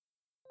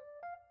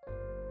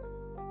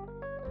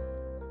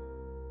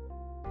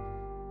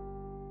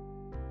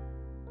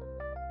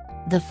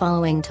The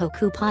following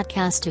Toku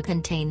podcast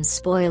contains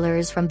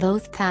spoilers from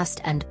both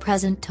past and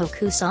present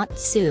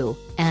tokusatsu,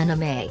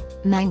 anime,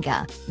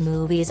 manga,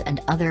 movies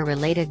and other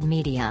related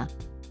media.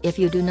 If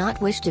you do not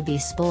wish to be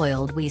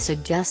spoiled, we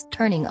suggest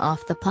turning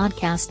off the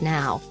podcast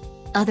now.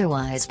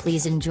 Otherwise,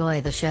 please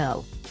enjoy the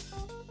show.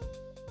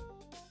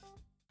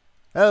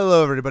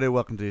 Hello everybody,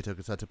 welcome to the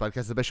Tokusatsu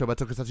Podcast, the best show about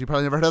Tokusatsu you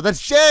probably never heard of. That's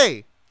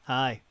Jay!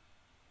 Hi.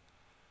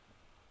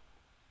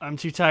 I'm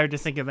too tired to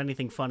think of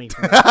anything funny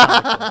from the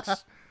comic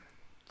books.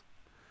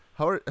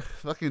 How are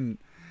fucking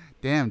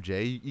damn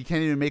Jay? You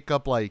can't even make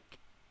up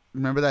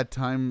remember that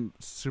time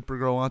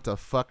Supergirl wanted to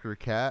fuck her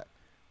cat?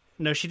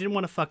 No, she didn't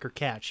want to fuck her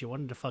cat. She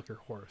wanted to fuck her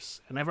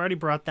horse. And I've already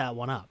brought that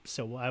one up,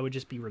 so I would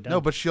just be redundant. No,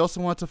 but she also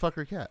wanted to fuck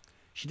her cat.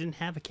 She didn't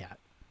have a cat.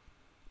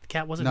 The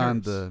cat wasn't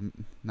Not hers.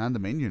 Not in the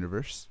main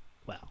universe.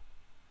 Well,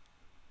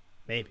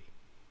 maybe.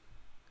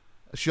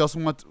 She also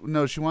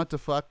wanted to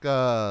fuck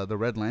the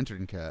Red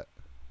Lantern cat.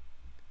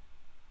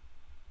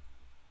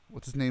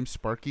 What's his name?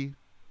 Sparky?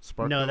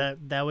 Sparko? No,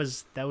 that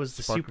was the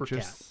super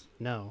cat. Sparkachus?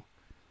 No.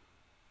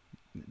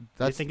 That's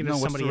You're thinking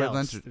of what's somebody the Red else.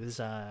 Lantern? It was,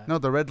 No,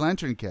 the Red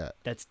Lantern cat.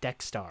 that's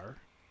Dexstar.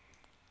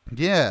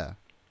 Yeah.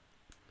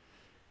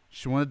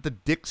 She wanted the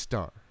Dick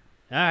Star.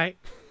 All right.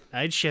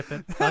 I'd ship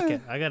it. Fuck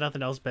it. I got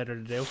nothing else better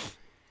to do.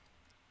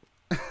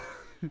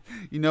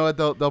 You know what?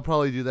 They'll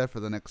probably do that for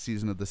the next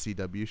season of the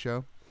CW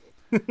show.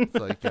 It's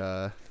like,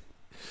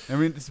 I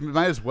mean,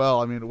 might as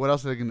well. I mean, what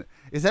else are they gonna?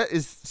 Is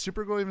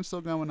Supergirl even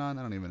still going on?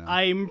 I don't even know.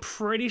 I'm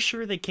pretty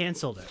sure they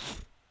canceled it.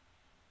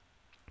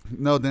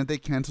 No, didn't they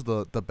cancel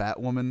the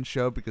Batwoman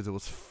show because it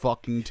was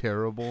fucking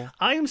terrible?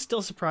 I am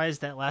still surprised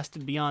that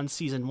lasted beyond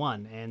season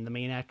 1 and the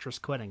main actress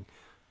quitting.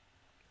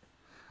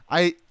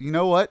 You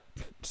know what?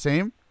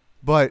 Same,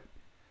 but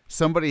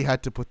somebody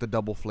had to put the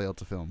double flail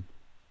to film.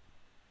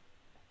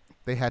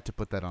 They had to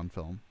put that on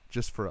film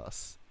just for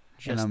us,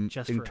 and I'm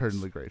Just for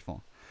eternally us.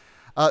 grateful.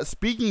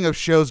 Speaking of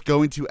shows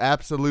going to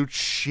absolute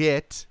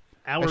shit.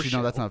 Actually, show.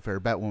 no, that's not fair.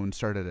 Batwoman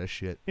started as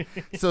shit.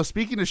 So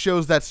speaking of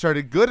shows that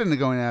started good into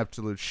going to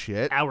absolute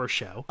shit. Our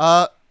show.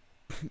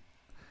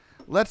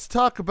 Let's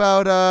talk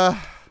about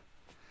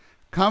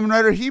Kamen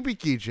Rider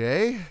Hibiki,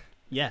 Jay.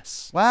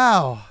 Yes.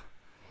 Wow,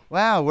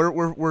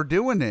 we're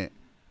doing it.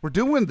 We're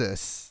doing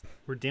this.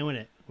 We're doing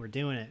it. We're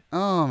doing it.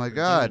 Oh my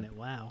god. Doing it.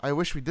 Wow. I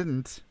wish we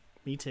didn't.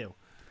 Me too.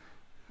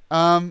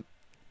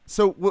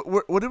 So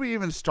what do we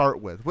even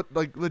start with?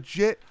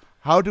 Legit?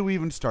 How do we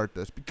even start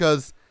this?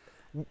 Because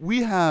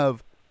we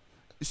have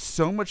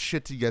so much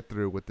shit to get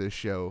through with this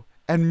show,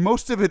 and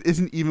most of it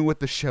isn't even with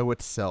the show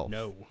itself.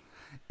 No.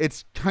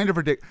 It's kind of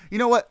ridiculous. You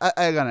know what?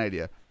 I got an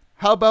idea.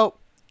 How about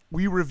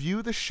we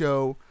review the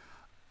show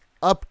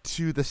up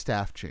to the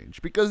staff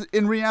change? Because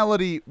in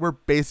reality, we're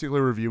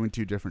basically reviewing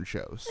two different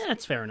shows. Yeah,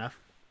 that's fair enough.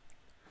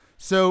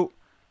 So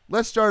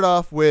let's start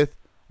off with,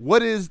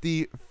 what is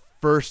the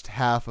first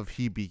half of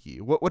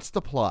Hibiki? What's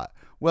the plot?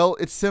 Well,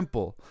 it's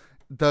simple.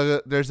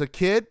 There's a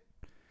kid.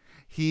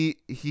 He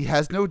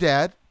has no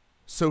dad,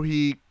 so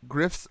he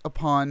grifts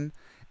upon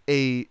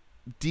a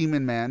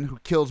demon man who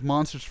kills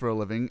monsters for a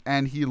living,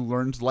 and he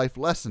learns life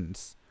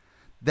lessons.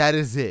 That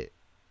is it.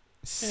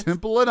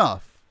 Simple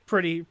enough.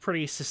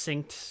 Pretty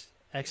succinct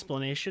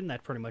explanation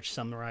that pretty much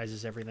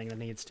summarizes everything that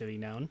needs to be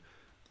known.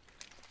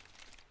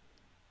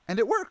 And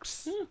it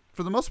works. Yeah.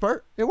 For the most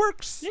part, it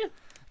works. Yeah.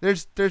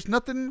 There's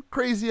nothing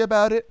crazy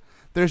about it.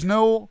 There's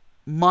no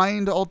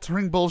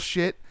mind-altering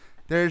bullshit.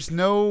 There's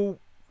no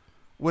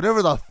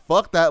whatever the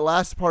fuck that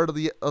last part of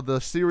the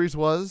series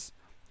was.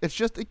 It's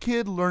just a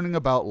kid learning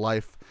about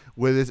life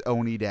with his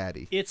Oni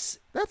daddy. That's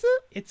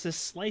it. It's a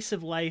slice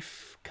of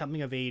life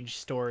coming of age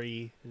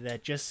story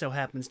that just so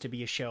happens to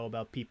be a show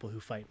about people who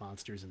fight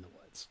monsters in the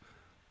woods.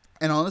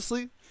 And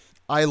honestly,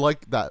 I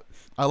like that.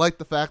 I like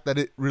the fact that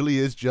it really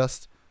is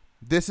just,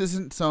 this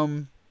isn't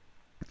some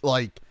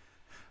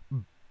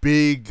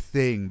big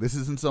thing. This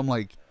isn't some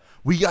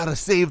we gotta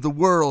save the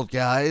world,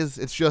 guys.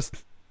 It's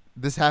just,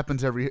 this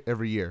happens every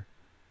year.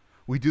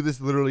 We do this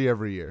literally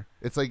every year.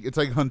 It's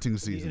like hunting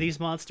season. These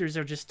monsters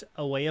are just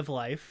a way of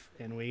life,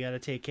 and we gotta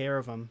take care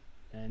of them,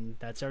 and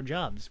that's our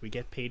jobs. We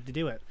get paid to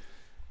do it.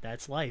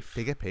 That's life.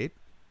 They get paid?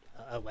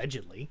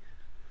 Allegedly.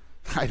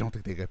 I don't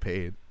think they get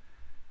paid.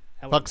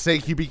 Fuck's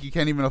sake, Hibiki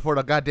can't even afford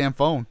a goddamn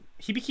phone.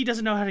 Hibiki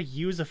doesn't know how to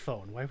use a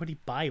phone. Why would he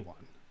buy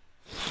one?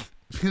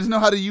 He doesn't know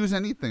how to use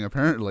anything,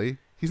 apparently.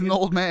 He's an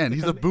old man.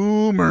 He's a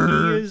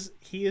boomer.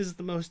 He is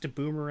the most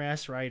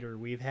boomer-ass writer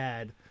we've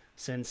had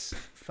since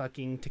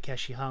fucking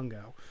Takeshi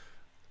Hongo.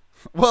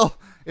 Well,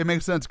 it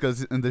makes sense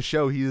because in the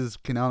show he is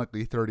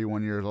canonically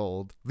 31 years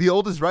old. The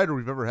oldest writer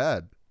we've ever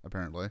had,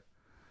 apparently.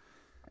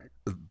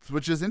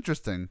 Which is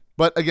interesting.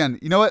 But again,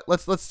 you know what?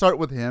 Let's start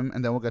with him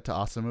and then we'll get to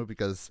Asamu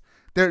because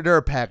they're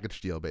a package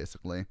deal,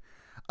 basically.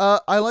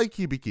 I like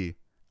Hibiki.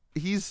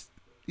 He's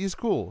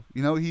cool.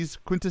 You know, he's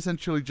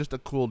quintessentially just a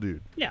cool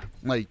dude. Yeah.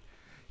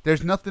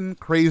 There's nothing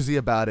crazy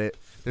about it.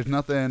 There's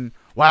nothing,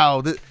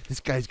 wow, this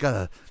guy's got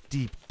a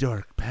deep,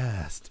 dark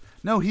past.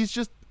 No, he's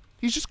just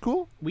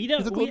cool. He's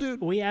a cool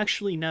dude. We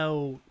actually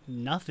know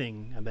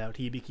nothing about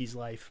Hibiki's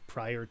life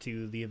prior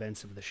to the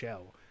events of the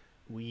show.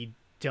 We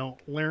don't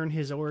learn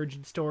his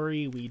origin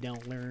story. We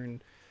don't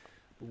learn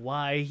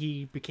why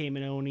he became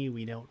an Oni.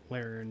 We don't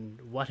learn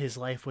what his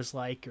life was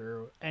like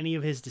or any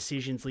of his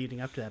decisions leading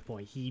up to that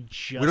point. He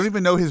just... We don't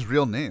even know his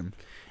real name.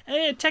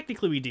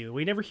 Technically we do.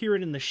 We never hear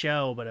it in the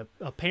show, but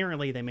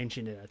apparently they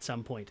mentioned it at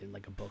some point in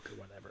like a book or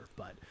whatever.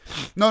 But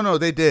No,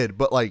 they did.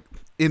 But like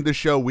in the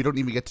show, we don't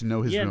even get to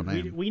know his real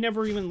name. We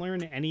never even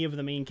learn any of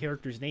the main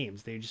characters'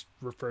 names. They just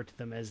refer to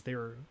them as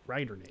their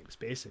writer names,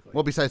 basically.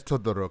 Well, besides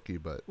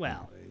Todoroki, but...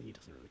 Well, he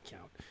doesn't really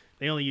count.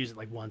 They only use it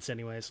like once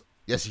anyways.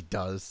 Yes, he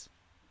does.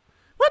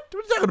 What are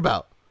you talking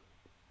about?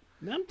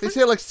 They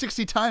say it like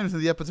 60 times in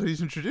the episode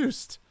he's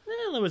introduced.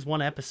 Well, it was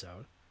one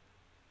episode.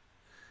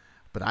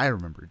 But I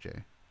remember,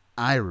 Jay.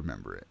 I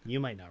remember it. You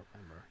might not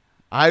remember.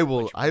 I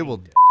will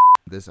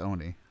this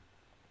Oni.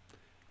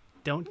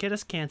 Don't get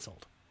us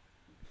canceled.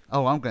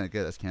 Oh, I'm going to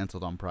get us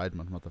canceled on Pride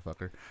Month,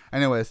 motherfucker.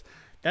 Anyways.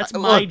 That's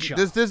my job.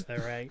 All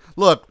right.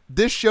 Look,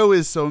 this show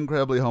is so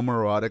incredibly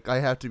homoerotic.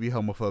 I have to be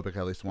homophobic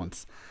at least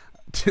once.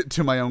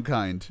 To my own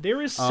kind.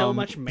 There is so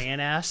much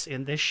man-ass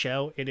in this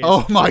show. It is.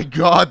 Oh my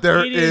God,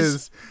 there it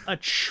is a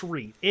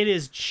treat. It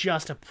is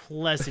just a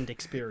pleasant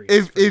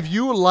experience. If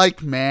you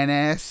like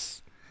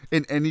man-ass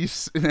in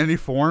any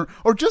form,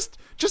 or just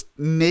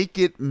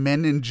naked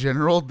men in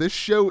general, this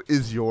show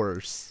is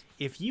yours.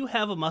 If you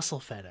have a muscle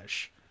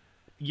fetish,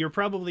 you're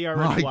probably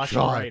already watching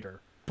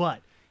Rider.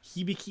 But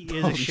Hibiki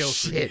is a show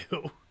for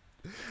you.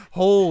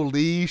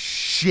 Holy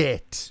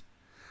shit!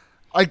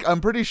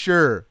 I'm pretty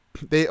sure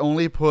they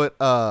only put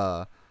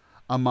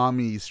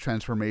Amami's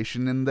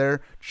transformation in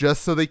there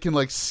just so they can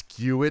like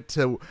skew it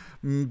to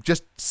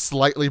just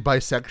slightly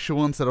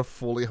bisexual instead of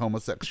fully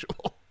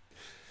homosexual.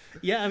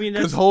 Yeah, I mean,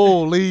 that's, because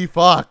holy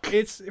fuck,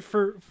 it's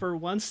for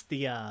once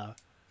the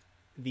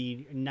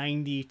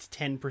 90 to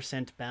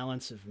 10%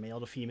 balance of male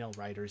to female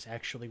writers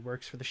actually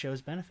works for the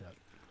show's benefit.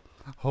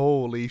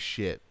 Holy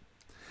shit!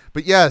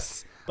 But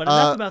yes, but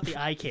enough about the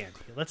eye candy.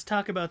 Let's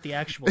talk about the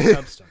actual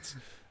substance.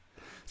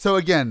 So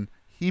again,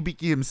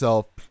 Hibiki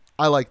himself,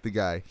 I like the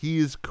guy. He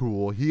is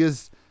cool.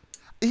 He's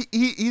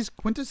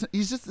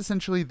just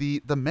essentially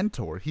the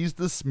mentor. He's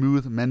the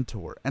smooth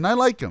mentor, and I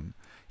like him.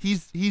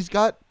 He's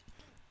got,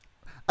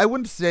 I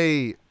wouldn't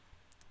say,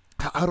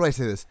 how do I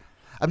say this?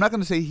 I'm not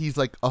going to say he's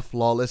like a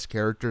flawless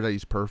character, that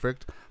he's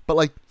perfect, but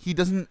like he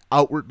doesn't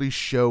outwardly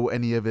show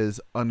any of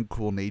his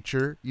uncool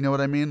nature. You know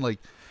what I mean? Like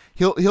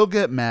he'll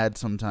get mad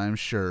sometimes,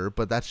 sure,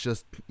 but that's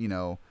just,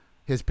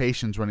 his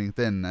patience running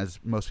thin, as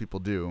most people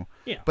do.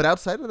 Yeah. But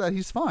outside of that,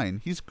 he's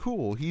fine. He's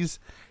cool. He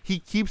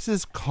keeps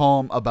his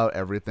calm about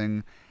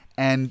everything,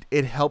 and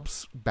it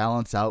helps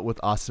balance out with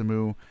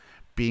Asamu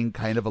being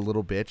kind of a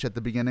little bitch at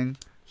the beginning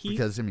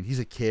because he's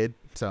a kid,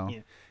 so yeah.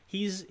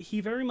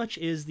 He very much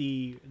is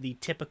the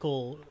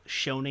typical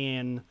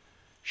shonen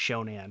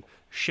genre.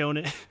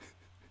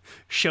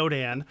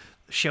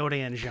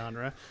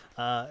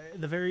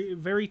 The very,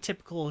 very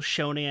typical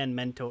shonen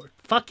mentor.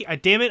 Fuck,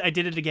 damn it, I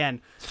did it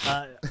again.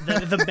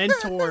 The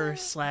mentor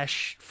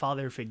 /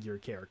 father figure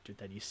character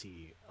that you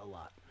see a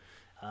lot.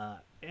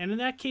 And in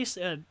that case,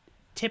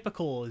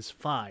 typical is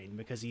fine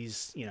because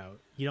he's, you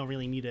don't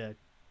really need to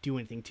do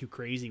anything too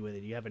crazy with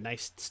it. You have a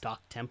nice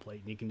stock template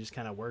and you can just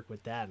kind of work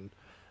with that and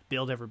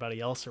build everybody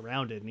else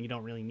around it, and you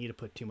don't really need to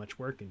put too much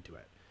work into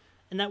it.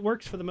 And that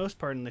works for the most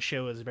part, and the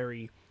show is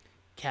very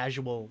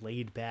casual,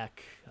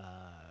 laid-back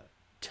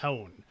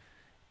tone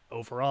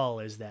overall.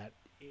 Is that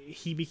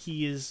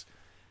Hibiki is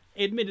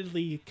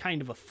admittedly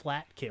kind of a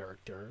flat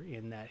character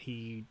in that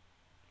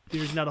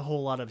there's not a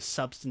whole lot of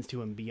substance to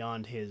him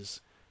beyond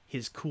his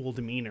cool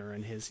demeanor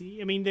and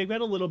they've got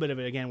a little bit of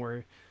it again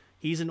where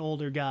he's an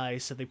older guy,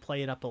 so they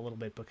play it up a little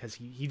bit because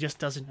he just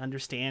doesn't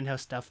understand how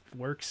stuff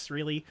works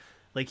really.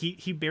 Like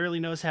he barely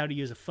knows how to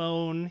use a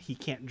phone. He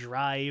can't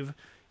drive.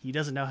 He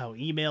doesn't know how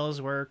emails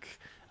work.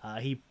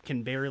 He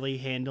can barely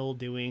handle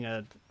doing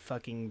a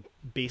fucking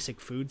basic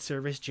food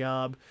service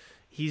job.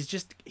 He's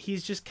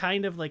just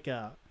kind of like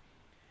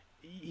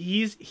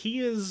he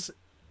is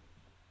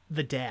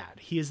the dad.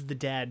 He is the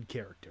dad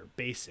character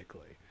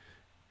basically,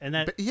 and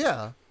that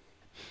yeah.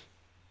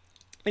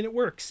 And it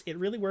works. It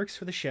really works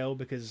for the show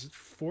because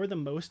for the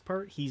most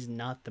part, he's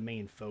not the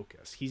main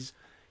focus.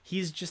 He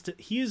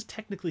is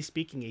technically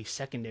speaking a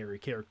secondary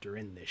character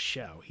in this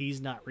show. He's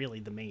not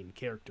really the main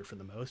character for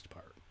the most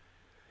part.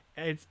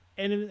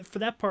 And for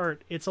that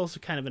part, it's also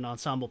kind of an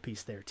ensemble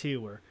piece there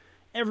too, where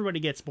everybody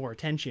gets more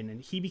attention,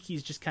 and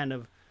Hibiki's just kind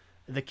of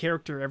the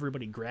character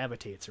everybody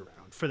gravitates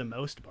around for the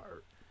most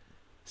part.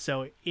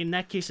 So in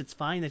that case, it's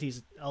fine that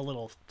he's a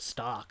little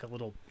stock, I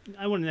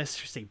wouldn't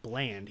necessarily say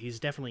bland. He's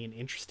definitely an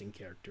interesting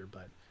character,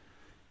 but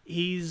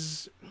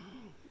he's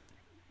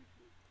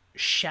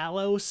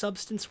shallow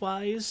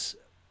substance-wise,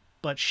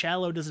 but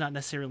shallow does not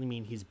necessarily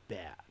mean he's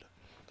bad.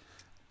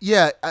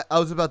 Yeah, I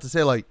was about to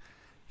say, like,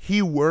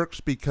 he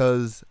works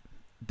because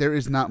there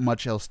is not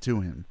much else to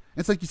him.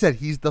 It's like you said,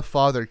 he's the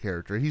father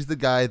character. He's the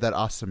guy that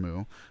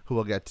Asamu, who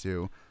we'll get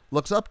to,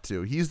 looks up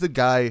to. He's the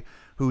guy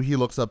who he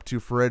looks up to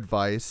for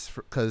advice,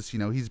 because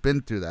he's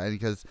been through that.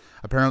 Because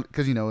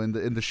apparently,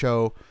 in the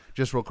show,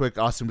 just real quick,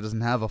 Asumu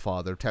doesn't have a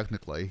father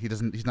technically.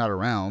 He's not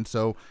around,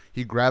 so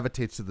he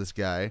gravitates to this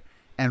guy,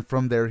 and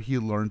from there he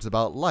learns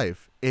about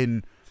life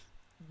in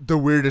the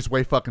weirdest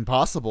way fucking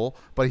possible.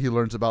 But he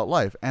learns about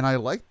life, and I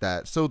like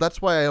that. So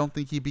that's why I don't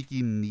think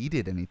Hibiki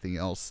needed anything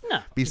else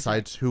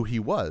besides who he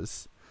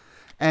was.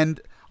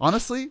 And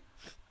honestly,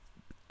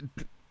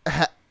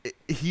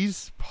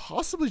 he's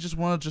possibly just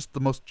one of the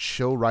most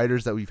chill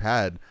writers that we've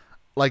had,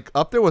 like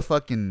up there with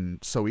fucking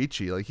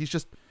Soichi. Like he's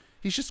just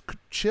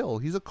chill.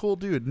 He's a cool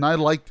dude, and I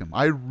liked him.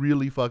 I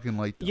really fucking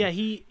liked him. Yeah,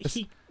 he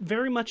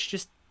very much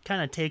just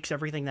kind of takes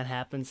everything that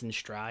happens in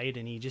stride,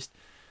 and he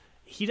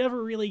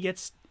never really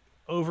gets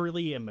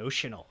overly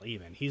emotional.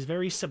 Even he's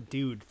very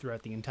subdued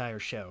throughout the entire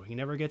show. He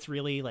never gets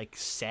really like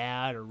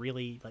sad or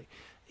really like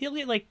he'll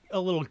get like a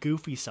little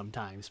goofy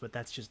sometimes, but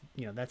that's just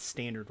that's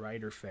standard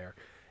writer fare.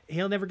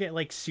 He'll never get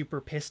like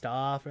super pissed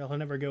off, or he'll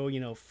never go,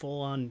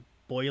 full on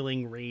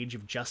boiling rage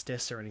of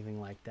justice or anything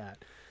like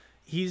that.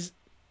 He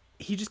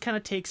just kind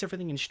of takes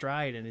everything in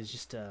stride and is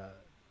just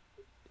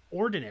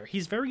ordinary.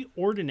 He's very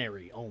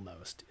ordinary,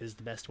 almost, is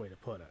the best way to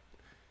put it,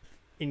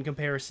 in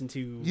comparison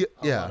to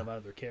a lot of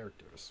other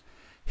characters.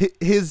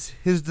 His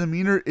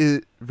demeanor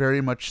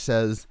very much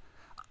says,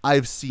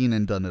 "I've seen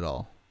and done it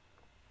all,"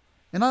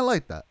 and I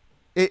like that.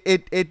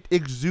 It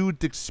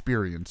exudes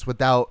experience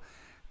without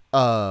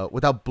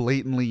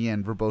blatantly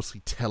and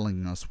verbosely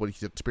telling us what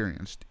he's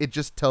experienced. It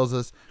just tells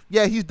us,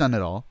 yeah, he's done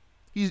it all.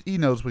 He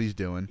knows what he's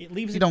doing.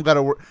 You don't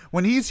gotta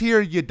when he's here.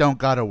 You don't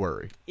gotta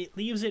worry. It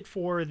leaves it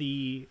for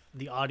the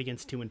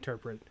audience to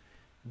interpret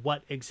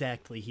what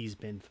exactly he's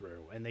been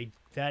through, and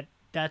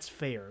that's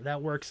fair.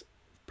 That works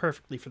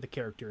perfectly for the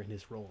character and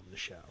his role in the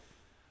show.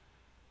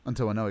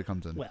 Until Inoue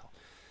comes in. Well,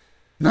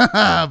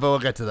 but we'll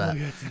get to that.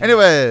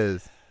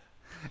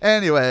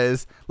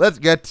 Anyways, let's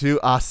get to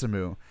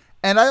Asumu.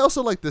 And I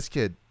also like this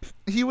kid.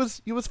 He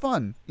was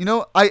fun.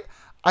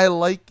 I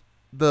like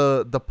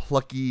the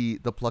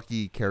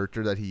plucky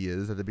character that he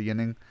is at the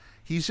beginning.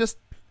 He's just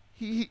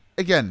he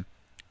again,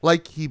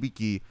 like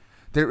Hibiki,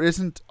 there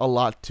isn't a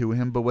lot to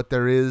him, but what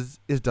there is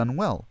done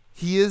well.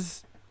 He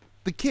is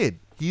the kid.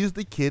 He is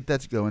the kid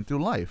that's going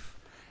through life.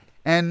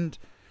 And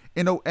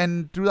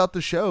and throughout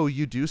the show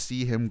you do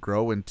see him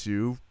grow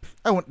into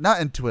not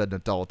into an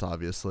adult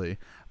obviously,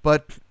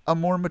 but a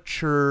more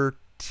mature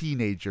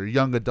teenager,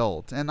 young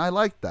adult, and I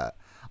like that.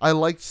 I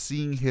liked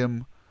seeing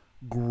him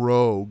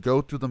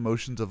go through the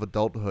motions of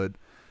adulthood,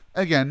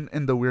 again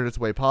in the weirdest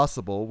way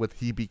possible, with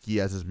Hibiki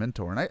as his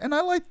mentor, and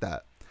I like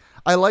that.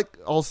 I like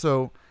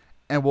also,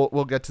 and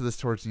we'll get to this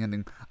towards the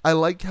ending, I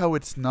like how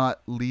it's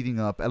not leading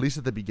up, at least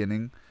at the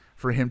beginning,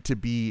 for him to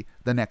be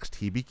the next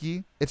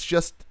Hibiki. It's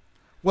just,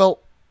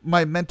 well,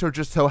 my mentor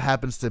just so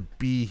happens to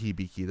be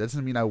Hibiki. That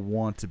doesn't mean I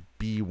want to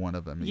be one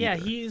of them yeah,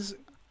 either. he's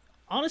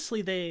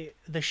honestly,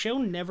 the show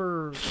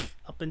never,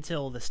 up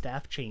until the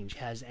staff change,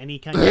 has any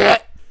kind of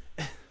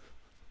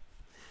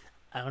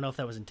I don't know if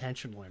that was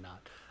intentional or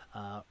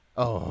not.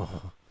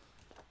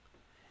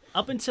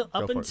 Up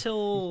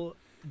until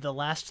the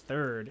last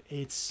third,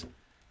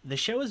 the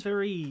show is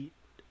very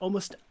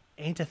almost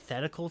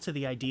antithetical to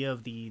the idea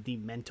of the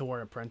mentor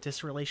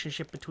apprentice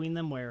relationship between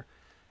them, where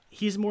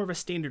he's more of a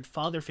standard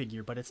father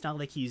figure, but it's not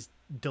like he's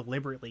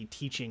deliberately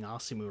teaching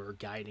Asumu or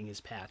guiding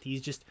his path.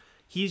 He's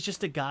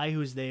just a guy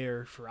who's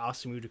there for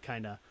Asumu to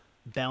kind of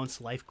bounce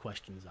life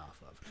questions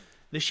off of.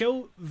 The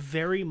show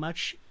very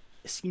much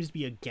seems to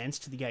be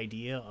against the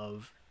idea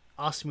of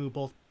Asumu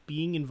both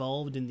being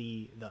involved in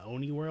the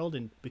Oni world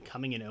and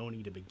becoming an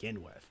Oni to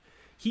begin with.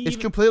 It's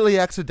completely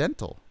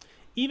accidental.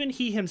 Even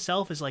he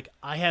himself is like,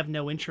 I have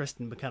no interest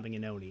in becoming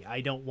an Oni.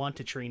 I don't want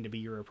to train to be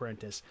your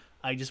apprentice.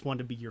 I just want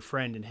to be your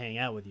friend and hang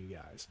out with you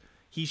guys.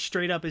 He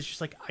straight up is just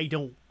like,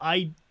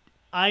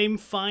 I'm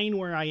fine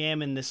where I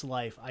am in this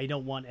life. I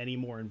don't want any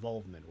more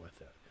involvement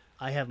with it.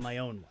 I have my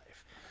own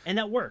life. And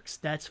that works.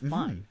 That's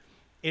fine.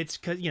 It's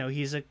because,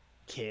 he's a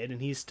kid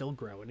and he's still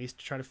growing. He's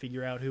trying to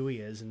figure out who he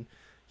is. And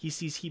he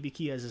sees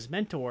Hibiki as his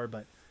mentor,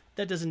 but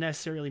that doesn't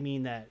necessarily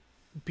mean that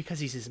because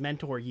he's his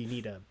mentor, you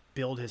need to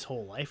build his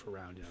whole life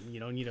around him. You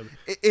don't need to.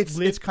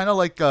 It's kind of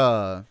like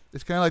the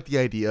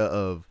idea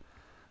of,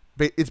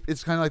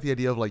 it's kind of like the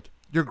idea of like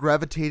you're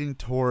gravitating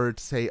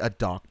towards, say, a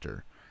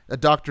doctor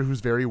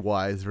who's very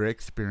wise, very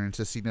experienced,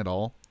 has seen it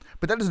all.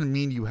 But that doesn't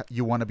mean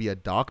you want to be a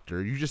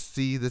doctor. You just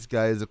see this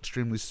guy is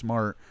extremely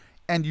smart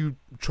and you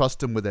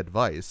trust him with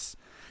advice.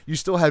 You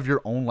still have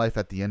your own life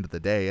at the end of the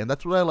day, and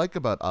that's what I like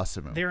about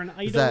Asumu. They're an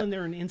idol and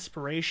they're an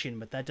inspiration,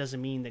 but that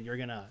doesn't mean that you're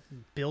going to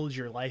build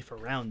your life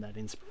around that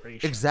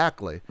inspiration.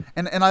 Exactly.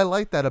 And I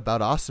like that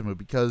about Asumu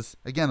because,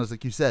 again, as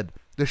like you said,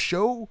 the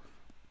show,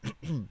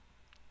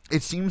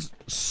 it seems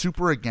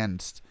super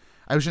against,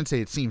 I shouldn't say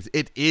it seems,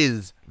 it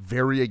is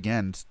very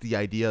against the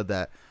idea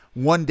that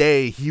one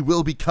day he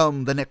will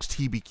become the next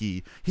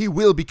Hibiki. He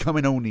will become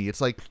an Oni.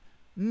 It's like,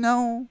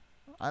 no,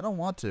 I don't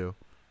want to.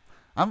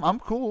 I'm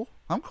cool.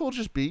 I'm cool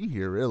just being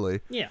here,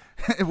 really. Yeah.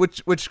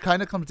 which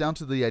kind of comes down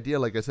to the idea,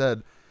 like I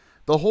said,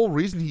 the whole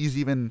reason he's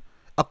even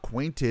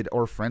acquainted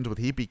or friends with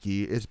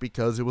Hibiki is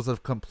because it was a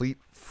complete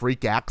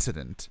freak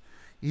accident.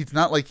 He's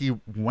not like he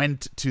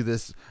went to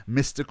this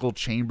mystical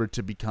chamber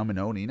to become an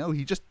Oni. No,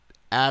 he just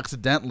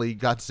accidentally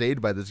got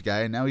saved by this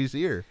guy, and now he's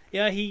here.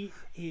 Yeah,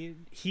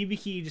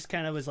 Hibiki just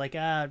kind of was like,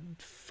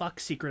 fuck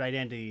secret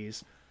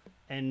identities,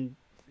 and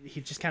he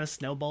just kind of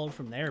snowballed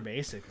from there,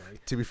 basically.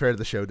 To be fair,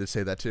 the show did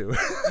say that too.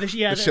 The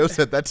the show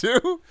said that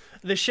too.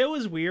 The show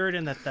is weird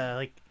in that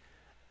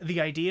the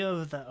idea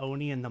of the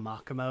Oni and the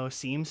Makamo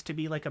seems to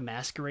be like a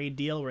masquerade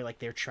deal where like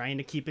they're trying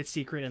to keep it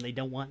secret and they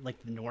don't want like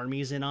the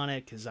normies in on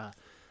it, because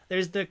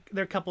there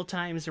are a couple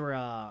times where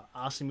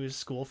Asumu's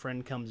school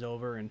friend comes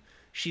over and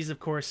she's of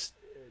course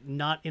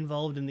not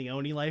involved in the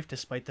Oni life,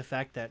 despite the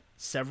fact that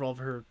several of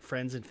her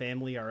friends and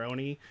family are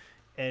Oni,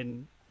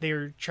 and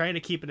they're trying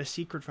to keep it a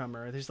secret from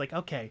her. There's like,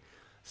 okay,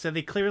 so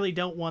they clearly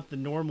don't want the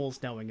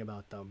normals knowing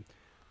about them,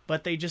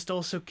 but they just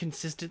also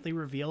consistently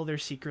reveal their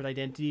secret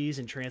identities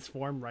and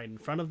transform right in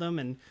front of them,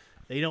 and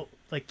they don't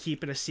like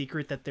keep it a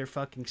secret that they're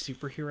fucking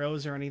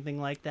superheroes or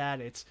anything like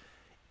that. It's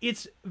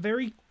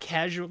very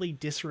casually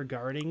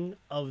disregarding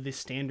of the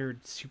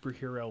standard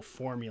superhero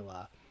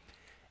formula.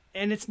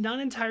 And it's not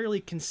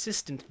entirely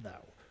consistent,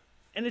 though.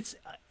 And it's,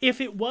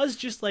 if it was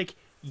just like,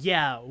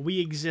 yeah, we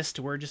exist,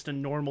 we're just a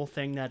normal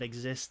thing that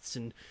exists,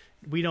 and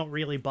we don't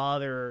really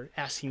bother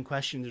asking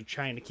questions or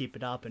trying to keep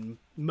it up, and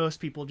most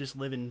people just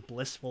live in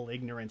blissful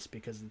ignorance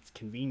because it's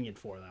convenient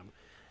for them,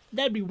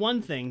 that'd be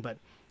one thing, but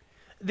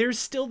there's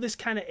still this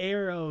kind of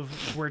air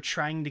of we're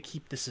trying to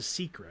keep this a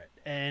secret.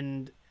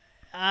 And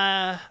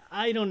I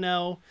don't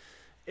know.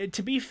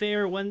 To be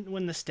fair,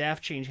 when the staff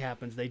change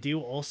happens, they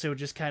do also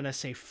just kind of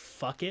say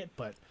fuck it,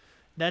 but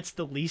that's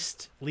the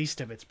least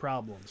of its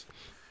problems.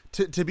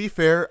 To be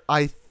fair,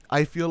 I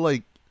feel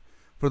like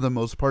for the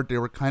most part they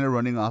were kind of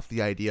running off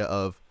the idea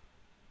of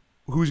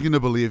who's gonna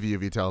believe you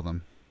if you tell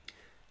them.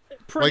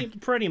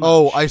 Pretty much.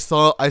 Oh, I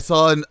saw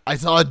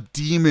a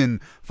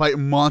demon fight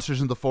monsters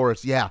in the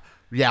forest. Yeah,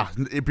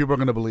 people are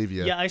gonna believe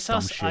you. Yeah, I saw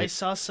some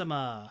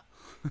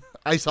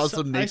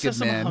naked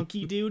man.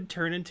 Hunky dude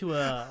turn into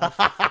a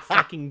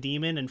fucking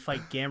demon and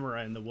fight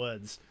Gamera in the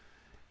woods.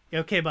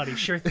 Okay, buddy,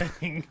 sure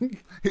thing.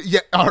 Yeah,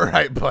 all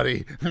right,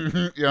 buddy.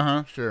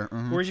 Yeah, sure.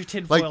 Mm-hmm. Where's your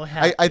tinfoil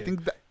hat? I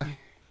think that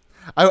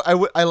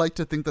I like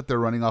to think that they're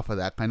running off of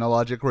that kind of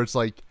logic where it's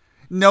like,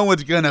 no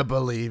one's gonna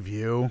believe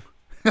you.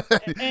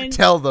 And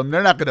tell them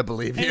they're not gonna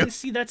believe you. And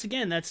see, that's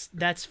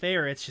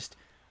fair. It's just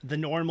the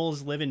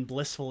normals live in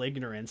blissful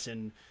ignorance,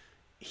 and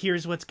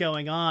here's what's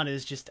going on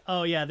is just,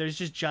 oh yeah, there's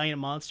just giant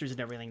monsters and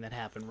everything that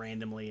happen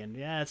randomly, and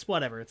yeah, it's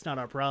whatever, it's not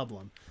our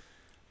problem.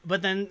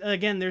 But then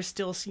again, there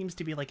still seems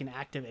to be like an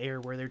active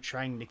air where they're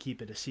trying to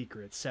keep it a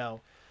secret.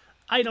 So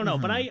I don't know,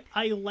 but I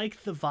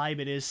like the vibe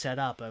it is set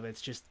up of.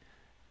 It's just,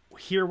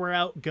 here we're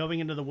out going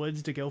into the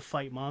woods to go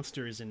fight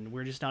monsters, and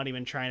we're just not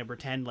even trying to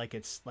pretend like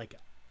it's like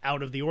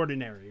out of the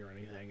ordinary or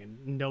anything,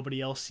 and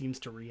nobody else seems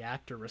to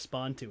react or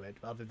respond to it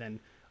other than,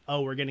 oh,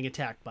 we're getting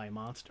attacked by a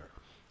monster.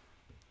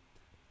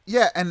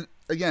 Yeah, and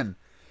again,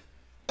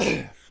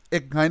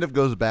 it kind of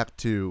goes back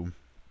to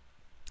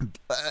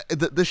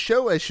the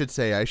show. I should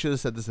have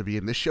said this at the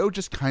beginning. The show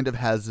just kind of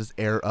has this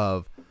air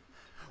of,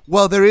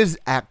 well, there is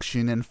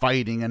action and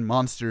fighting and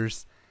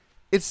monsters,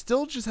 it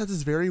still just has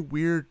this very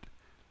weird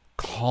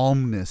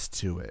calmness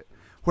to it.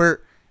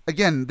 Where,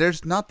 again,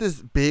 there's not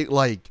this big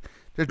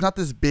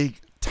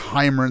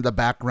timer in the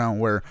background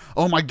where,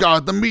 oh my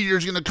god, the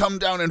meteor's gonna come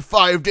down in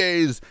 5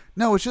 days.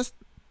 No, it's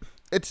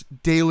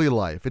daily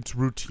life. It's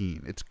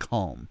routine. It's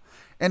calm,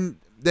 and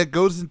that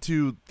goes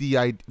into the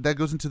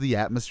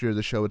atmosphere of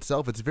the show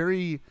itself. It's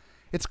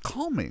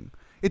calming.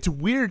 It's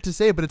weird to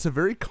say, but it's a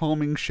very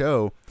calming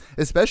show,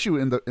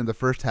 especially in the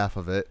first half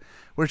of it,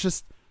 where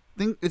it's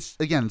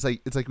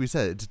like we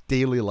said, it's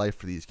daily life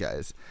for these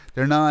guys.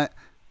 They're not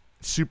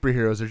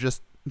superheroes. They're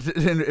just,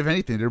 if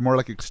anything, they're more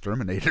like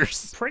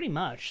exterminators. Pretty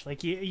much.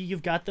 Like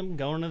you've got them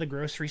going to the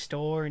grocery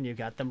store, and you've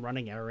got them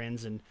running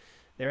errands, and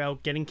they're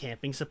out getting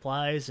camping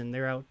supplies, and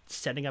they're out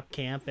setting up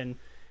camp and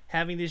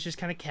having these just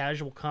kind of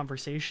casual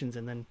conversations,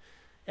 and then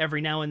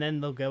every now and then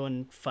they'll go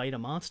and fight a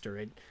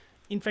monster.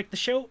 In fact, the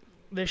show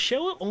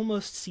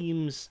almost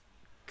seems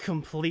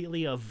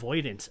completely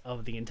avoidant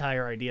of the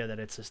entire idea that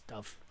it's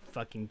a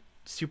fucking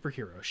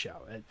superhero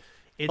show.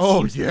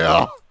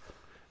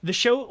 The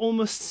show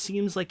almost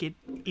seems like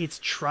it's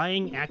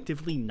trying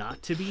actively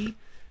not to be,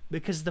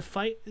 because the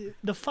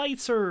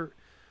fights are,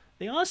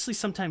 they honestly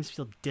sometimes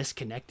feel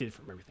disconnected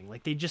from everything.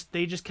 Like they just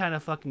kind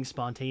of fucking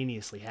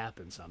spontaneously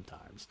happen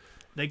sometimes.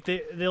 Like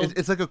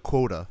it's like a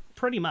quota.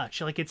 Pretty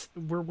much. Like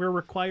we're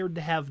required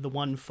to have the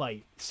one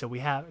fight, so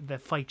the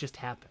fight just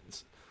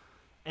happens.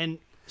 And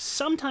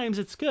sometimes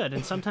it's good,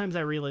 and sometimes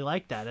I really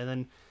like that. And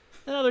then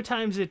at other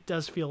times it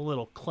does feel a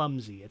little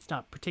clumsy. It's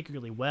not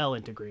particularly well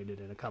integrated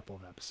in a couple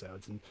of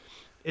episodes, and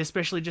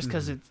especially just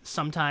because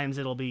sometimes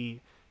it'll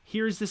be,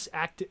 here's this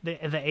act.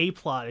 The A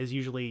plot is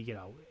usually,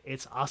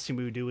 it's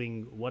Asumu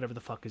doing whatever the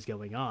fuck is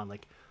going on.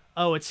 Like,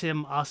 oh, it's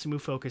him,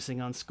 Asumu,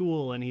 focusing on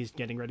school, and he's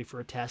getting ready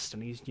for a test,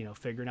 and he's,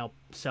 figuring out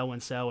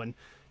so-and-so, and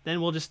then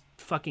we'll just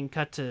fucking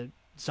cut to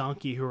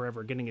Zonky,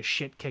 whoever, getting his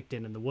shit kicked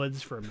in the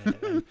woods for a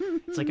minute. And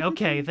it's like,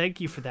 okay,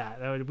 thank you for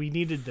that. We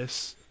needed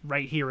this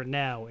right here and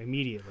now,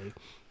 immediately.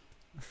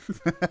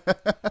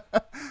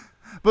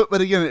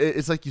 But again,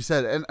 it's like you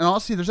said, and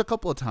honestly, there's a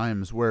couple of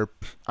times where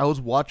I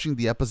was watching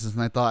the episodes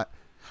and I thought,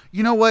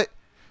 you know what?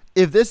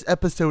 If this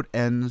episode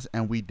ends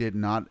and we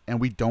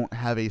don't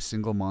have a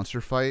single monster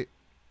fight,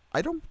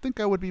 I don't think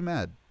I would be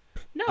mad.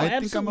 No, I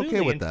absolutely. think I'm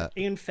okay with that.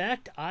 In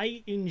fact,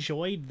 I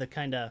enjoyed the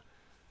kind of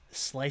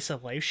slice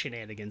of life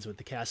shenanigans with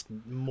the cast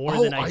more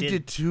than I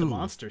did too. the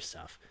monster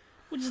stuff.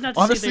 Which is not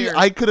to Honestly, say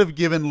I could have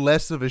given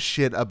less of a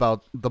shit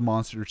about the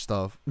monster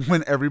stuff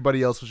when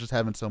everybody else was just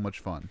having so much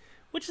fun.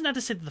 Which is not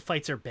to say that the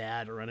fights are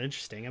bad or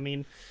uninteresting. I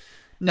mean,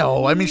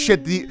 no, I mean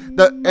shit. In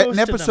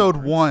episode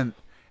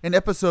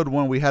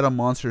 1, we had a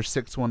monster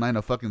 619,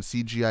 a fucking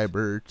CGI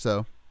bird,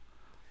 so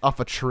off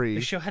a tree.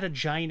 The show had a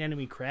giant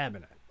enemy crab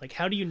in it. Like,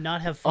 how do you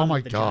not have fun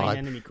with the giant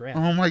enemy crab?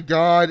 Oh my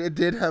god, it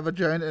did have a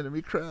giant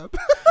enemy crab.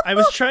 I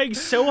was trying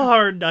so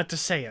hard not to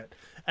say it,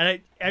 and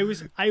I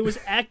was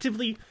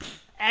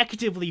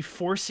actively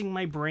forcing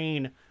my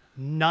brain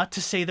not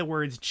to say the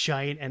words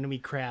giant enemy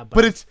crab.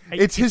 But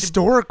it's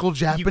historical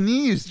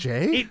Japanese,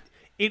 Jay.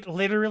 It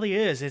literally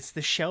is. It's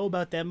the show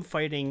about them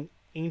fighting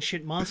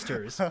ancient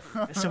monsters.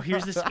 So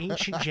here's this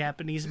ancient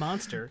Japanese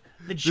monster,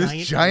 the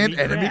giant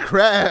enemy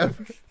crab.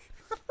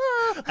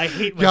 I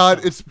hate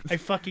myself. God, I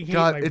fucking hate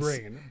my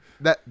brain.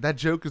 That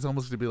joke is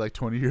almost gonna be like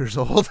 20 years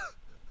old.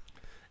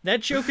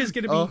 That joke is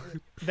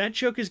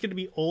gonna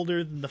be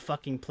older than the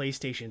fucking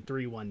PlayStation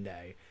 3 one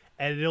day,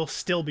 and it'll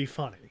still be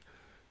funny.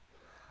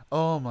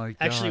 Oh my god!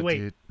 Actually,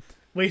 wait,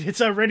 dude.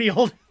 It's already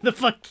old. The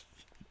fuck.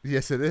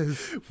 Yes, it is.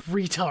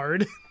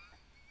 Retard.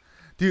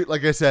 Dude,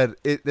 like I said,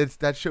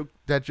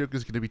 that joke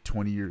is gonna be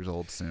 20 years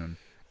old soon,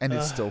 and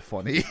it's still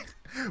funny.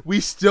 We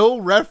still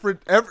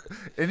reference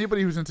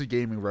anybody who's into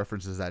gaming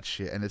references that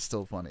shit, and it's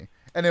still funny.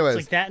 Anyways,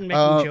 it's like that and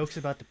making jokes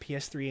about the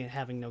PS3 and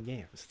having no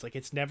games. It's like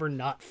it's never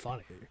not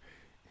funny.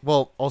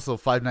 Well, also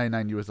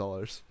 $599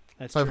 US.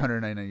 That's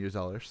 $599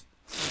 US.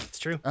 It's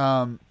true.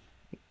 But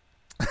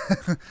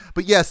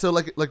yeah, so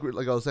like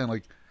I was saying,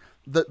 like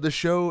the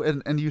show,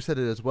 and you said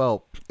it as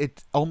well.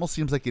 It almost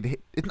seems like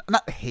it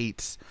not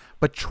hates,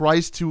 but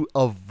tries to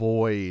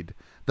avoid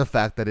the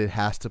fact that it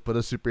has to put a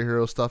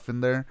superhero stuff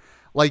in there.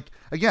 Like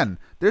again,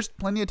 there's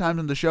plenty of times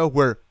in the show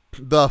where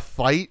the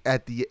fight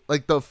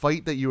the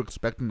fight that you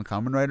expect in the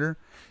Kamen Rider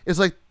is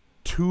like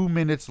 2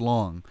 minutes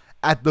long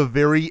at the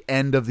very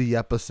end of the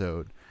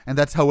episode, and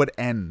that's how it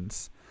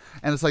ends.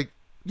 And it's like,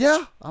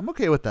 yeah, I'm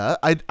okay with that.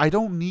 I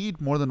don't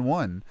need more than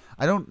one.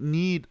 I don't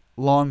need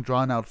long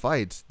drawn out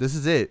fights. This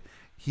is it.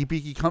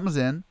 Hibiki comes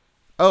in.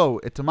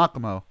 Oh, it's a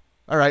Makomo.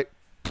 All right,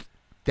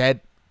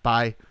 dead.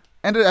 Bye.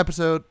 End of the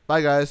episode.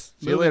 Bye guys.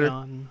 See you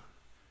later.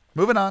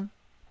 Moving on.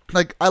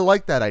 Like, I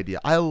like that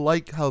idea. I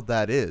like how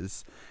that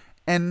is.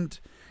 And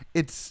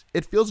it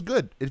feels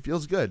good. It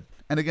feels good.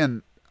 And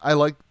again, I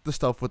like the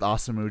stuff with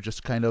Asamu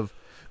just kind of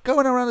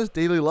going around his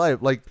daily life.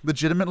 Like,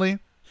 legitimately,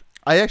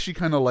 I actually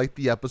kind of like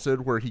the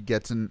episode where he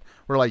gets in,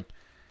 where like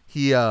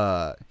he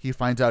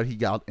finds out he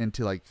got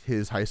into like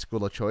his high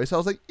school of choice. I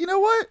was like, you know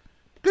what?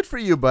 Good for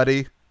you,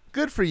 buddy.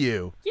 Good for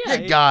you. Yeah,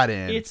 you got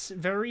in. It's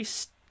very,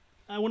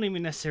 I wouldn't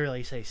even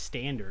necessarily say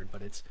standard,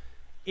 but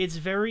it's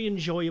very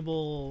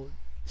enjoyable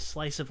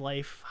slice of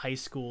life, high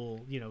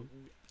school,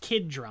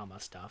 kid drama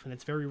stuff, and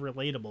it's very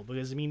relatable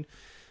because, I mean,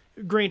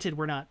 granted,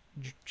 we're not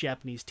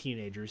Japanese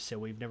teenagers, so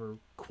we've never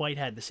quite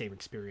had the same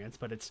experience,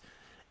 but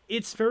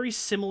it's very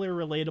similar,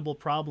 relatable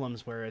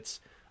problems where it's,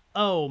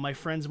 oh, my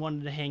friends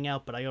wanted to hang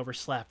out, but I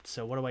overslept,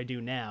 so what do I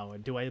do now?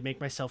 Do I make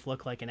myself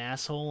look like an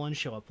asshole and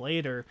show up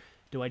late, or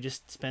do I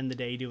just spend the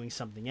day doing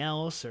something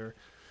else? Or,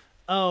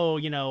 oh,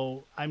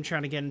 I'm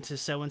trying to get into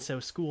so-and-so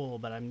school,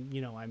 but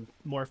I'm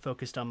more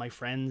focused on my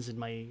friends and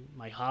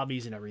my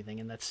hobbies and everything,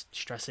 and that's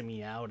stressing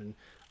me out, and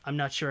I'm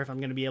not sure if I'm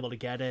going to be able to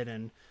get it,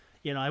 and,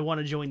 I want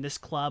to join this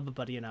club,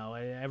 but,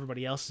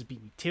 everybody else has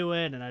beat me to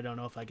it, and I don't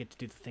know if I get to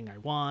do the thing I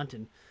want,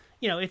 and,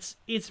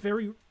 it's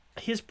very,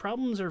 his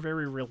problems are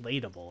very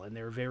relatable, and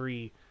they're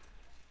very,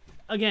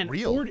 again,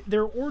 real.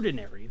 They're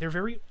ordinary. They're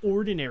very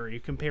ordinary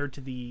compared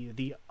to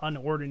the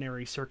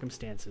unordinary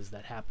circumstances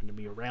that happen to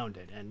be around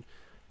it, and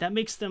that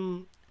makes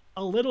them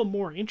a little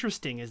more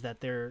interesting, is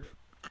that they're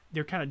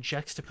kind of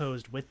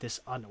juxtaposed with this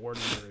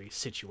unordinary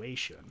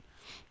situation.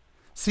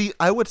 See,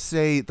 I would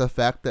say the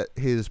fact that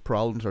his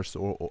problems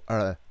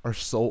are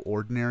so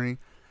ordinary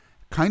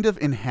kind of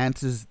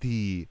enhances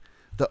the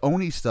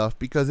Oni stuff,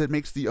 because it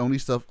makes the Oni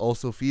stuff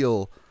also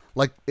feel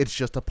like it's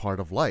just a part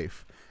of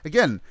life.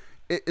 Again,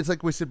 it's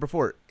like we said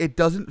before, it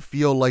doesn't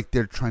feel like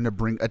they're trying to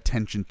bring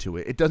attention to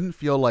it. It doesn't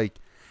feel like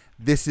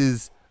this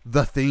is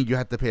the thing you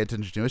have to pay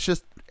attention to. It's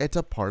just, it's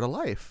a part of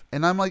life.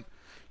 And I'm like,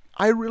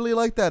 I really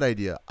like that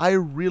idea. I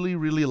really,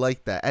 really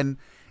like that. And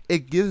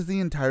it gives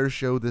the entire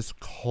show this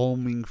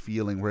calming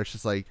feeling where it's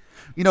just like,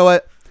 you know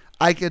what?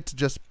 I get to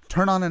just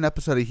turn on an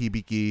episode of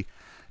Hibiki,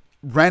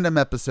 random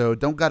episode,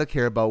 don't gotta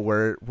care about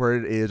where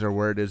it is or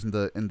where it is in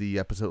the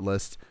episode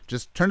list.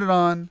 Just turn it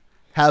on,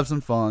 have some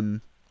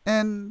fun,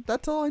 and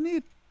that's all I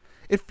need.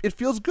 it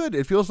feels good.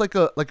 It feels like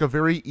a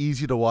very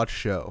easy to watch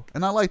show,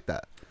 and I like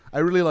that. I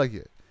really like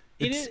it.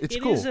 It's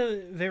cool. It is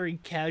a very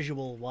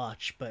casual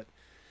watch, but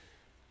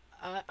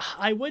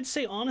I would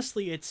say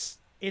honestly, it's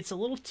a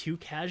little too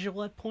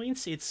casual at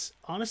points. It's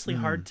honestly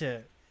hard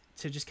to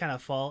just kind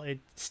of fall.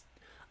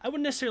 I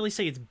wouldn't necessarily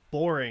say it's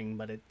boring,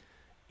 but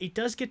it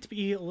does get to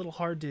be a little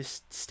hard to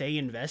stay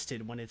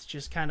invested when it's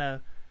just kind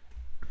of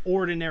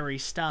ordinary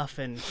stuff.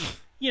 And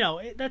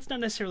that's not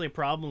necessarily a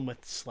problem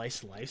with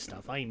slice of life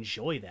stuff. I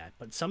enjoy that,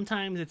 but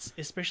sometimes it's,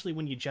 especially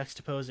when you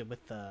juxtapose it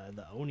with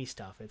the Oni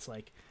stuff, it's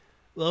like,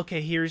 well,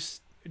 okay, here's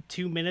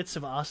 2 minutes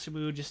of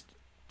Asumu just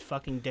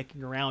fucking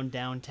dicking around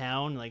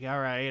downtown. Like, all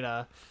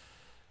right,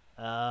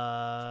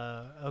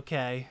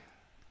 okay,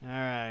 all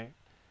right.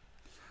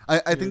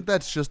 I think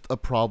that's just a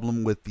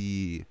problem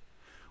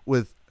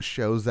with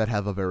shows that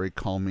have a very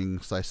calming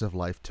slice of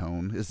life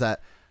tone, is that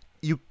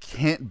you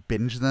can't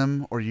binge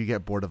them or you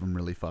get bored of them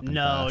really fucking fast.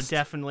 No,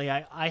 definitely.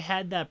 I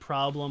had that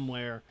problem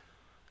where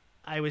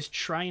I was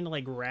trying to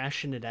like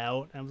ration it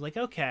out. I was like,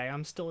 okay,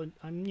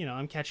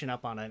 I'm catching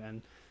up on it,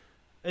 and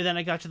then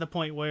I got to the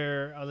point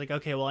where I was like,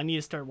 okay, well, I need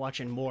to start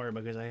watching more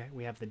because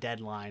we have the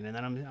deadline, and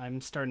then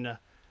I'm starting to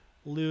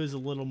lose a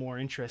little more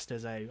interest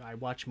as I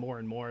watch more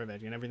and more of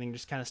it, and everything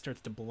just kind of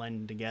starts to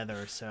blend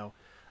together. So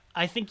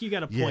I think you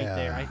got a point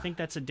there. I think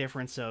that's a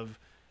difference of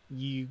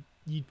you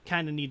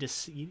kind of need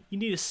to you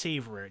need to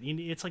savor it.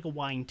 It's like a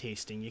wine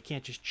tasting. You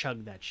can't just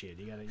chug that shit.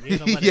 You gotta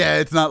let yeah,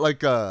 it's not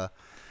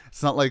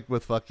like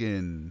with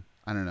fucking,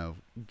 I don't know,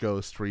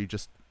 Ghost, where you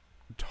just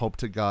hope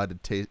to God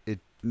it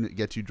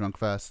gets you drunk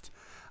fast.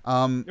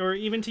 Or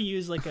even to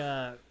use like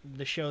the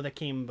show that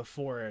came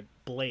before it,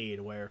 Blade,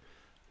 where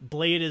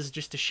Blade is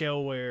just a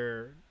show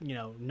where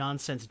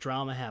nonsense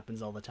drama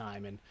happens all the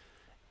time, and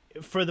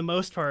for the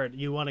most part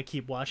you want to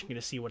keep watching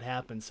to see what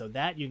happens, so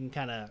that you can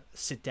kind of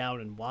sit down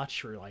and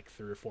watch for like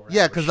 3 or 4 hours.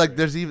 Yeah, because like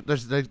there's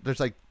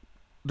like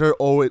they're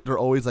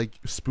always like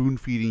spoon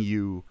feeding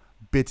you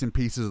bits and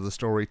pieces of the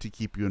story to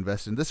keep you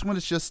invested. This one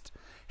is just,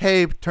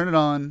 hey, turn it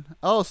on.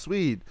 Oh,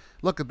 sweet,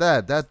 look at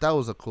that. That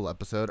was a cool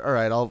episode. All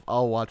right,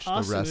 I'll watch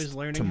the rest is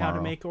learning tomorrow. how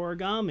to make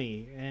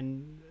origami,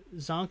 and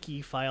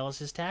Zonky files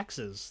his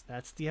taxes.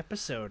 That's the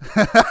episode.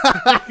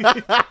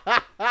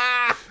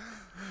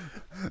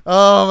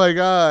 Oh my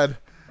god.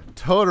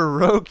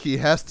 Todoroki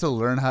has to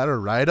learn how to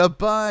ride a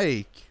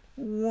bike.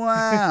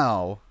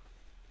 Wow.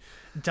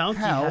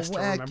 Donkey How has to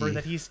remember wacky.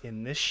 that he's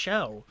in this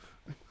show.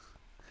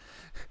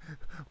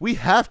 We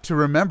have to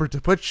remember to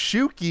put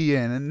Shuki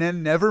in and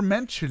then never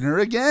mention her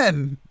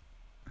again.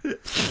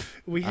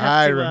 We have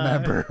I to,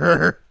 remember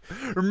her.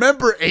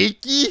 Remember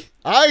Aiki?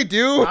 I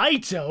do. I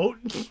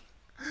don't.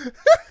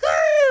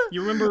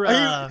 You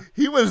remember?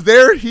 He was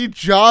there, he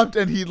jobbed,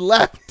 and he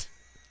left.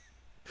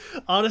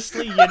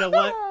 Honestly, you know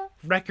what?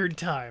 Record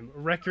time,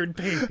 record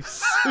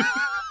pace.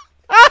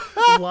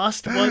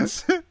 Lost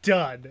once,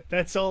 done.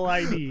 That's all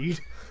I need.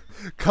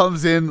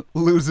 Comes in,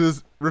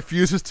 loses,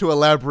 refuses to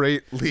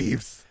elaborate,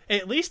 leaves.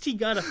 At least he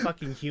got a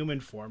fucking human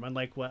form.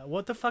 Unlike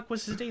what the fuck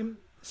was his name?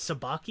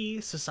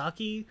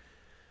 Sasaki?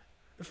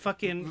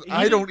 Fucking.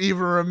 I don't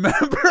even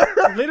remember.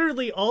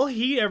 Literally, all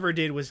he ever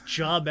did was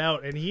job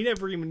out, and he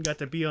never even got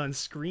to be on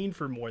screen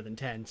for more than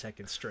 10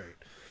 seconds straight.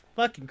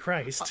 Fucking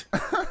Christ.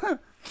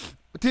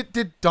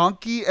 Did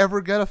Donkey ever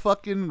get a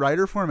fucking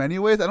writer form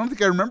anyways? I don't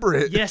think I remember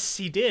it. Yes,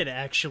 he did,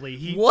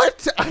 actually.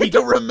 What? I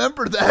don't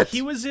remember that.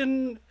 He was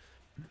in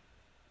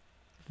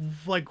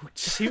like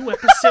 2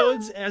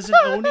 episodes as an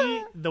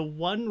Oni. The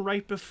one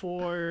right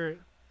before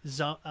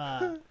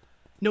no,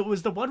 it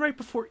was the one right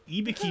before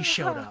Ibiki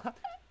showed up.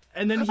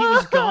 And then he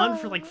was gone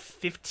for like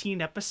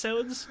 15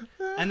 episodes.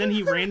 And then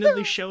he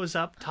randomly shows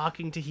up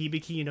talking to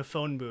Hibiki in a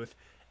phone booth.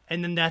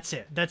 And then that's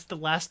it. That's the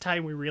last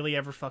time we really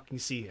ever fucking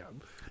see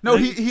him. No,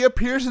 he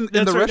appears in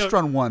the right,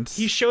 restaurant once.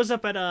 He shows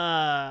up at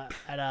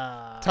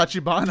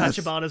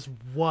Tachibana's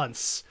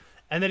once.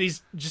 And then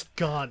he's just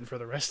gone for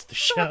the rest of the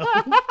show.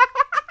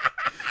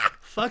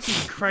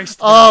 Fucking Christ.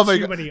 Oh my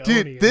god.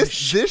 Dude, this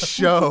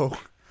show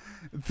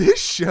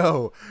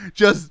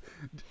just,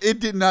 it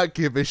did not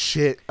give a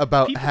shit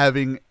about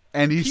having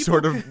any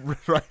sort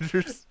of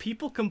writers.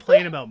 People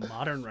complain about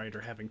modern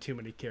writer having too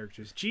many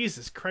characters.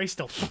 Jesus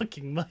Christ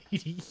fucking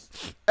mighty.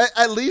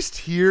 At least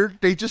here,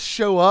 they just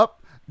show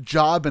up,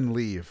 job, and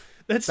leave.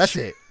 That's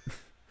it.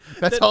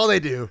 That's all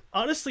they do.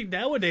 Honestly,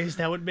 nowadays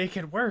that would make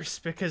it worse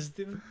because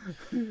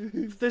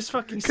this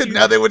fucking. Because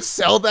now they would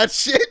sell that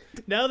shit.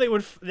 Now they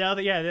would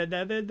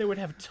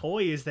have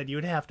toys that you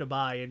would have to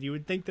buy, and you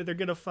would think that they're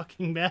gonna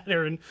fucking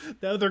matter, and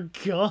now they're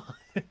gone.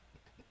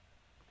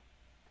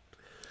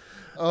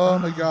 Oh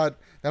my god,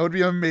 that would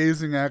be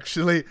amazing.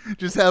 Actually,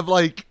 just have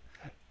like,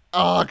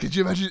 could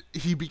you imagine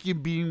Hibiki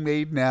being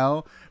made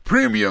now?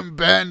 Premium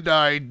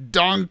Bandai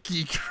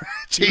Donkey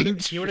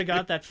change. He would have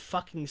got that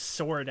fucking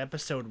sword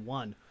episode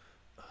 1.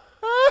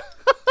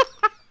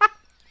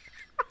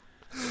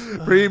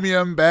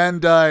 Premium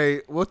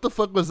Bandai. What the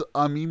fuck was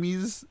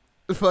Amimi's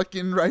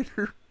fucking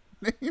writer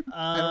name?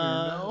 I don't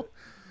even know.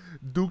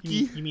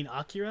 Dookie? You mean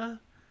Akira?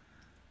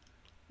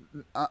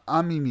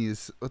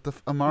 Amimi's with the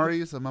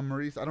Amari's,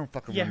 Amari's. I don't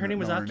fucking Yeah, her name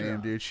was know her Akira.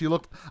 name, dude. She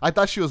looked. I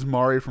thought she was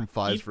Mari from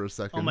Fives for a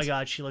second. Oh my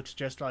god, she looks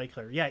just like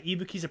her. Yeah,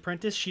 Ibuki's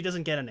apprentice. She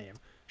doesn't get a name.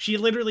 She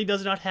literally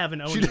does not have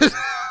an Oni.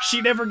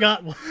 She never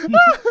got one.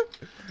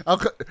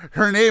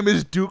 Her name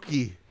is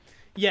Dookie.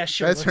 Yeah,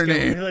 sure. That's her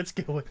name. Let's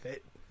go with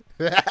it.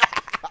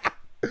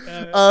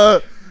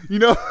 You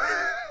know.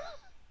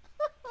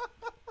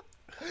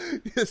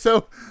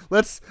 So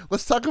let's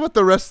talk about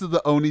the rest of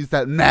the Onis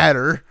that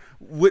matter.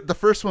 With the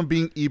first one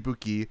being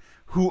Ibuki,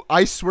 who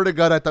I swear to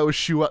God I thought was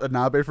Shu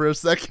Watanabe for a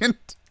second.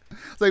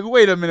 It's like,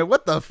 wait a minute,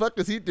 what the fuck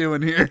is he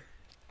doing here?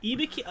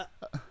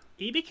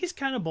 Ibuki's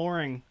kind of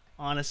boring,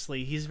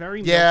 honestly. He's very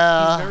he's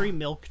very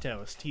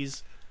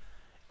milquetoast.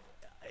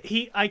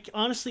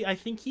 I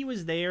think he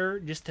was there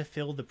just to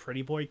fill the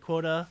pretty boy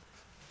quota,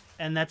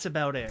 and that's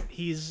about it.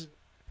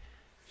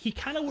 He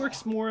kind of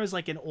works more as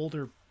like an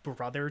older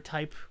brother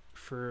type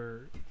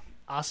for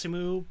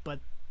Asumu,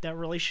 but that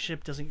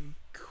relationship doesn't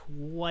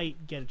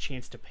quite get a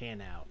chance to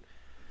pan out.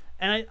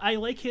 And I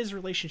like his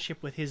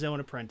relationship with his own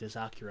apprentice,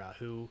 Akira,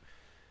 who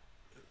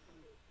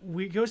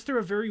goes through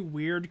a very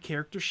weird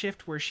character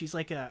shift where she's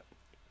like a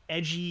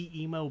edgy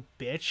emo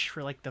bitch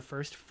for like the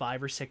first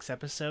 5 or 6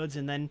 episodes,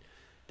 and then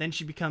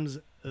she becomes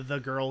the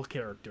girl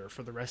character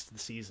for the rest of the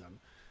season.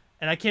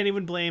 And I can't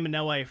even blame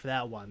Inoue for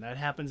that one. That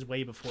happens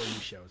way before he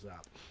shows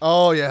up.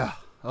 Oh yeah.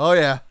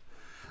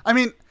 I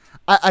mean,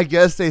 I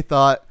guess they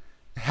thought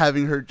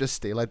having her just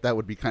stay like that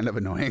would be kind of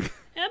annoying.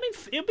 I mean,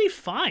 it'd be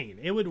fine.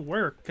 It would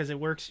work because it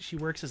works. She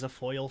works as a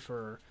foil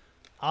for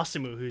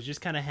Asumu, who's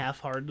just kind of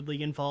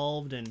half-heartedly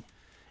involved, and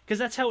because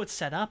that's how it's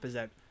set up, is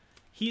that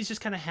he's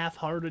just kind of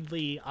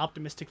half-heartedly,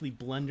 optimistically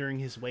blundering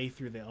his way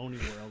through the Oni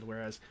world,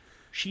 whereas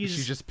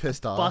she's just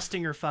pissed off,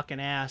 busting her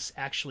fucking ass,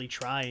 actually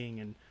trying,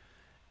 and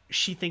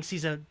she thinks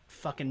he's a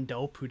fucking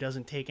dope who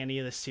doesn't take any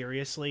of this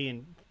seriously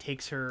and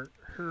takes her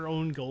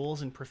own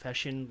goals and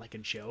profession like a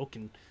joke,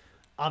 and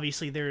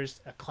obviously there's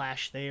a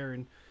clash there,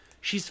 and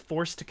she's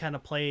forced to kind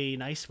of play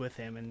nice with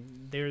him,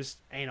 and there's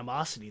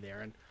animosity there,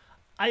 and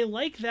I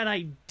like that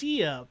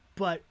idea,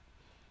 but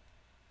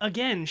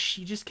again,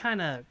 she just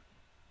kind of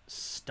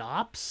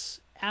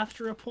stops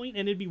after a point,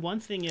 and it'd be one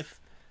thing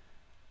if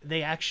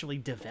they actually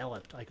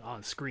developed like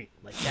on screen,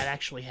 like that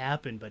actually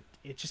happened, but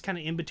it's just kind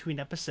of in between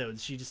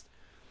episodes. She just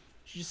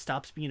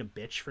stops being a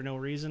bitch for no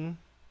reason.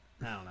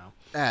 I don't know.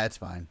 It's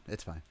fine.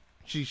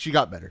 She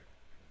got better.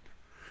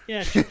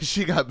 Yeah, sure.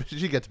 she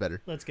gets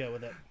better. Let's go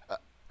with it.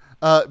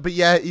 But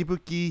yeah,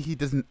 Ibuki, he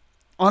doesn't.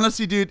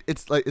 Honestly, dude,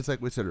 it's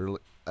like we said earlier.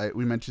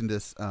 We mentioned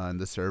this on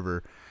the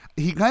server.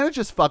 He kind of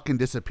just fucking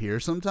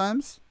disappears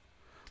sometimes.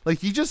 Like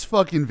he just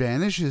fucking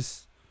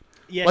vanishes.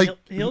 Yeah, like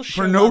he'll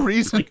for no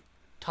reason. Like,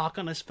 talk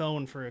on his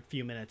phone for a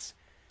few minutes,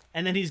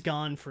 and then he's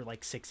gone for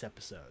like 6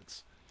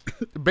 episodes.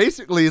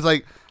 Basically, he's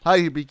like, "Hi,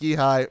 Ibuki,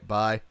 hi,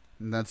 bye,"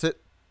 and that's it.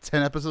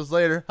 10 episodes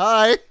later,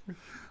 "Hi,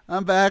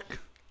 I'm back."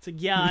 It's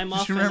like, yeah, I'm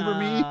off. You remember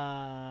me?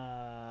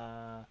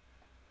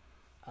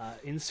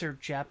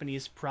 Insert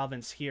Japanese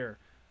province here.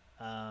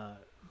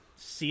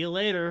 See you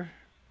later.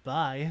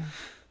 Bye.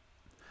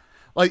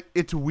 Like,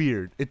 it's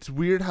weird. It's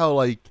weird how,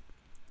 like,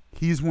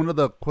 he's one of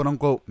the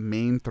quote-unquote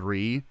main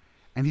 3,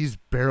 and he's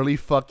barely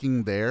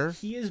fucking there.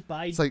 He is,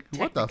 by like,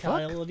 what the fuck?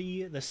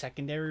 technicality, the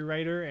secondary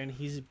writer, and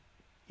he's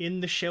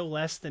in the show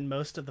less than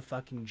most of the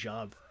fucking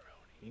job.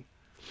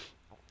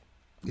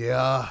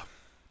 Yeah.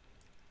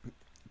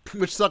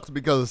 Which sucks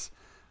because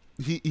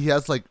he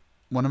has, like,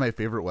 one of my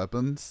favorite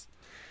weapons.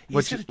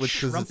 He's got a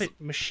trumpet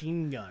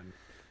machine gun.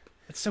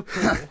 It's so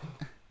cool.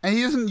 And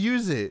he doesn't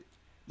use it.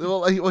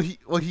 Well,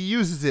 he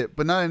uses it,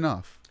 but not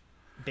enough.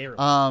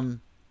 Barely.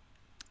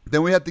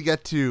 Then we have to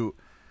get to,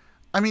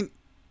 I mean,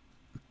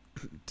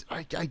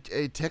 I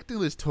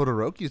technically it's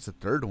Todoroki is the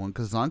third one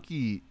because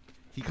Zanki,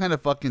 he kind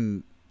of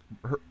fucking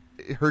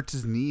hurts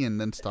his knee and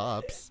then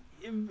stops.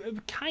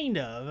 Kind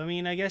of. I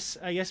mean, I guess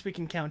we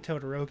can count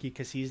Todoroki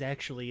because he's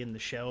actually in the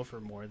show for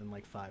more than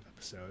like 5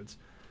 episodes.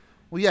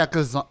 Well, yeah,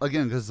 because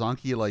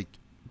Zanki like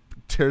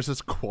tears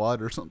his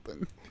quad or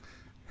something.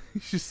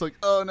 He's just like,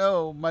 oh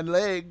no, my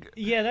leg.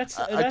 Yeah, that's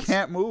I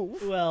can't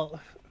move. Well,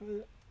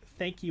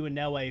 thank you,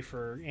 Inoue,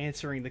 for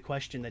answering the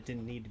question that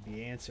didn't need to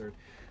be answered.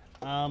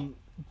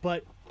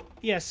 But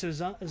yeah, so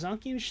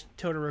Zanki and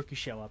Todoroki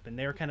show up, and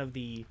they're kind of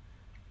the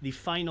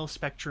final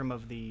spectrum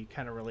of the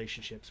kind of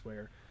relationships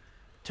where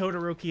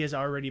Todoroki has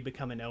already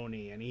become an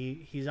Oni, and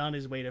he's on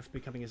his way to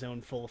becoming his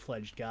own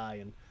full-fledged guy,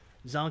 and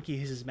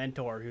Zanki is his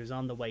mentor who's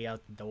on the way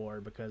out the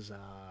door because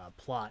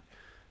plot.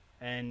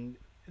 And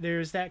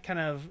there's that kind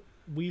of,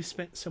 we've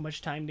spent so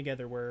much time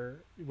together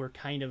where we're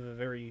kind of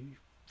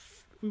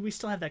we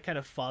still have that kind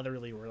of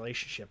fatherly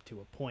relationship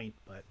to a point,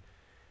 but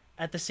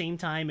at the same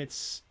time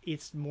it's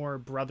more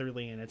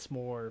brotherly and it's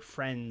more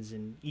friends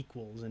and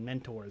equals and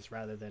mentors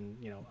rather than,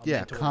 you know, a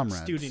mentor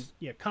comrades. Student.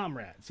 Yeah,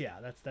 comrades. Yeah,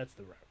 that's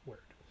the right word.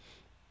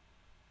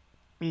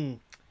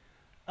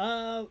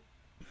 I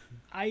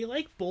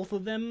like both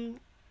of them.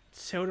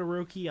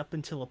 Todoroki up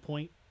until a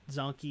point.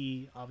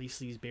 Zanki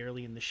obviously is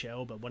barely in the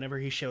show, but whenever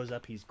he shows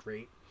up, he's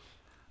great.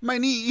 My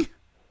knee.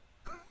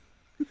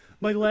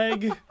 My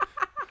leg.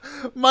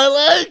 My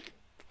leg.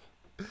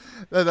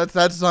 That's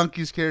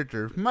Zonky's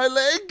character. My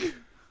leg.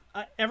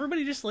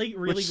 Everybody just like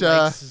really Which,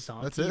 likes that's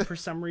Zonky it. for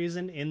some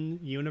reason in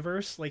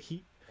universe. Like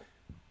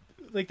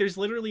there's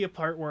literally a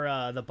part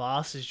where the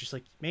boss is just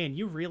like, man,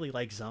 you really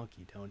like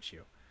Zonky, don't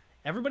you?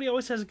 Everybody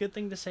always has a good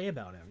thing to say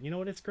about him. You know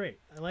what? It's great.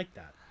 I like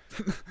that.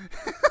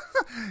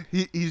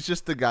 He's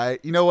just the guy.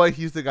 You know what?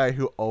 He's the guy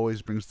who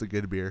always brings the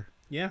good beer.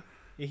 Yeah.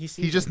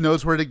 He just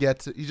knows where to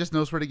get it. He just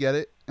knows where to get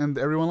it, and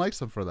everyone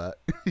likes him for that.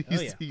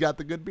 He got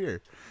the good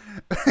beer.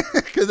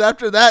 Because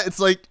after that, it's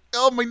like,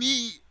 oh, my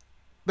knee.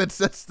 That's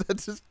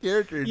his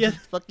character. Yeah.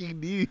 Just fucking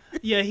knee.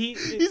 Yeah,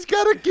 He's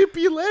got a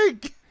gimpy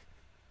leg.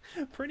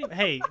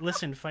 Hey,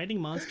 listen,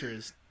 fighting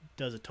monsters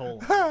does a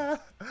toll.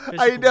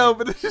 I know,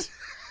 but it's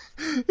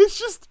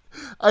just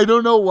I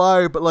don't know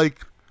why, but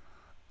like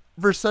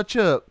for such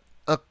a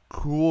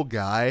cool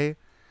guy,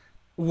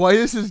 why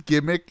is his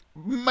gimmick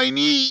my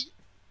knee?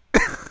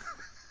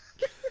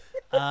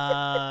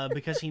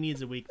 Because he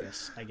needs a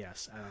weakness, I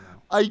guess. I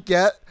don't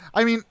know.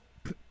 I mean,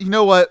 you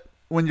know what?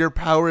 When your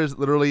power is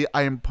literally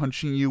I am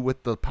punching you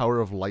with the power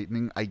of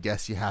lightning, I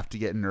guess you have to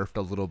get nerfed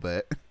a little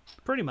bit.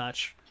 Pretty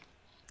much.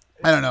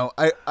 I don't know.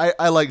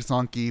 I like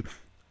Zonky.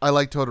 I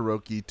like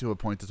Todoroki to a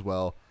point as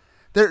well.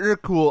 They're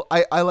cool.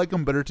 I like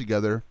them better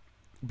together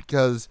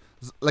because,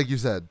 like you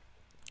said,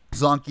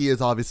 Zonky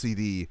is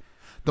obviously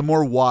the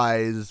more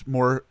wise,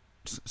 more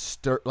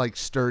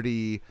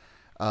sturdy.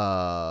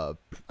 I'm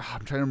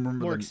trying to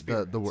remember More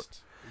the word.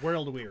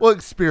 World weird. Well,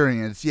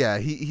 experience, yeah.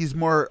 He's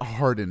more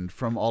hardened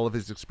from all of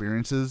his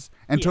experiences,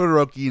 and Yeah.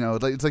 Todoroki, you know,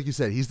 it's like you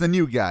said, he's the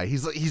new guy.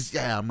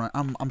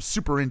 I'm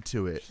super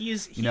into it.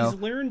 He's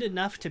learned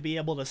enough to be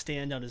able to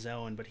stand on his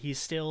own, but he's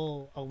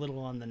still a little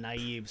on the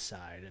naive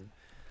side, and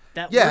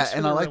that works for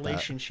and the I like that.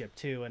 relationship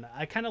too. And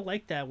I kind of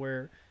like that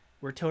where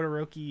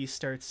Todoroki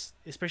starts,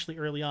 especially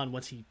early on,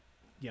 once he,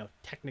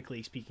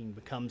 technically speaking,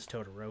 becomes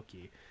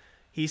Todoroki,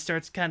 he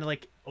starts kind of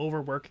like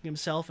overworking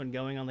himself and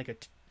going on like a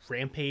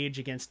rampage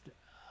against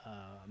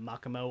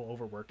Makomo,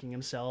 overworking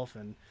himself,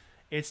 and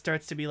it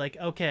starts to be like,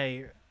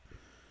 okay,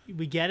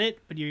 we get it,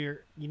 but you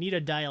need to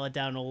dial it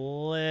down a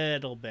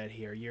little bit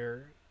here.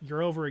 You're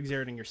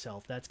overexerting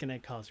yourself. That's gonna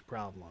cause you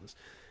problems.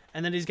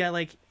 And then he's got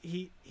like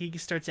he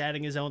starts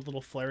adding his own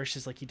little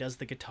flourishes, like he does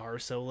the guitar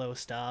solo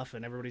stuff,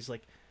 and everybody's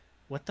like,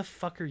 what the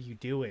fuck are you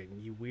doing,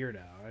 you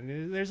weirdo?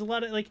 And there's a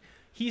lot of like,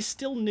 he's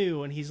still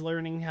new and he's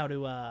learning how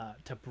to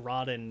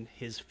broaden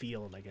his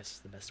field, I guess is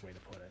the best way to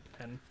put it.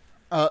 And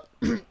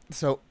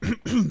So,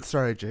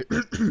 sorry, Jay.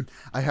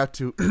 I have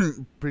to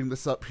bring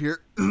this up here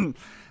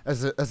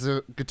as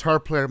a guitar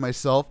player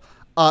myself.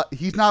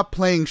 He's not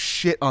playing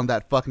shit on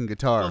that fucking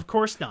guitar. of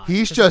course not.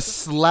 He's just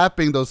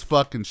slapping those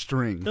fucking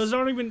strings.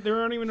 there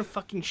aren't even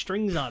fucking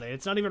strings on it.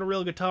 It's not even a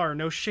real guitar.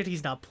 No shit,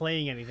 he's not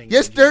playing anything.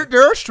 Yes, AJ.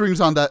 there are strings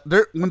on that.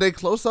 When they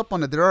close up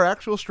on it, there are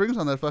actual strings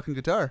on that fucking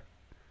guitar.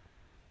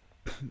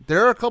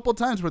 There are a couple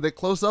times where they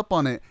close up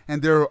on it,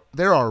 and there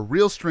are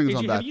real strings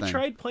on that Have thing. you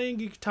tried playing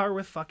a guitar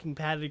with fucking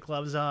padded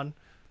gloves on?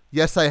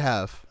 Yes, I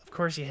have. Of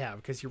course you have,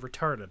 because you're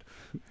retarded.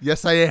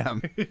 Yes, I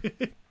am.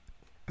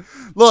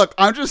 Look,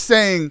 I'm just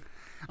saying,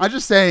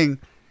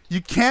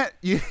 you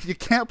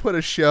can't put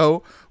a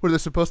show where they're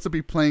supposed to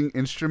be playing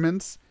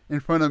instruments in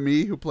front of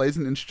me who plays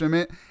an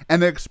instrument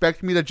and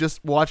expect me to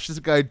just watch this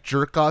guy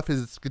jerk off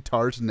his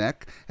guitar's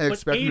neck and But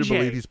expect me to AJ,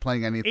 believe he's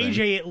playing anything.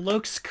 AJ, it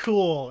looks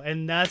cool,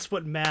 and that's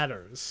what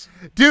matters.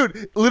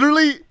 Dude,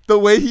 literally the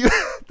way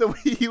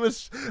he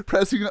was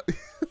pressing,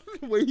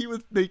 the way he was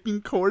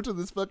making chords with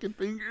his fucking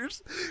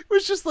fingers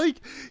was just like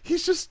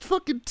he's just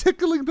fucking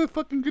tickling the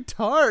fucking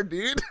guitar,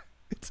 dude.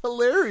 It's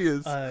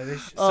hilarious. Somebody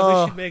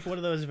should make one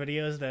of those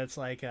videos that's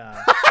like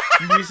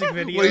music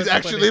videos. When he's but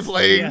actually it's-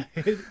 playing.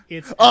 Yeah,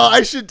 it's Oh,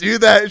 I should do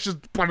that. It's just.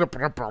 that'd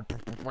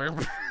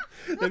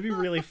be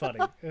really funny.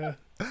 Yeah.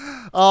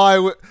 Oh, I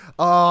would.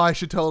 Oh, I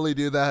should totally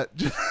do that.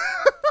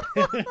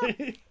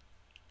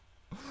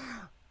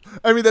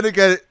 I mean, then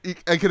again,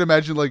 I can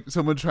imagine like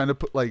someone trying to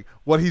put like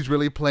what he's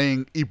really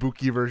playing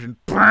Ibuki version.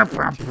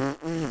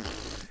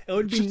 It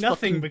would be Just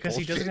nothing fucking because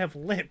he bullshit. doesn't have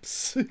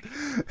lips.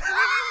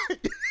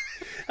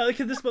 I like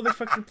how this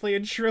motherfucker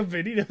playing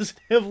Shrimpin', he doesn't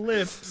have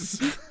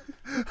lips.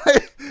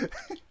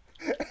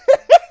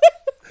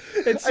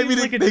 It seems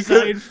like a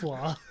design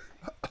flaw.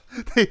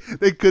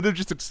 They could have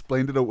just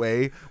explained it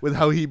away with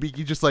how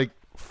Hibiki just like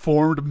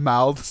formed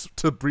mouths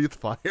to breathe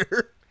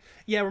fire.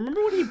 Yeah,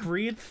 remember when he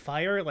breathed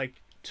fire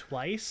like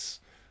twice?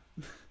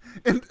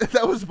 And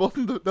that was both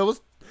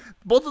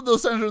of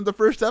those times were in the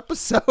first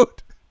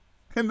episode,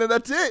 and then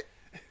that's it.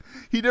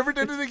 He never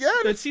did it again.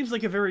 That seems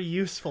like a very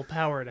useful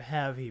power to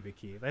have,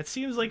 Hibiki. That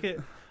seems like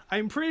a.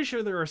 I'm pretty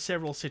sure there are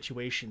several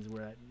situations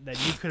where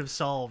that you could have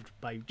solved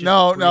by just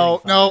No.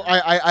 breathing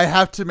fire. I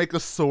have to make a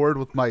sword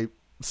with my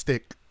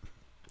stick.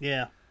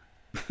 Yeah.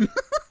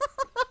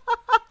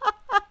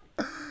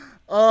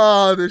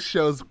 Oh, this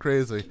show's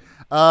crazy.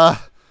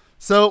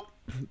 So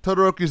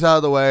Todoroki's out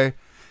of the way.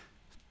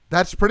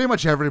 That's pretty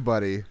much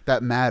everybody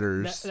that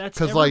matters. That's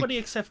 'Cause, everybody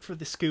except for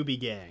the Scooby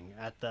Gang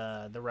at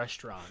the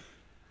restaurant.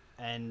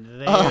 and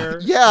they're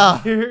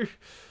yeah.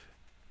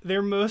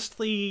 they're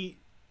mostly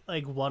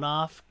like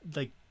one-off,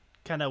 like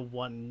kind of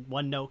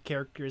one-note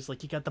characters.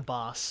 Like you got the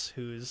boss,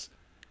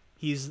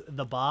 he's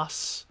the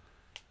boss.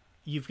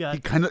 You've got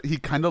He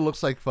kind of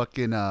looks like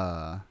fucking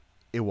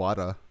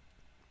Iwata.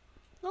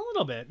 a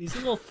little bit. He's a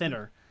little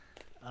thinner.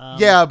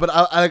 Yeah, but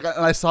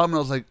I saw him and I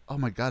was like, oh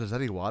my god, is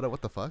that Iwata?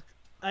 What the fuck?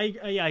 I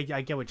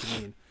get what you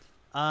mean.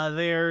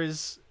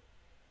 There's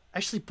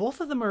actually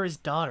both of them are his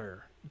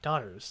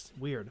daughters.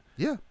 Weird.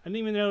 Yeah. I didn't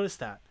even notice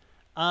that.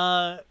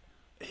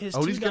 His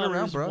Oh, two he's getting around,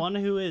 daughters, bro. one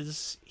who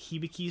is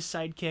Hibiki's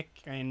sidekick,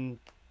 and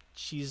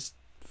she's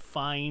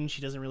fine. She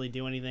doesn't really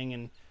do anything,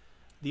 and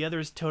the other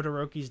is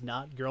Todoroki's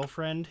not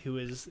girlfriend, who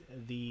is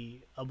the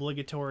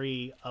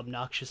obligatory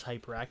obnoxious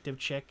hyperactive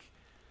chick,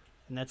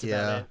 and that's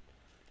about it.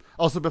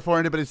 Also, before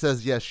anybody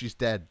says yes, she's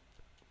dead.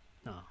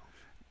 Oh.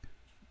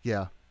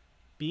 Yeah.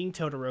 Being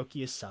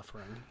Todoroki is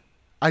suffering.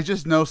 I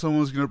just know someone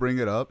was gonna bring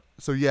it up,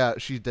 so yeah,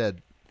 she's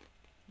dead.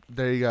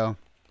 There you go.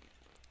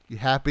 You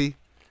happy?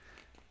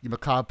 You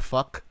macabre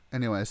fuck.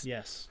 Anyways.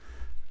 Yes.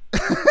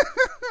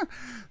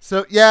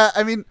 So yeah,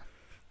 I mean,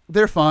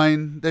 they're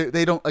fine.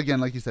 They don't, again,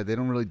 like you said, they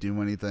don't really do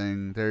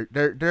anything.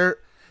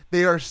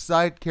 They are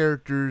side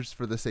characters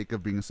for the sake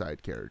of being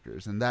side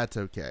characters, and that's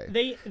okay.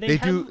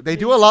 They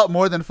do a lot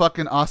more than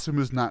fucking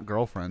Asumu's not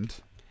girlfriend.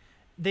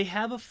 They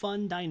have a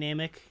fun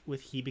dynamic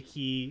with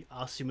Hibiki,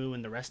 Asumu,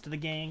 and the rest of the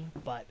gang,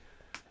 but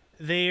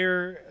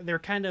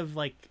they're kind of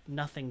like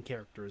nothing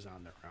characters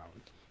on their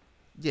own.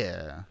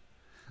 Yeah.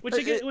 Which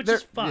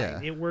is fine.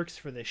 Yeah. It works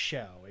for this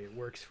show. It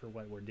works for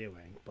what we're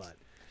doing. But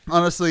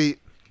honestly,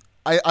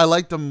 I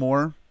liked them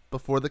more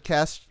before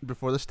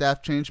the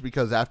staff change,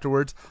 because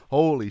afterwards,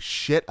 holy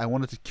shit, I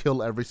wanted to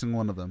kill every single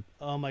one of them.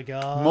 Oh my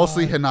god.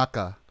 Mostly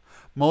Hinata.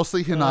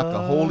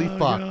 Holy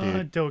fuck, god.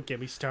 dude. Don't get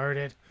me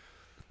started.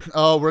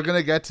 Oh, we're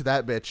gonna get to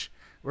that bitch.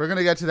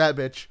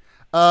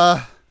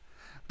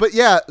 But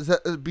yeah,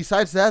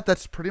 besides that,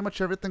 that's pretty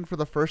much everything for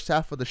the first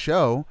half of the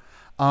show.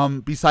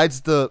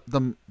 Besides the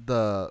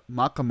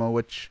Makamo,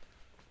 which,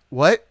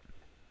 what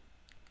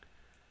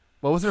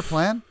was their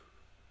plan?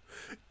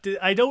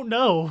 I don't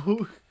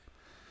know.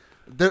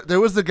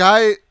 There was the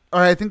guy,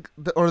 or I think,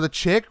 or the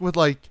chick with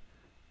like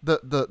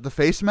the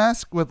face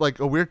mask with like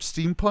a weird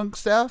steampunk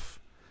staff,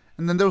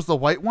 and then there was the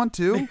white one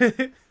too.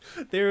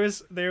 there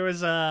was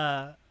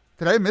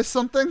Did I miss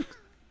something?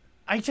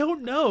 I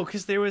don't know,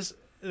 because there was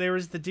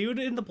the dude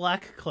in the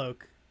black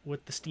cloak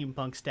with the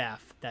steampunk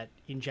staff that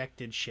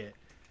injected shit.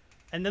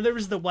 And then there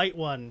was the white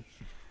one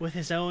with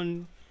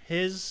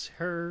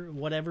her,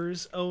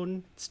 whatever's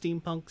own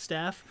steampunk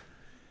staff.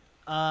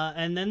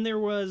 And then there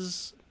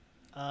was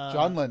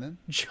John Lennon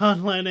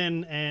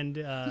and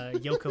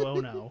Yoko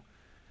Ono.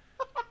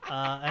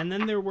 And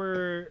then there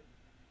were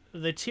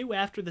the two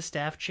after the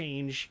staff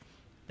change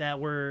that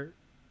were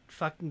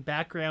fucking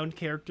background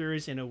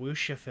characters in a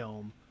wuxia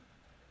film.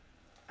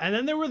 And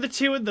then there were the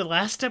two in the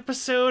last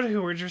episode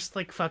who were just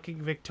like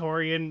fucking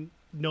Victorian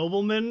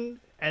noblemen,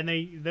 and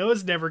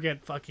those never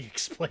get fucking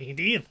explained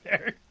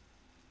either.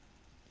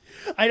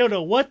 I don't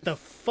know what the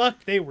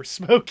fuck they were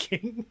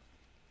smoking.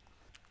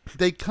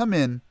 They come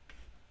in,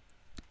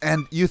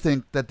 and you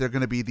think that they're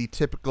going to be the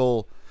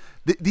typical...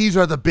 these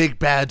are the big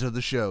bads of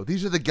the show.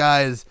 These are the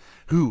guys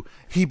who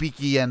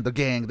Hibiki and the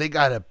gang, they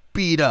got to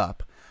beat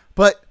up.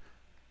 But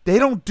they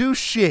don't do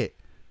shit.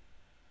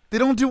 They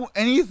don't do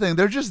anything.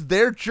 They're just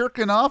there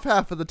jerking off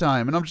half of the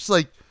time. And I'm just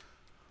like,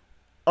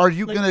 are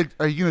you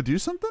gonna do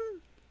something?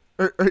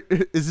 Or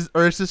is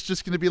this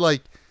just going to be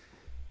like,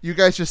 you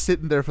guys just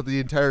sitting there for the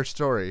entire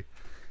story?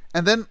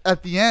 And then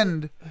at the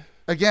end,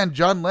 again,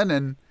 John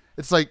Lennon,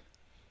 it's like,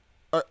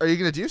 are you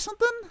going to do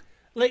something?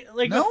 Like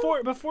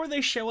No? before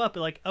they show up,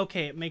 like,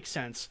 okay, it makes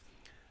sense.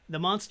 The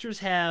monsters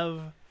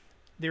have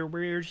their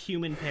weird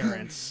human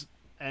parents,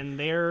 and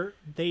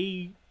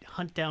they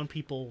hunt down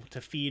people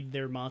to feed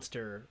their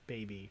monster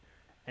baby,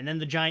 and then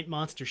the giant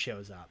monster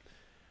shows up.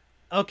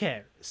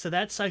 Okay, so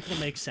that cycle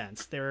makes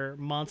sense. There are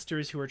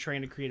monsters who are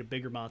trying to create a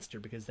bigger monster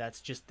because that's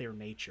just their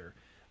nature.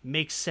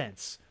 Makes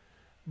sense.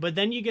 But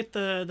then you get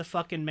the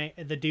fucking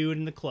the dude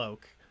in the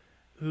cloak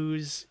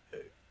who's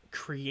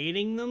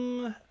creating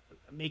them,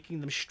 making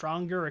them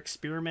stronger,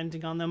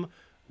 experimenting on them.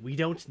 We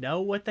don't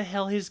know what the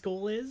hell his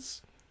goal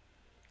is.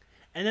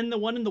 And then the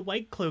one in the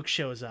white cloak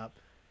shows up,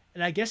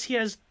 and I guess he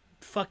has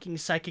fucking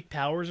psychic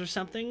powers or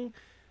something,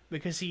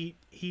 because he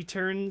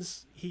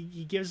gives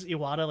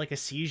Iwata like a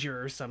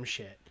seizure or some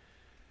shit.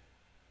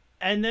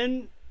 And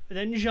then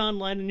John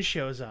Lennon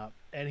shows up,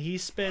 and he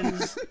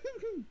spends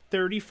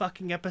 30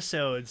 fucking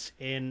episodes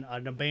in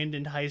an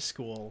abandoned high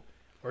school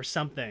or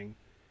something,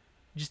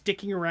 just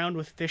dicking around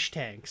with fish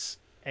tanks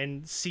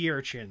and sea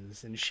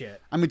urchins and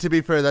shit. I mean, to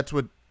be fair, that's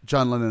what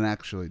John Lennon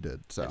actually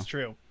did. So That's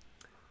true.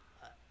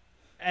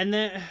 And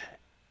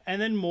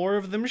then more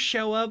of them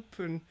show up,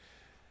 and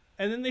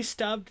then they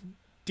stopped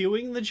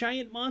doing the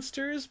giant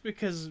monsters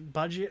because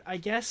budget, I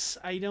guess.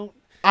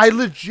 I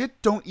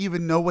legit don't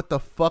even know what the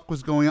fuck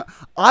was going on.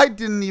 I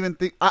didn't even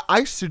think...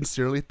 I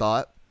sincerely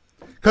thought...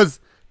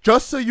 Because,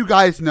 just so you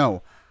guys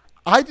know,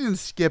 I didn't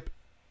skip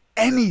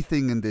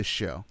anything in this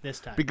show this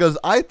time. because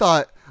I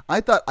thought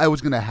I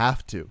was gonna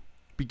have to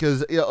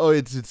because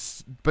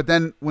it's but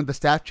then when the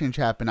staff change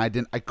happened,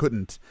 I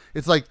couldn't.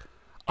 It's like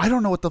I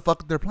don't know what the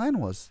fuck their plan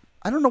was.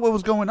 I don't know what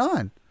was going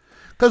on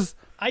because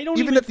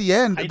even at the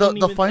end,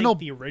 the final, think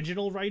the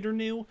original writer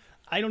knew.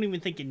 I don't even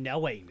think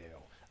Inoue knew.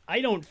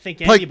 I don't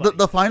think like anybody.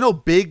 the final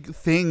big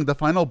thing, the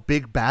final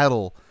big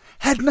battle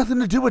had nothing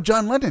to do with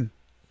John Lennon.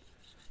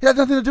 It had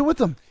nothing to do with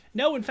them.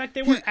 No, in fact,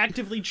 they were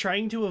actively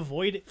trying to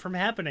avoid it from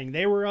happening.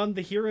 They were on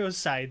the hero's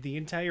side the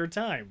entire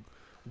time.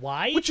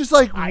 Why? Which is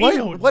like, I what?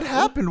 don't What know.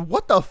 happened?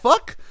 What the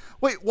fuck?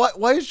 Wait, what?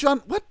 Why is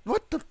John? What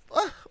the?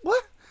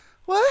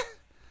 What?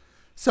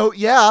 So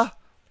yeah,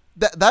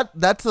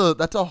 that's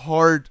a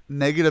hard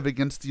negative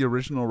against the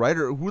original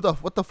writer.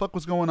 What the fuck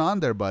was going on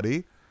there,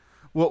 buddy?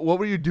 What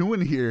were you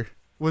doing here?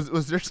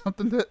 Was there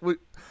something that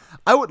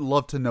I would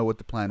love to know what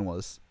the plan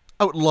was.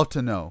 I would love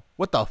to know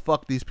what the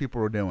fuck these people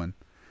were doing.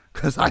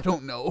 Because I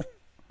don't know.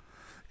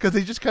 Because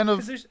they just kind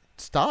of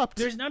stopped.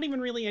 There's not even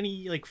really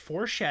any like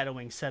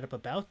foreshadowing set up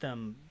about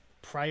them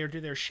prior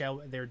to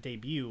their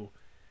debut,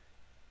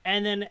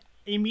 and then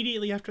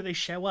immediately after they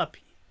show up,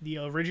 the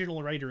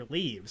original writer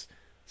leaves.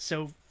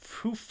 So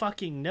who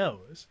fucking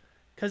knows?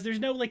 Because there's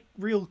no like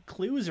real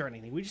clues or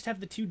anything. We just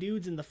have the two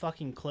dudes in the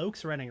fucking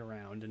cloaks running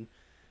around, and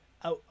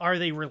are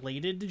they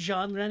related to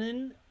John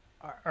Lennon?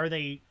 Are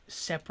they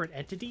separate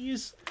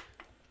entities?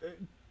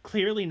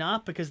 Clearly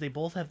not, because they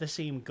both have the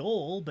same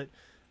goal.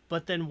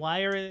 But then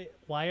why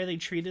are they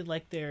treated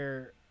like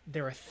they're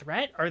a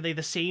threat? Are they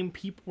the same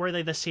people? Were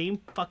they the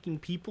same fucking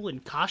people in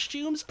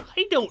costumes?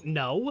 I don't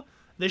know.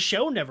 The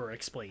show never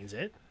explains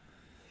it.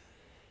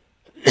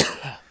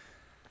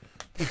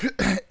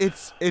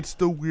 It's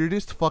the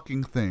weirdest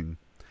fucking thing,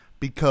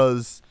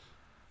 because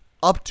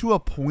up to a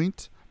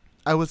point,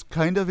 I was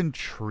kind of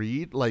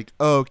intrigued. Like,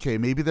 oh, okay,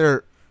 maybe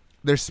they're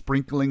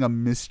sprinkling a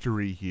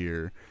mystery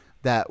here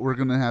that we're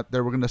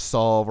gonna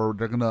solve, or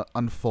they're gonna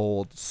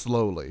unfold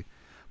slowly.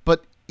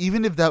 But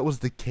even if that was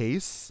the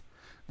case,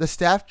 the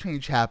staff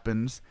change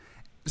happens,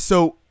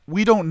 so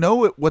we don't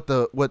know what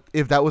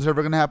if that was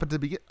ever gonna happen to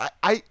begin.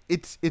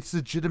 It's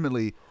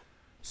legitimately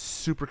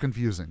super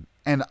confusing,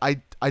 and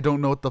I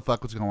don't know what the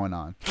fuck was going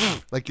on.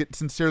 Like, it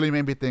sincerely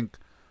made me think,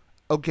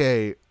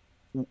 okay,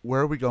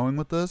 where are we going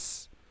with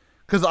this?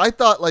 Because I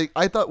thought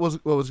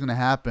what was gonna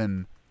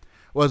happen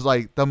was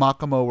like the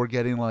Makamo were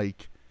getting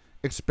like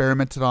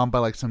experimented on by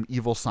like some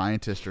evil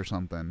scientist or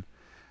something,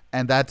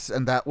 and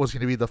that was going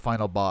to be the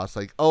final boss.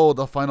 Like, oh,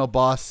 the final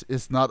boss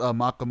is not a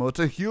Makamo, it's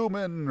a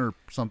human or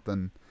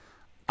something.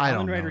 I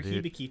don't know, Writer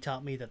dude. Hibiki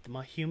taught me that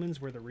the humans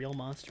were the real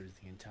monsters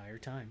the entire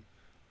time.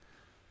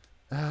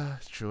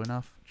 True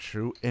enough.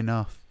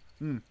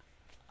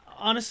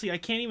 Honestly, I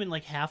can't even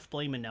like half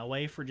blame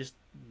Inoue for just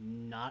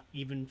not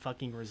even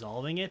fucking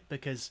resolving it,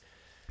 because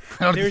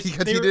Because he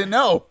didn't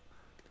know.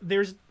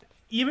 there's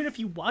even if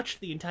you watch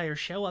the entire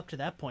show up to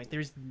that point,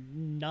 there's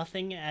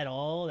nothing at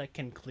all that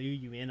can clue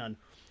you in on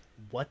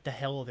what the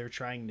hell they're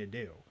trying to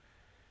do.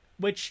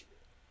 Which,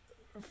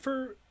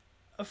 for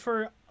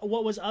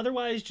what was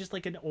otherwise just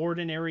like an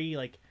ordinary,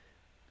 like,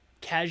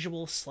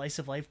 casual slice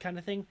of life kind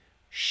of thing,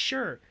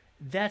 sure,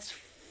 that's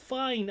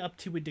fine up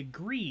to a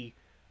degree.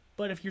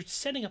 But if you're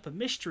setting up a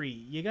mystery,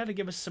 you got to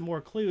give us some more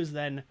clues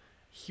than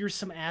here's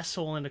some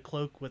asshole in a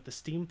cloak with the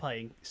steam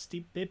pipe,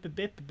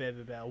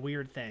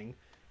 weird thing,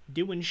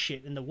 doing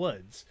shit in the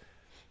woods.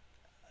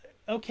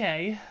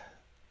 Okay.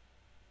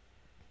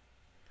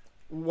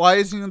 Why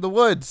is he in the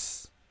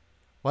woods?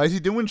 Why is he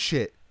doing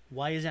shit?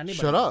 Why is anybody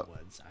Shut in up. the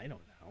woods? I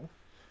don't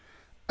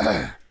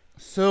know.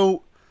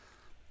 So,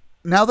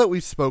 now that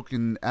we've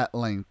spoken at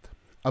length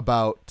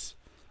about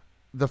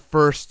the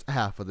first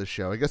half of the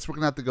show, I guess we're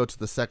going to have to go to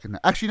the second.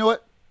 Actually, you know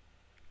what?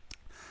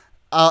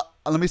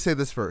 Let me say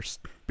this first,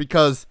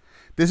 because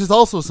this is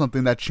also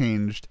something that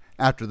changed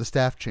after the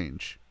staff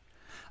change.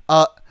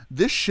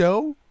 This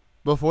show,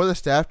 before the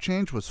staff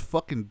change, was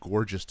fucking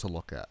gorgeous to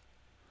look at.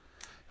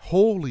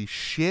 Holy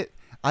shit.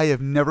 I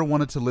have never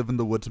wanted to live in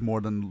the woods more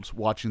than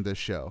watching this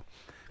show,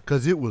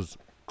 because it was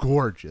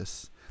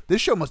gorgeous. This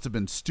show must have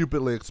been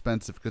stupidly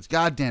expensive, because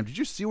goddamn, did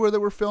you see where they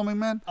were filming,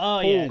 man?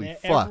 Oh, Holy yeah.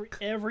 fuck.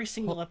 Every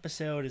single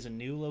episode is a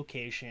new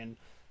location,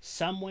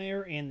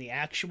 somewhere in the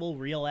actual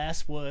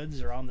real-ass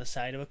woods, or on the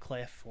side of a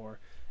cliff, or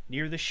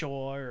near the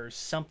shore, or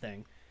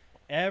something.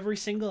 Every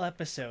single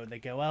episode, they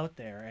go out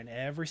there, and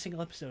every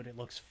single episode, it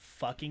looks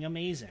fucking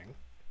amazing.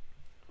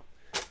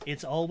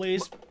 It's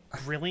always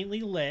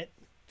brilliantly lit,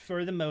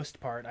 for the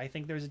most part. I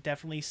think there's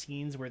definitely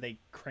scenes where they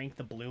crank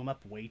the bloom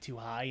up way too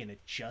high, and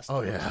it just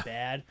looks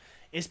bad.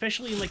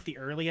 Especially in like the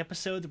early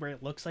episodes where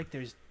it looks like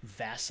there's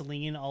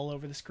Vaseline all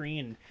over the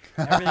screen,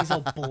 and everything's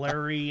all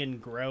blurry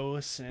and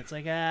gross, and it's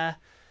like,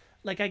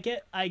 like I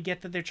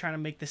get that they're trying to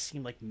make this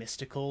seem like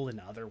mystical and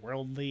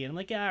otherworldly, and I'm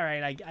like, all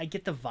right, I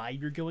get the vibe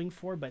you're going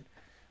for, but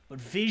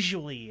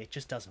visually it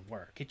just doesn't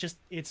work.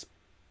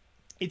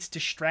 It's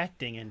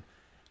distracting, and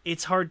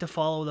it's hard to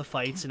follow the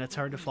fights, and it's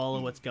hard to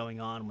follow what's going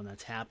on when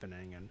that's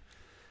happening, and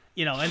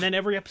and then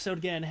every episode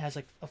again has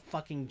like a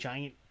fucking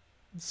giant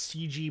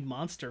CG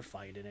monster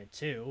fight in it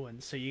too,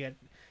 and so you get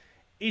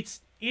it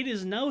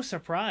is no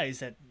surprise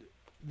that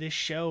this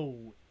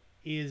show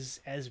is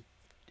as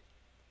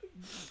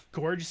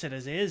gorgeous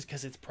as it is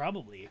because it's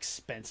probably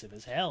expensive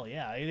as hell.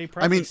 Yeah, they I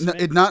probably.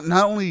 mean, not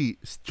only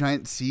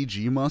giant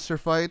CG monster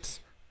fights,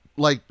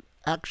 like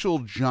actual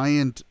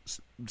giant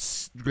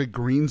like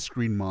green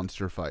screen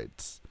monster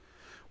fights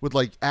with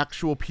like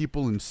actual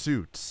people in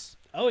suits.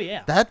 Oh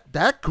yeah,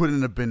 that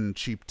couldn't have been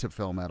cheap to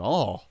film at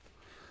all.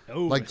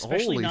 oh, like,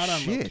 especially holy not on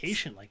shit.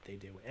 location like they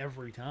do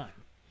every time.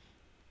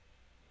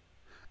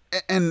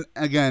 And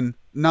again,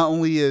 not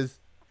only are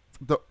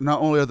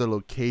the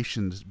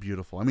locations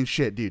beautiful. I mean,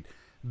 shit, dude.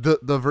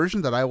 The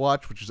version that I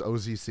watched, which is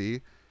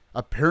OZC,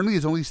 apparently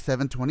is only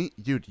 720.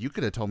 Dude, you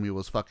could have told me it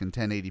was fucking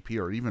 1080p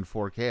or even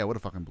 4K. I would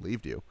have fucking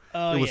believed you.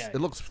 Oh yeah,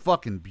 It looks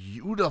fucking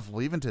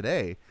beautiful even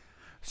today.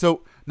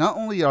 So not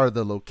only are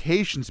the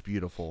locations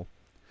beautiful,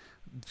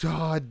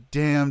 god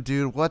damn,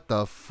 dude, what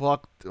the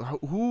fuck?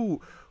 Who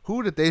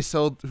did they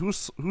sell?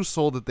 Who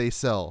sold did they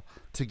sell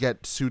to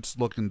get suits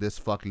looking this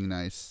fucking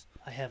nice?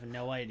 I have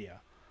no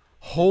idea.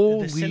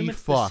 Holy The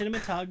fuck!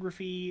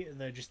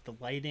 cinematography, just the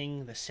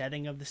lighting, the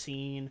setting of the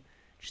scene,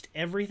 just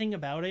everything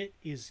about it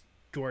is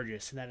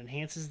gorgeous, and that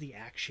enhances the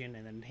action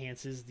and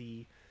enhances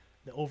the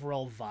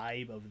overall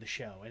vibe of the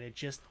show, and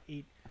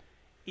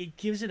it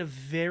gives it a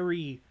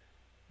very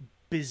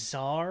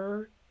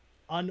bizarre,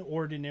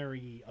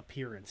 unordinary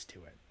appearance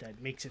to it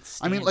that makes it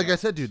stand I mean, like I out.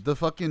 said, dude, the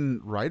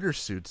fucking rider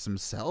suits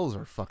themselves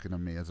are fucking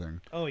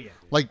amazing. Oh yeah,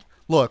 dude. Like,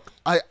 look,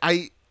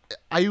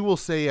 I will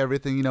say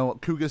everything. You know,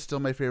 Kuga's still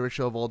my favorite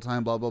show of all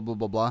time. Blah blah blah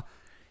blah blah.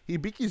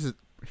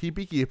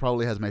 Hibiki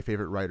probably has my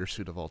favorite rider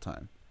suit of all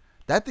time.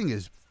 That thing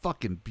is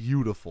fucking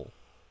beautiful,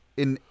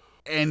 in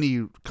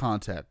any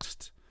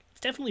context.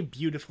 It's definitely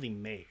beautifully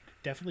made,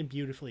 definitely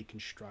beautifully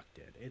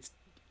constructed. It's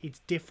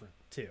different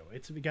too.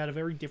 It's got a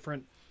very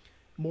different,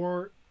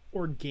 more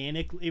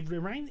organic.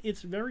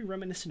 It's very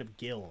reminiscent of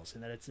Gills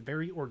in that it's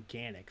very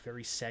organic,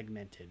 very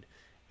segmented.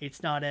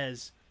 It's not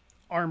as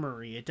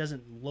armory. It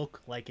doesn't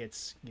look like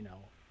it's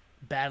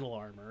battle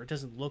armor. It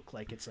doesn't look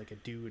like it's like a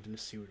dude in a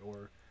suit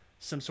or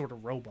some sort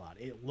of robot.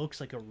 It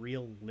looks like a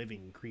real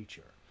living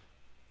creature.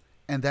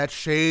 And that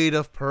shade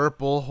of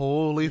purple,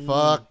 holy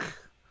fuck!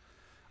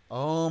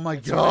 Oh my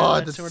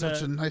god, that's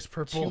such a nice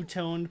purple.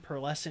 Two-toned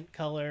pearlescent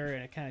color,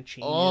 and it kind of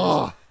changes.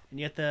 Oh. And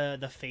you get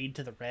the fade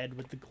to the red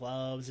with the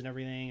gloves and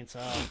everything. It's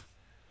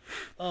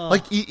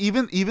like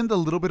even the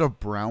little bit of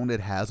brown it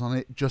has on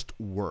it just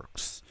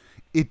works.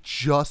 It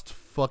just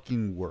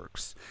fucking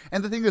works.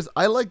 And the thing is,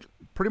 I like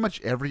pretty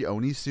much every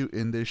Oni suit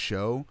in this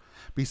show,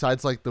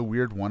 besides like the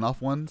weird one-off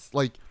ones.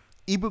 Like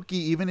Ibuki,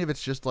 even if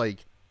it's just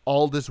like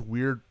all this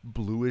weird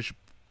bluish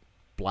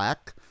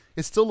black,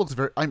 it still looks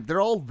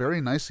they're all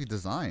very nicely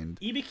designed.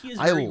 Ibuki is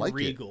very like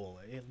regal.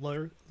 It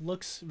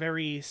looks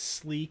very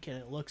sleek and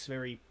it looks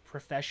very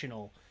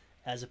professional,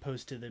 as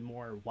opposed to the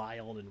more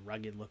wild and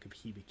rugged look of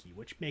Hibiki,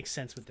 which makes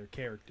sense with their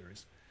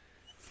characters.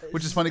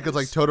 Which is funny because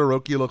like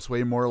Todoroki looks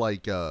way more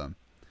like I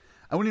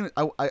wouldn't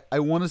even I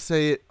want to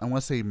say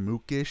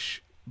mookish,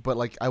 but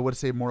like I would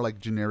say more like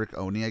generic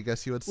Oni, I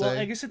guess you would say. Well,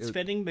 I guess it's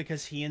fitting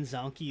because he and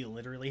Zanki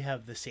literally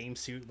have the same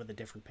suit with a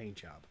different paint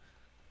job.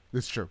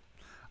 It's true.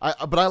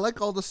 But I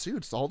like all the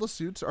suits. All the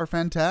suits are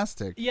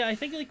fantastic. Yeah, I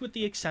think like with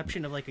the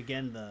exception of like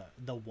again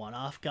the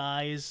one-off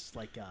guys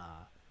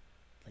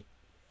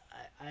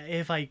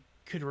if I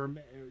could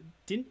remember,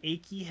 didn't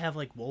Aki have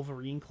like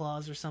Wolverine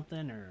claws or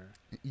something? Or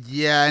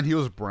Yeah, and he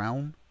was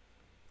brown.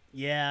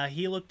 yeah,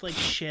 he looked like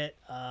shit.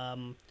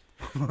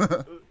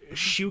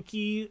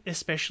 Shuki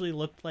especially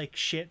looked like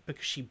shit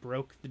because she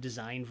broke the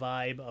design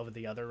vibe of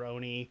the other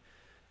Oni.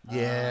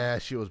 Yeah,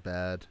 she was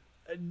bad.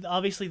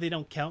 Obviously they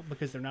don't count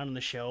because they're not in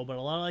the show, but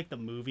a lot of like the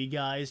movie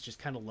guys just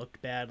kind of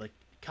looked bad. Like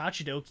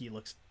Kachidoki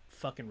looks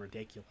fucking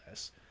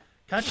ridiculous.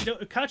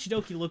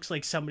 Kachidoki looks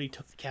like somebody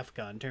took the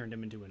Kefka and turned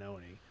him into an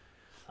Oni.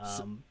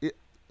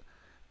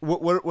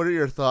 What are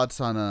your thoughts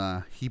on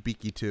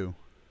Hibiki 2?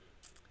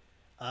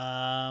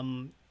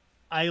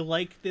 I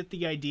like that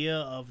the idea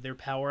of their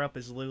power up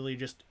is literally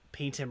just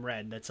paint him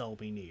red. That's all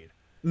we need.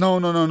 No.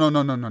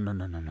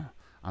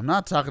 I'm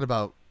not talking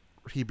about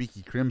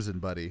Hibiki Crimson,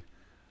 buddy.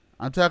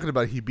 I'm talking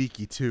about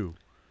Hibiki 2.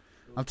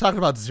 I'm talking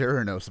about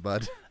Zeranos,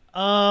 bud.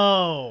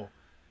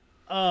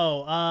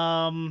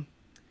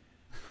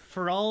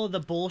 For all of the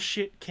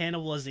bullshit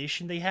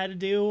cannibalization they had to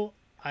do,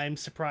 I'm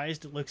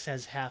surprised it looks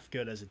as half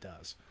good as it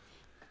does.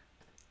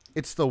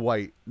 It's the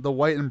white. The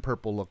white and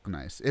purple look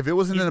nice. If it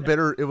wasn't if it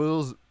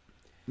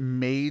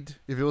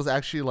was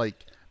actually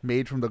like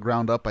made from the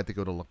ground up, I think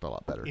it would have looked a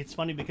lot better. It's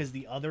funny because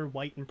the other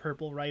white and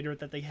purple rider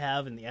that they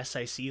have in the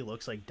SIC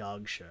looks like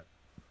dog shit.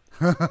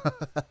 Fitting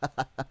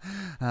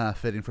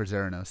for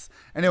Zeranos.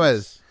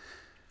 Anyways,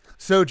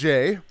 so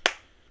Jay,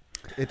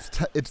 it's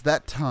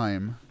that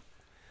time.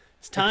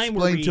 It's time.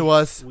 Explain to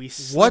us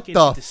what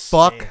the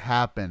fuck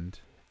happened.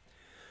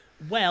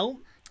 Well,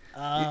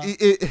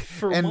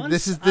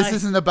 this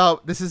isn't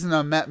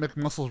a Matt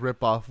McMuscles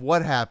ripoff.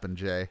 What happened,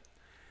 Jay?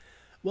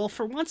 Well,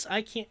 for once,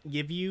 I can't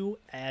give you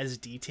as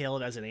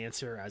detailed as an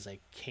answer as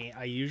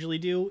I usually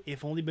do,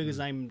 if only because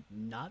I'm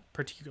not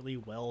particularly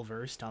well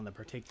versed on the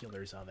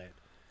particulars of it.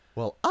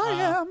 Well, I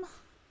am.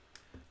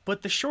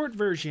 But the short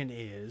version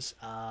is,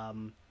 I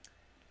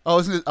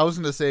was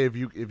gonna say if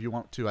you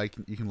want to,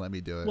 you can let me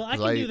do it. well, I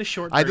 'Cause can do the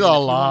short I version. did a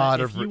lot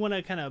of. If you want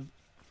to kind of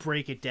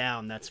break it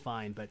down, that's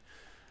fine. But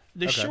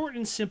the Okay. short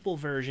and simple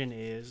version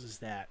is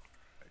that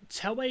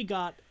Toei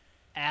got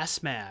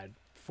ass mad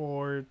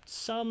for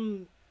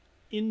some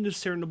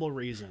indiscernible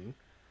reason,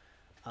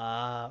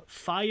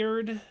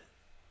 fired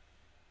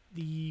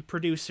the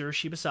producer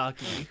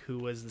Shibasaki, who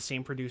was the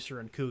same producer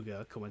in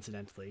Kuga,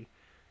 coincidentally,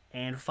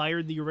 and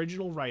fired the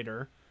original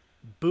writer,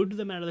 booted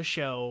them out of the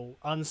show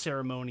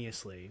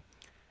unceremoniously,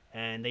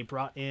 and they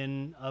brought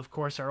in, of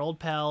course, our old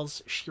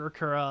pals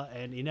Shirakura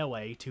and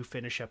Inoue to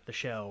finish up the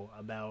show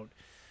about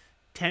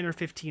 10 or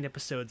 15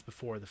 episodes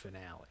before the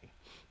finale.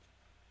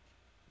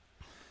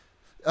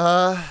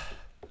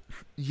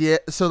 Yeah,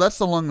 so that's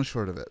the long and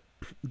short of it.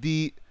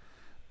 The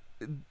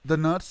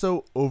not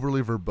so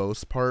overly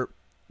verbose part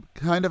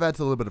kind of adds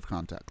a little bit of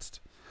context.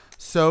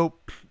 So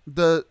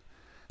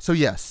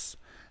yes,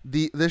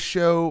 this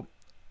show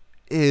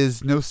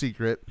is no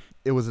secret.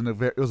 It was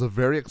a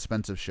very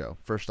expensive show.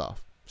 First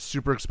off,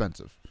 super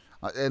expensive,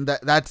 and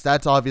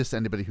that's obvious to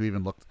anybody who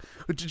even looked.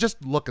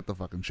 Just look at the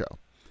fucking show.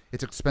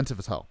 It's expensive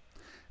as hell.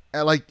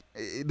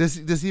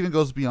 This even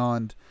goes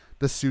beyond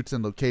the suits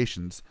and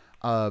locations.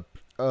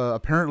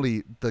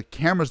 Apparently, the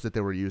cameras that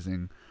they were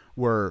using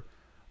were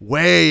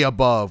way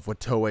above what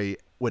Toei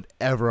would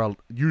ever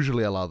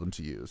usually allow them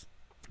to use.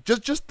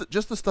 Just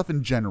the stuff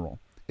in general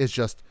is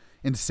just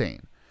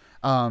insane.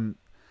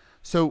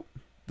 So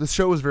the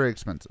show was very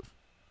expensive.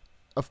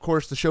 Of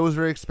course, the show was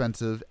very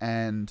expensive,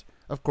 and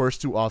of course,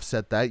 to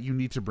offset that, you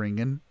need to bring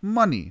in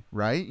money,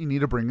 right? You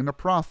need to bring in a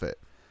profit.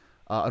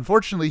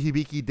 Unfortunately,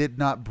 Hibiki did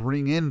not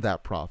bring in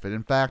that profit.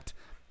 In fact,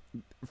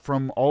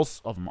 from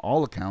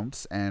all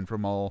accounts and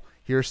from all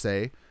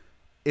hearsay,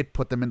 it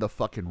put them in the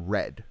fucking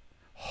red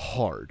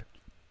hard.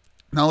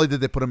 Not only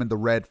did they put them in the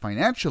red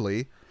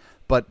financially,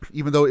 but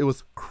even though it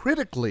was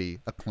critically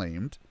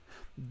acclaimed,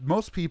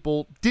 most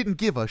people didn't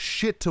give a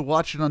shit to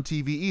watch it on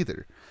TV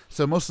either.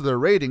 So most of their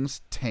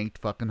ratings tanked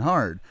fucking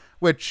hard,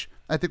 which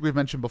I think we've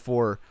mentioned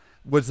before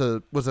was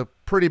a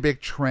pretty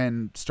big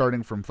trend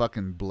starting from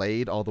fucking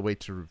Blade all the way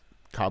to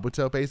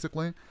Kabuto,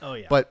 basically. Oh,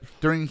 yeah. But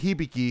during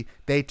Hibiki,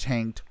 they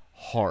tanked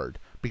hard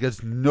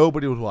because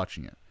nobody was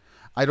watching it.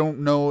 I don't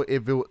know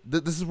if it...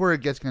 This is where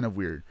it gets kind of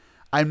weird.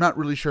 I'm not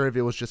really sure if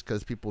it was just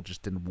because people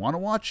just didn't want to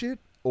watch it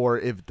or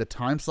if the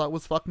time slot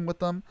was fucking with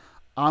them.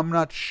 I'm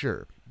not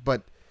sure,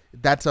 but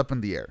that's up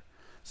in the air.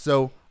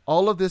 So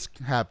all of this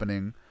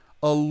happening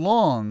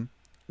along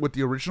with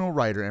the original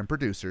writer and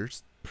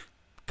producers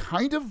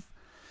kind of...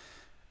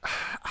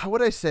 How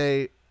would I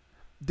say...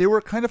 They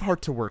were kind of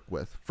hard to work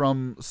with.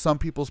 From some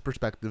people's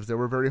perspectives, they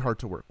were very hard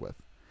to work with.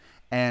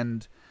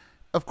 And,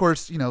 of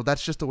course,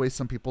 that's just the way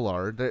some people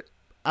are.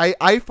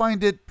 I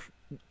find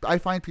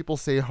people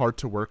say hard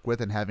to work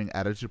with and having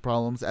attitude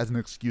problems as an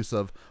excuse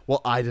of,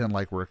 well, I didn't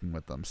like working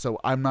with them. So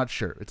I'm not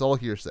sure. It's all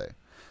hearsay.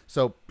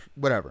 So,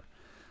 whatever.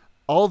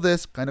 All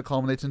this kind of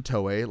culminates in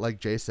Toei, like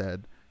Jay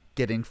said,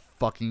 getting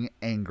fucking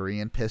angry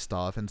and pissed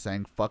off and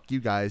saying, fuck you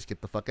guys,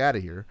 get the fuck out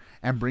of here,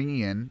 and bringing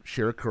in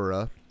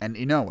Shirakura and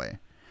Inoue.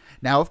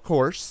 Now, of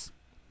course,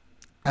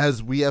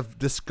 as we have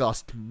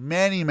discussed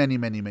many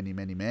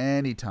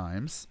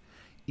times,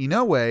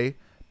 Inoue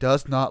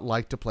does not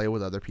like to play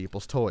with other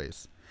people's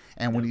toys.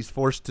 And when he's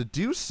forced to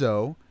do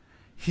so,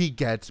 he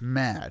gets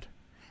mad.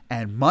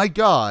 And my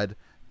God,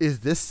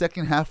 is this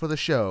second half of the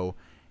show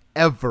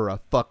ever a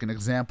fucking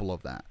example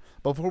of that.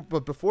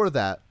 But before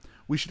that,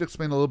 we should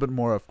explain a little bit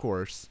more, of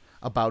course,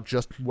 about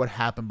just what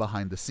happened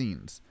behind the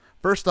scenes.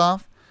 First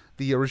off,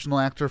 the original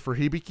actor for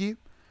Hibiki,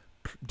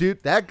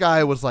 dude, that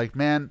guy was like,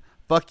 man,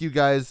 fuck you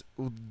guys,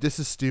 this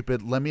is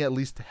stupid, let me at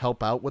least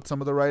help out with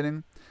some of the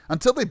writing.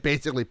 Until they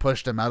basically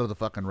pushed him out of the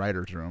fucking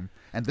writer's room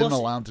and didn't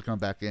allow him to come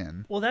back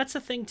in. Well, that's the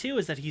thing, too,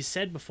 is that he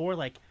said before,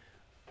 like,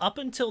 up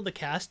until the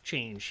cast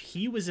change,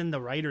 he was in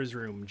the writer's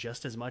room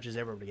just as much as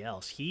everybody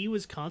else. He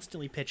was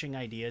constantly pitching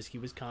ideas. He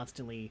was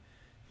constantly,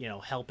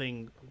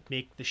 helping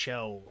make the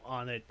show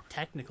on a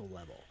technical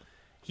level.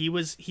 He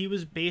was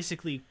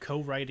basically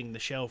co-writing the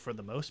show for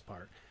the most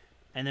part.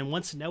 And then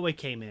once Inoue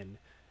came in,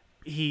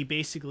 he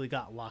basically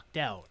got locked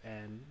out,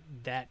 and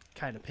that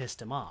kind of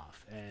pissed him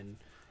off. And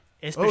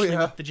especially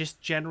with the just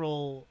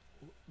general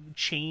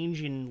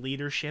change in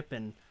leadership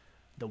and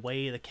the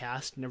way the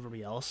cast and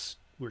everybody else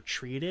were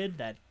treated,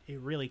 that it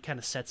really kind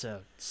of sets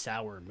a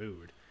sour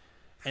mood.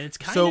 And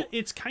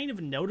it's kind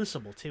of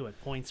noticeable too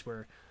at points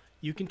where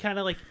you can kind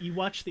of like, you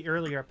watch the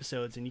earlier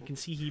episodes and you can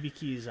see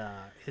Hibiki's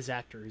his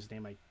actor, whose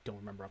name I don't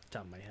remember off the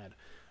top of my head.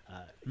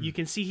 You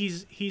can see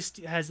he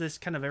has this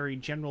kind of very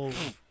general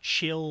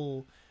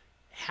chill,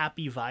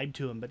 happy vibe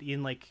to him, but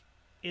in the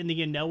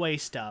Inoue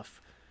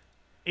stuff,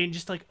 and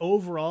just like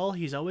overall,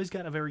 he's always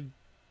got a very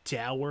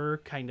dour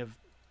kind of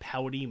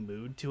pouty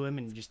mood to him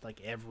in just like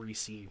every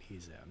scene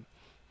he's in.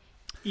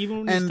 Even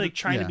when he's And- like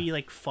trying yeah. to be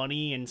like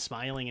funny and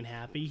smiling and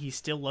happy, he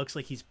still looks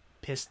like he's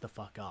pissed the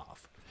fuck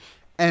off.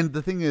 And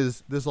the thing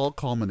is, this all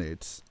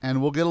culminates,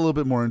 and we'll get a little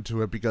bit more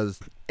into it because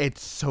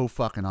it's so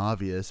fucking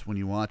obvious when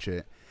you watch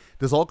it.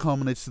 This all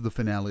culminates to the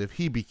finale of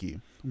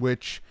Hibiki,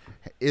 which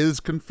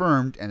is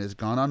confirmed and has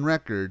gone on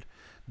record.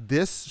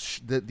 The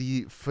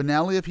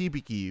finale of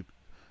Hibiki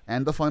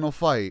and the final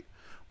fight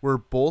were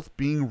both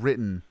being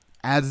written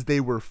as they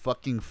were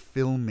fucking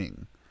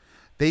filming.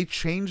 They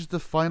changed the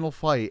final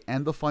fight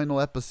and the final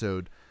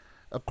episode,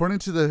 according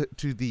to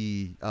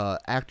the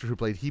actor who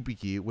played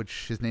Hibiki,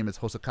 which his name is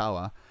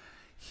Hosokawa.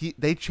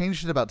 They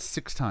changed it about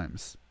 6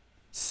 times.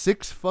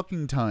 6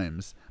 fucking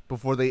times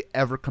before they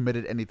ever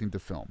committed anything to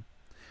film,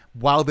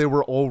 while they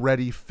were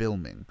already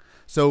filming.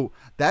 So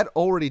that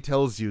already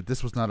tells you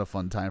this was not a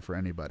fun time for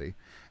anybody.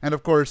 And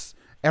of course,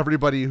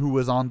 everybody who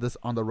was on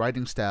the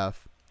writing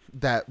staff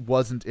that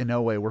wasn't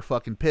Inoue were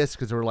fucking pissed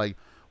because they were like,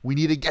 we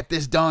need to get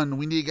this done.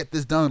 We need to get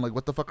this done. Like,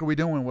 what the fuck are we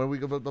doing? What are we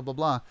blah blah blah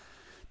blah.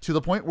 To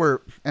the point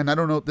where, and I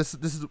don't know, this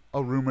is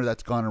a rumor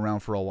that's gone around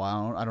for a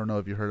while. I don't know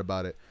if you heard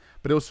about it,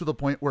 but it was to the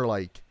point where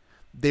like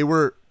they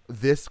were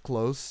this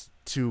close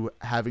to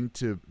having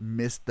to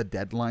miss the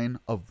deadline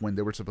of when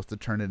they were supposed to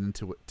turn it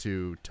into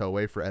to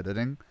Toei for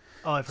editing.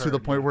 Oh, I've heard. To the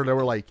point where they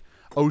were like,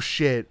 "Oh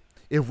shit!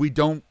 If we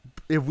do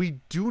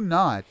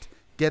not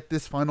get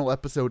this final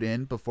episode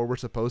in before we're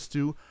supposed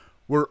to,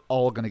 we're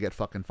all gonna get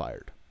fucking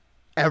fired.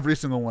 Every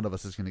single one of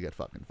us is gonna get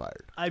fucking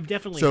fired." I've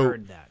definitely So-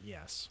 heard that.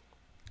 Yes.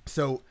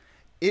 So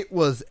it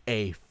was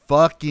a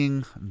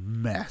fucking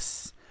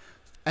mess.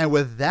 And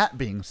with that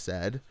being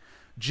said,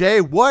 Jay,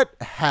 what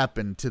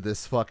happened to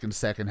this fucking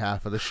second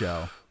half of the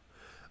show?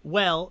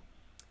 Well,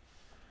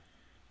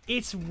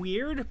 it's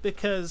weird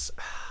because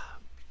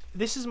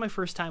this is my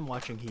first time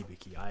watching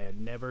Hibiki. I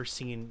had never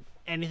seen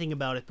anything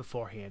about it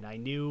beforehand. I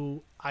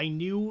knew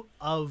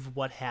of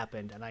what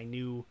happened, and I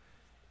knew,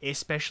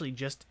 especially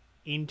just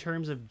in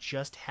terms of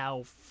just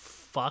how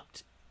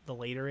fucked the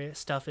later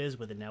stuff is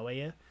with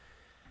Inoue.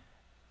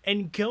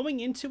 And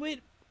going into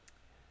it,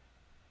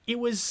 it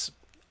was,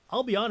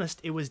 I'll be honest,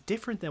 it was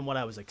different than what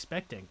I was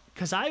expecting.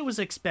 Because I was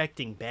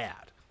expecting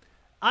bad.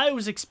 I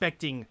was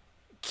expecting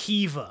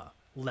Kiva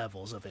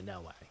levels of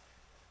Inoue.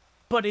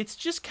 But it's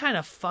just kind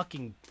of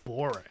fucking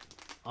boring,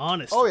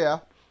 honestly.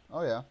 Oh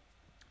yeah.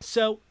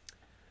 So,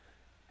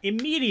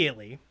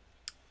 immediately,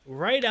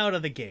 right out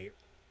of the gate,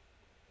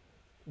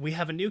 we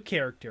have a new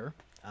character,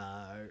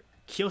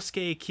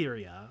 Kyosuke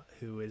Kiriya,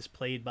 who is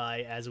played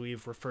by, as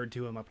we've referred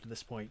to him up to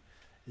this point,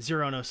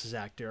 Zeronos'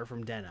 actor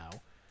from Den-O,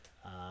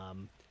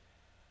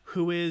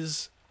 who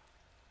is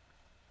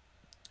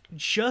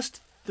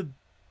just the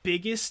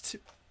biggest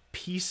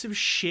piece of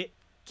shit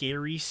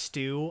Gary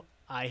Stu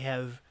I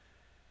have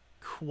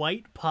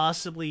quite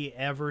possibly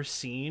ever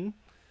seen.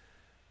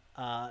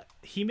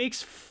 He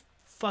makes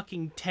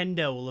fucking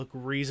Tendo look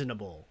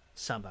reasonable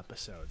some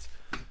episodes.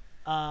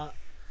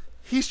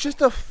 He's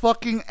just a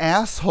fucking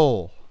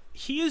asshole.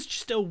 He is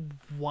just a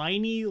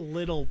whiny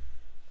little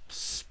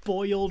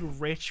spoiled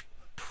rich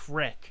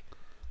prick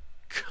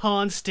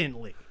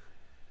constantly.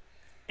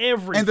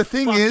 Every And the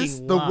thing is,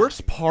 fucking the line.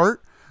 worst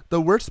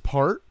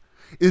part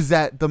is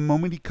that the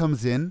moment he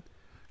comes in,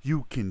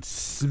 you can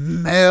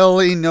smell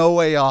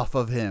Inoue off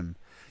of him.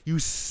 You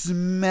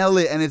smell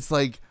it, and it's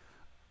like,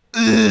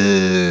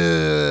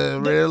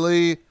 ugh,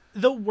 really?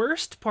 The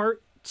worst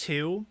part,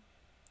 too,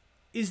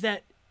 is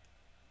that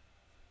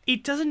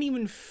it doesn't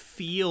even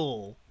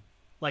feel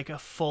like a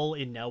full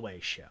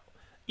Inoue show.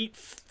 It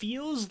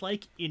feels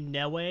like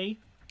Inoue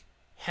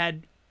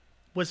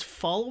was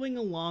following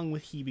along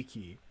with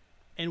Hibiki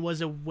and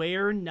was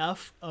aware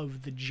enough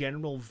of the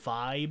general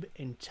vibe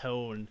and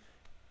tone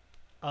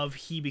of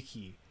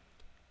Hibiki,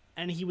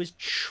 and he was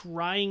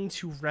trying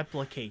to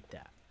replicate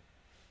that.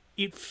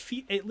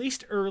 At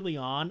least early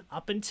on,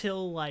 up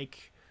until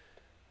like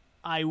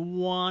I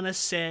want to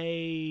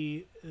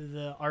say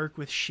the arc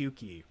with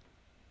Shuki,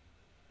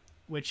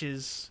 which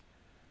is,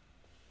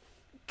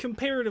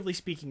 comparatively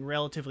speaking,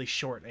 relatively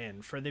short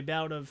end. For the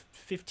bout of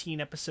 15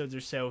 episodes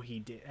or so he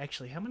did.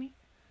 Actually, how many?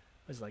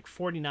 It was like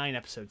 49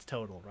 episodes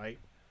total, right?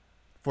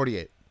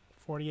 48.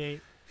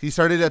 48. He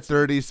started at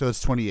 30, so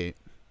it's 28.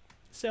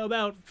 So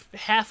about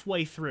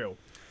halfway through.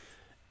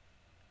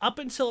 Up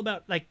until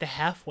about like the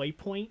halfway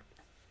point,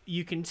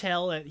 you can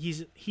tell that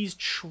he's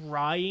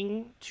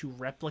trying to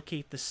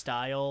replicate the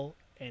style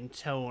and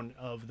tone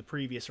of the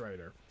previous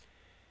writer.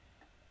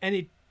 And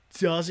it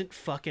doesn't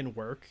fucking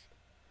work.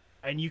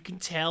 And you can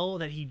tell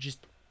that he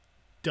just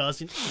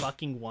doesn't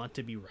fucking want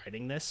to be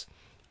writing this.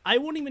 I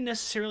won't even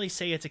necessarily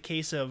say it's a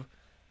case of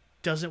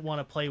doesn't want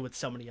to play with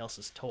somebody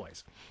else's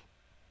toys.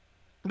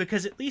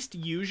 Because at least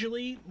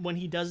usually when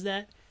he does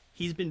that,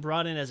 he's been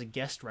brought in as a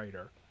guest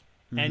writer.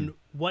 And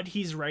what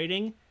he's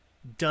writing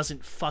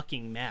doesn't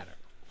fucking matter.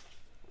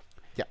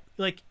 Yeah.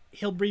 Like,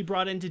 he'll be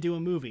brought in to do a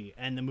movie,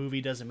 and the movie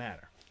doesn't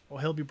matter.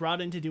 Or he'll be brought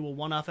in to do a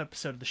one-off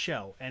episode of the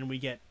show, and we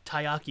get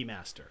Taiyaki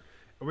Master.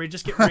 Or we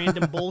just get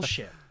random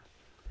bullshit.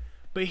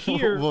 But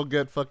here... We'll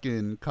get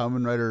fucking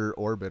Kamen Rider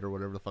Orbit or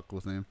whatever the fuck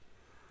was his name.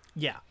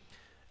 Yeah.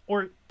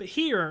 But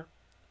here,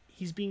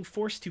 he's being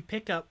forced to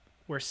pick up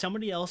where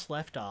somebody else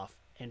left off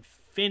and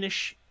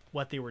finish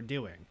what they were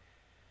doing.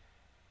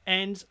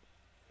 And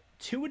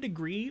to a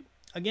degree,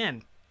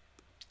 again,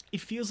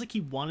 it feels like he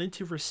wanted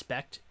to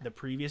respect the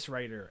previous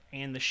writer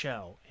and the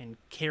show and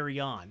carry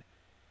on.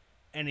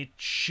 And it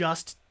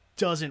just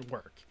doesn't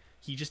work.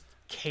 He just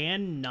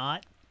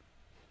cannot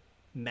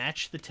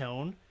match the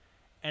tone.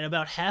 And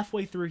about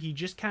halfway through, he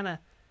just kind of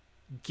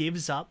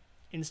gives up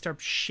and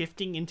starts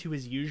shifting into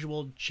his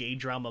usual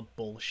J-drama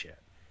bullshit.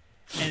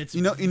 And it's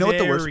you know what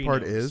the worst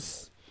part noticeable.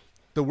 is?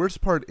 The worst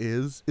part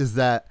is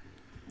that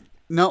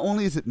not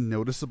only is it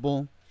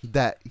noticeable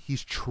that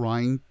he's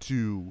trying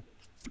to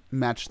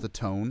match the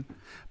tone,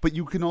 but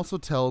you can also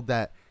tell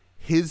that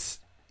his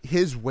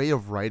way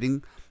of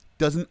writing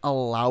doesn't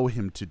allow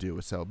him to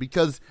do so,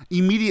 because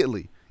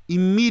immediately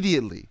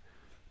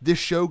this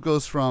show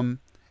goes from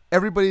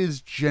everybody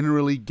is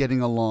generally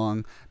getting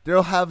along.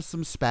 They'll have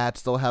some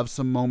spats, they'll have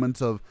some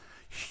moments of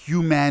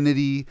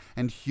humanity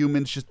and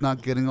humans just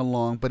not getting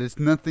along, but it's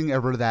nothing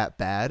ever that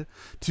bad,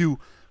 to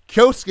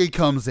Kyosuke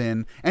comes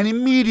in and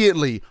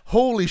immediately,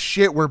 holy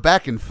shit, we're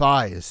back in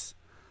fights.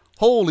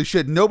 Holy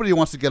shit, nobody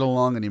wants to get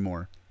along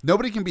anymore.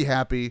 Nobody can be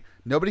happy.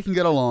 Nobody can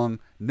get along.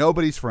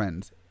 Nobody's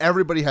friends.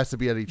 Everybody has to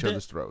be at each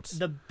other's throats.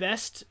 The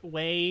best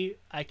way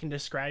I can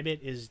describe it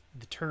is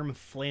the term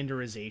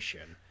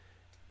Flanderization.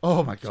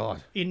 Oh my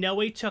god.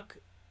 Inoue took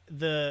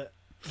the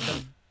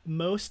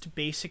most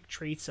basic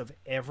traits of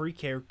every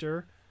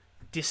character,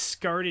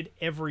 discarded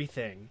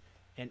everything,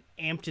 and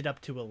amped it up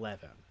to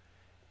 11.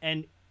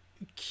 And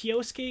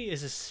Kyosuke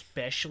is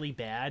especially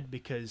bad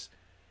because,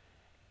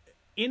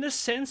 in a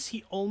sense,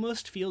 he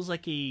almost feels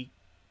like a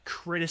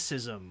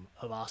criticism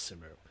of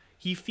Asumu.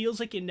 He feels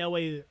like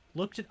Inoue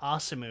looked at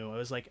Asumu. I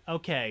was like,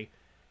 okay,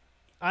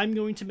 I'm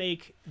going to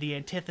make the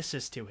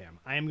antithesis to him.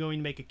 I am going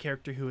to make a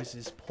character who is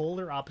his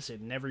polar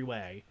opposite in every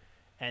way.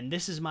 And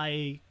this is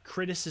my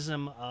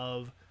criticism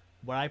of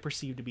what I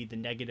perceive to be the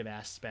negative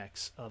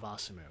aspects of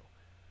Asumu.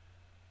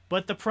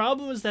 But the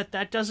problem is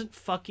that doesn't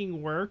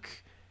fucking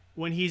work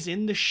when he's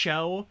in the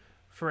show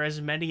for as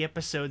many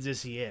episodes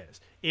as he is.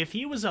 If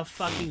he was a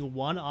fucking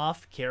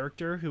one-off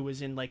character who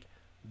was in like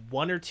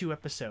 1 or 2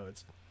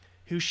 episodes,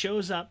 who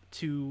shows up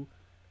to,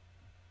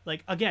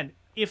 like, again,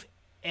 if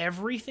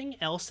everything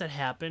else that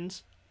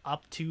happened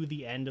up to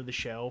the end of the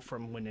show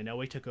from when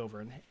Inoue took over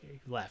and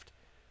left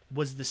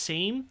was the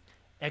same,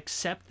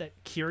 except that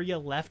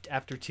Kirya left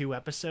after 2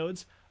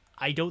 episodes,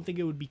 I don't think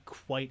it would be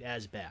quite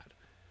as bad.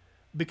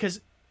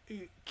 Because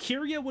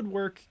Kirya would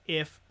work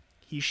if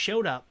he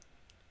showed up,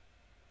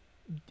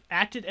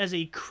 acted as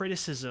a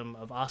criticism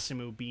of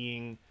Asumu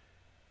being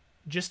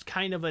just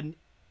kind of an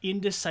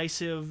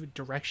indecisive,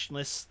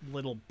 directionless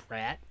little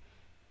brat,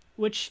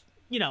 which,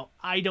 you know,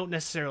 I don't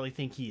necessarily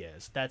think he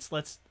is.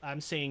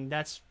 I'm saying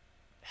that's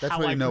how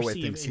what I Inoue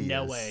perceive thinks he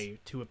Inoue is.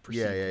 to have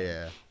perceived him.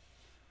 Yeah.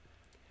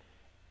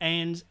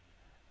 And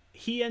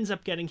he ends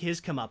up getting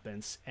his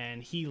comeuppance,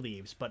 and he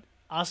leaves. But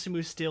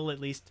Asumu still at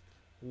least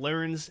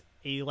learns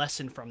a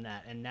lesson from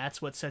that, and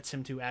that's what sets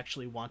him to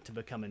actually want to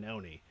become an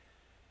Oni.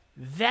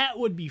 That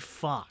would be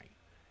fine.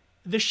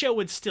 The show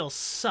would still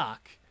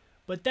suck,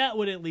 but that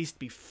would at least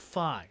be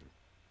fine.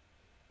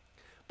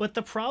 But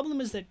the problem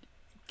is that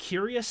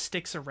Kirya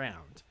sticks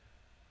around.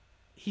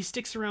 He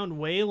sticks around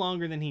way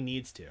longer than he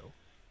needs to.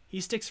 He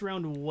sticks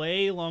around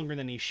way longer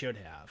than he should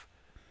have.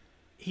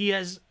 He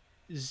has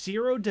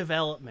 0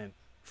 development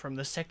from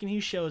the second he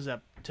shows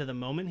up to the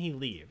moment he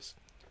leaves.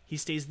 He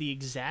stays the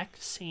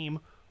exact same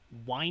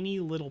whiny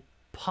little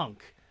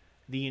punk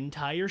the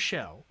entire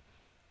show.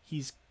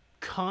 He's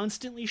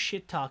constantly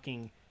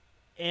shit-talking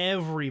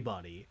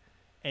everybody,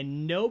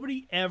 and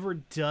nobody ever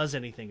does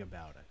anything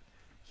about it.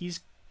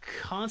 He's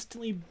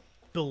constantly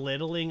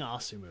belittling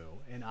Asumu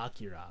and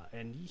Akira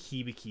and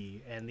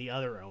Hibiki and the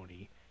other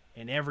Oni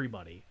and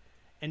everybody.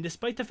 And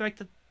despite the fact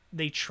that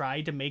they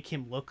tried to make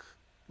him look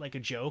like a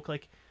joke,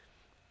 like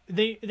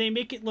they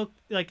make it look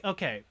like,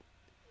 okay,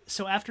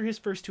 so after his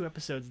first 2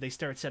 episodes, they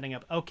start setting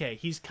up, okay,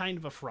 he's kind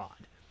of a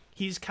fraud.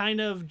 He's kind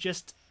of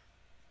just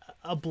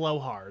a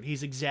blowhard.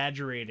 He's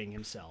exaggerating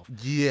himself.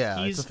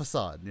 Yeah, it's a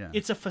facade. Yeah,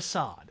 it's a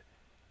facade.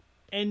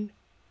 And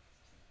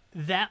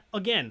that,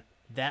 again,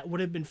 that would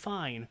have been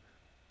fine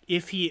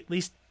if he at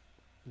least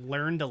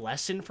learned a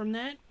lesson from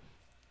that,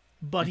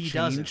 but he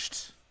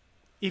doesn't.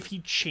 If he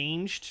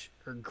changed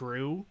or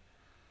grew,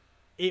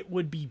 it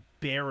would be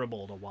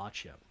bearable to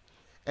watch him.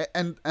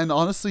 And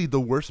honestly, the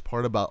worst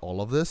part about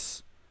all of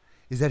this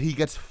is that he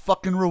gets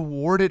fucking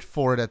rewarded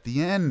for it at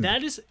the end.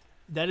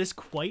 That is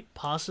quite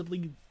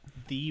possibly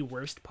the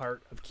worst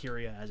part of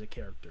Kirya as a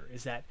character,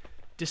 is that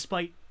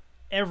despite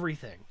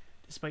everything,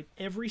 despite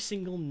every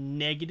single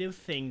negative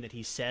thing that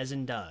he says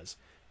and does,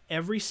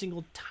 every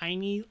single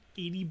tiny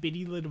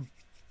itty-bitty little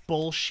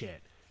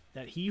bullshit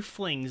that he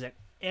flings at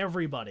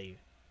everybody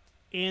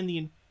and the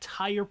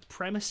entire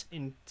premise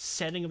and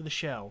setting of the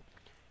show,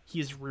 he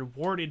is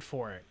rewarded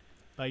for it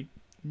by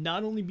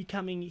not only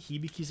becoming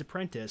Hibiki's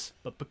apprentice,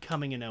 but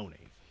becoming an Oni.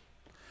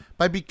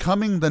 By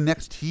becoming the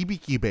next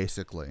Hibiki,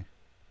 basically.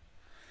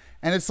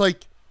 And it's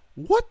like,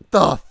 what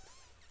the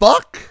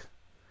fuck?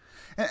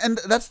 And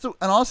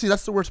honestly,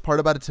 that's the worst part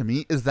about it to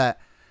me, is that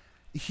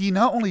he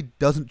not only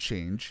doesn't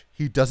change,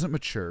 he doesn't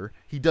mature,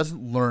 he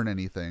doesn't learn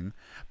anything,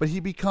 but he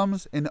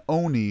becomes an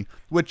Oni,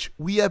 which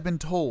we have been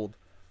told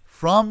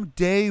from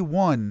day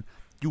one,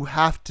 you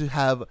have to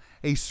have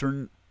a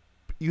certain,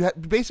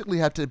 basically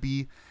have to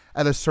be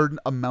at a certain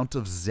amount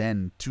of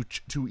Zen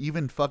to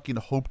even fucking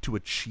hope to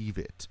achieve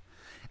it.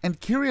 And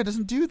Kirya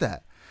doesn't do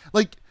that.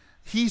 Like,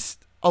 he's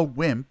a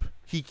wimp.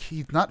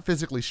 He's not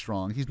physically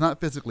strong. He's not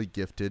physically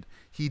gifted.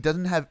 He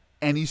doesn't have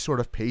any sort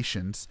of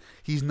patience.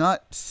 He's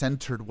not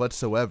centered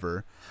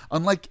whatsoever.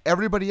 Unlike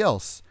everybody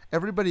else.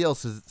 Everybody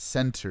else is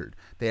centered.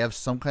 They have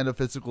some kind of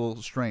physical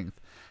strength.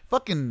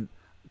 Fucking,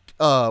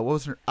 what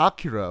was her?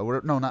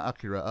 Akira. No, not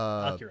Akira.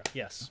 Akira,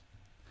 yes.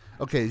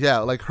 Okay, yeah,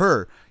 like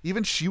her.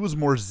 Even she was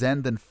more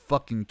zen than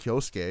fucking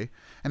Kyosuke.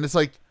 And it's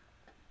like,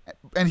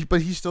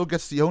 but he still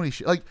gets the Oni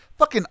shit. Like,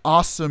 fucking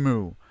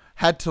Asamu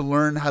had to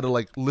learn how to,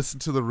 like, listen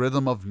to the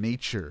rhythm of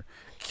nature.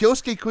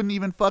 Kyosuke couldn't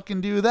even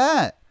fucking do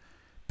that.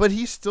 But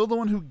he's still the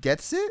one who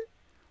gets it?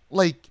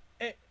 Like,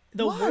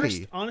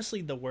 why?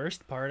 Honestly, the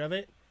worst part of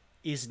it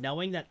is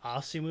knowing that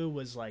Asumu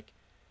was, like,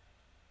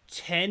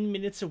 10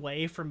 minutes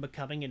away from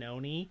becoming an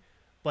Oni,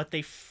 but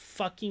they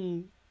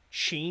fucking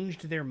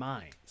changed their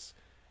minds.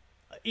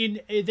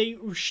 They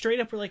straight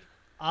up were like,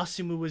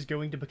 Asumu was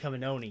going to become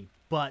an Oni,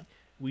 but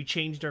we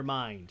changed our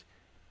mind.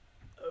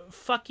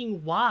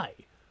 Fucking why?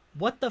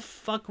 What the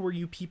fuck were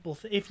you people...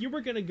 if you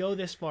were going to go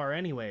this far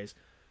anyways,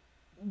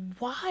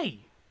 why?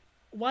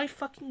 Why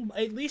fucking...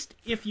 At least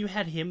if you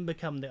had him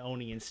become the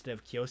Oni instead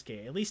of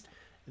Kyosuke, at least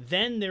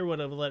then there would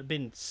have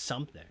been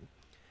something.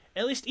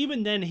 At least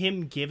even then,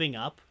 him giving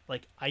up,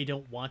 like, I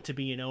don't want to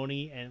be an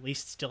Oni, and at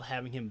least still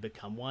having him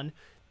become one,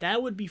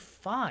 that would be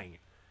fine.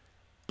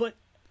 But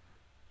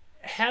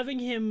having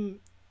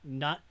him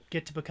not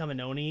get to become an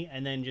Oni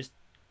and then just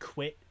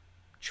quit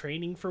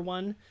training for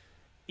one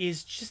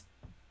is just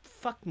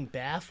fucking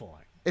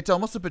baffling. It's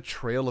almost a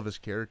betrayal of his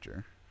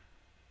character.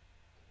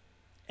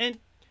 And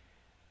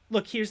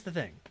look, here's the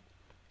thing,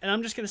 and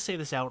I'm just gonna say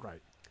this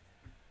outright.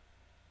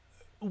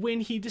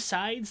 When he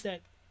decides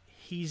that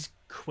he's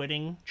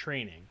quitting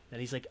training, that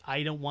he's like,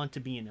 I don't want to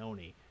be an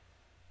Oni,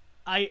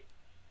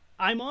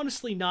 I'm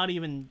honestly not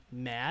even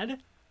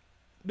mad,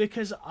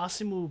 because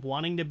Asumu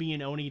wanting to be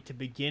an Oni to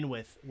begin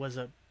with was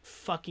a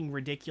fucking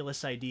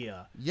ridiculous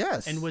idea.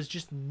 Yes. And was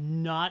just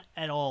not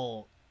at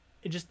all,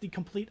 just the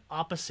complete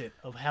opposite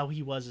of how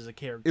he was as a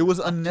character. It was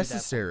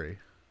unnecessary.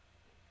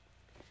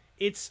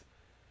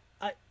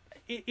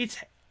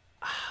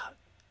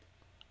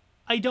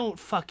 I don't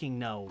fucking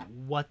know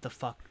what the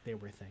fuck they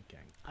were thinking.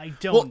 I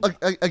don't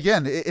know.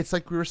 Again, it's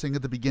like we were saying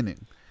at the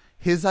beginning.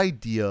 His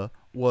idea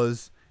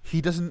was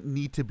he doesn't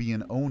need to be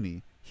an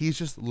Oni. He's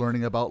just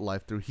learning about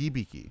life through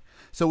Hibiki.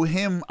 So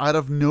him, out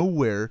of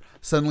nowhere,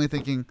 suddenly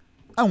thinking,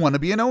 I want to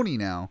be an Oni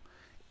now.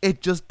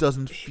 It just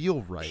doesn't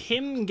feel right.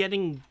 Him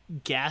getting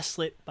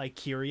gaslit by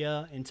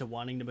Kirya into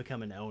wanting to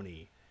become an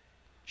Oni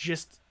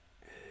just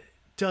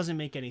doesn't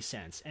make any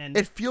sense. And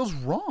it feels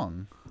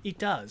wrong. It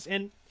does.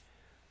 And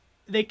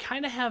they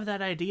kind of have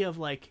that idea of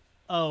like,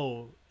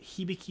 oh,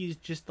 Hibiki's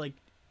just like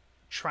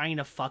trying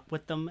to fuck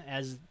with them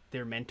as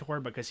their mentor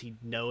because he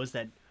knows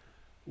that,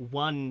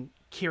 one,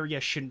 Kirya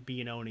shouldn't be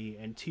an Oni,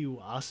 and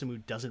two,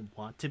 Asumu doesn't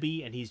want to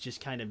be, and he's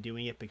just kind of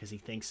doing it because he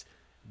thinks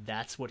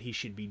that's what he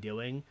should be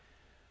doing.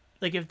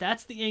 Like, if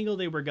that's the angle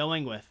they were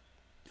going with,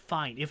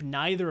 fine. If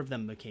neither of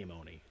them became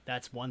Oni,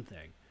 that's one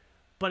thing.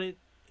 But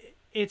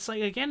it's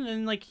like, again,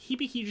 and like,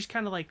 Hibiki just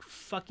kind of like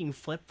fucking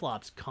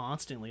flip-flops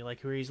constantly,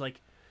 like, where he's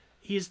like,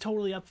 he is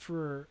totally up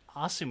for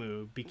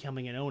Asumu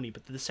becoming an Oni,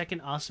 but the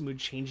second Asumu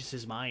changes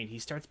his mind, he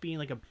starts being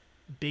like a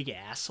big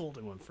asshole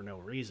to him for no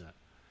reason.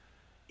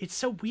 It's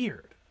so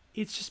weird.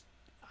 It's just,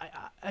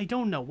 I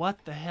don't know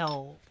what the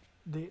hell.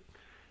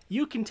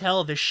 You can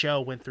tell this show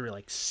went through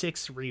like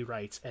 6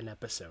 rewrites an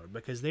episode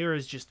because there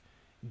is just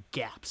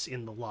gaps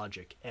in the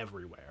logic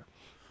everywhere.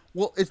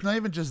 Well, it's not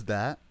even just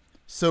that.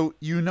 So,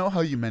 you know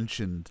how you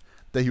mentioned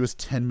that he was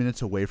 10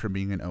 minutes away from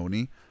being an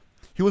Oni?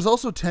 He was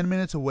also 10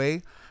 minutes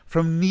away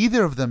from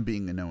neither of them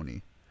being an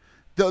Oni.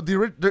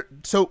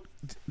 So,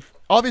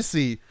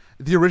 obviously,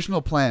 the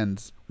original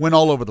plans went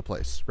all over the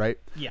place, right?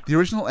 Yeah. The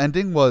original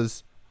ending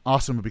was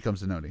Asumu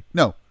becomes an Oni.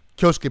 No,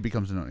 Kyosuke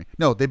becomes an Oni.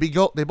 No, they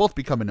both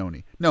become an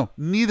Oni. No,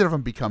 neither of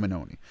them become an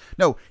Oni.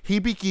 No,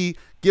 Hibiki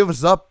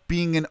gives up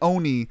being an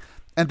Oni,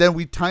 and then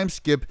we time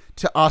skip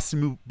to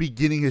Asumu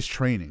beginning his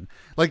training.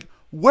 Like,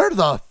 where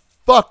the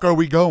fuck are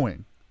we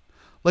going?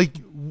 Like,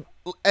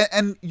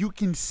 and you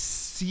can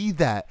see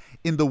that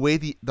in the way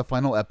the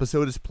final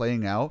episode is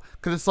playing out,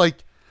 because it's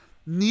like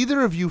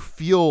neither of you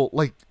feel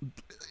like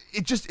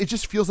it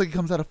just feels like it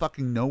comes out of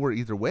fucking nowhere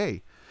either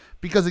way,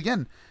 because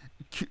again,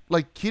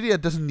 like, Kirya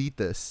doesn't need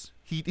this.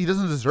 He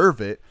doesn't deserve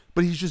it,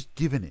 but he's just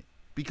given it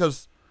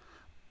because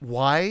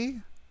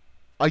why?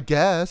 I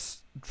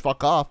guess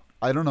fuck off.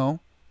 I don't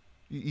know.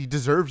 He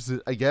deserves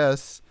it, I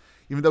guess,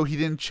 even though he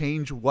didn't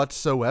change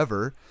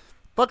whatsoever.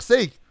 Fuck's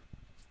sake.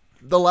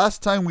 The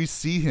last time we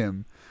see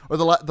him, Or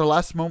the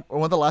last moment, or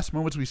one of the last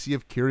moments we see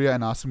of Kirya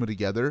and Asumu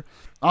together,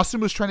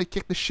 Asumu's trying to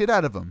kick the shit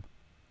out of him.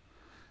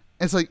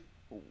 And it's like,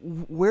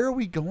 where are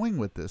we going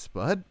with this,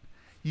 bud?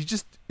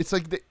 It's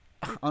like,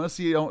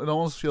 honestly, it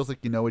almost feels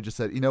like Inoue just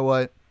said, you know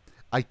what?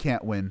 I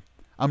can't win.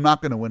 I'm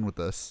not going to win with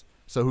this.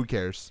 So who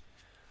cares?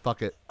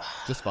 Fuck it.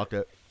 Just fuck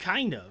it.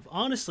 Kind of.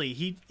 Honestly,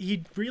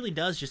 he really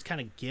does just kind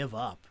of give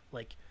up.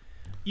 Like,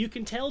 you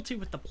can tell, too,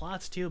 with the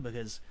plots, too,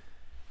 because,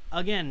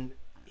 again,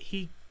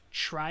 he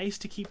tries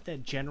to keep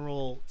that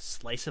general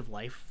slice of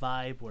life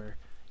vibe where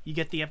you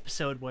get the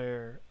episode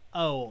where,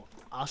 oh,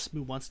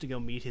 Asumu wants to go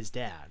meet his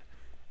dad.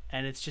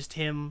 And it's just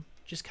him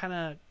just kind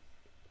of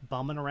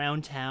bumming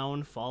around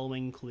town,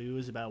 following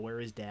clues about where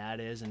his dad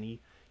is, and he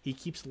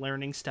keeps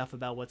learning stuff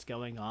about what's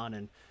going on,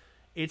 and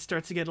it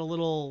starts to get a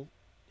little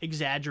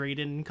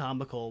exaggerated and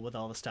comical with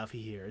all the stuff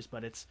he hears,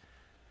 but it's,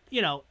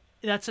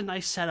 that's a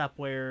nice setup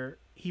where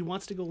he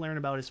wants to go learn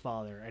about his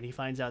father, and he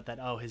finds out that,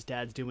 oh, his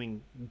dad's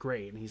doing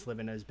great, and he's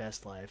living his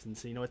best life, and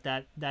so,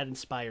 that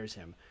inspires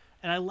him,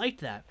 and I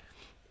liked that.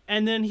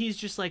 And then he's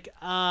just like,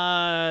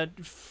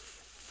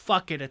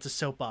 fuck it, it's a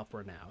soap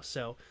opera now.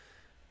 So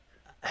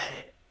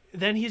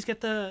then we get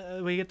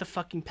the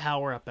fucking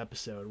Power Up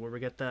episode where we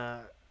get the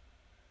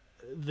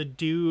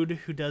dude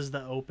who does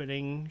the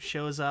opening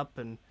shows up,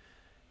 and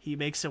he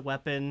makes a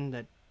weapon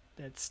that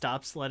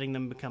stops letting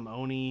them become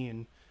Oni,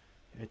 and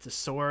it's a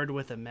sword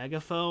with a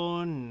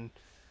megaphone, and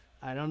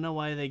I don't know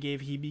why they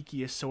gave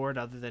Hibiki a sword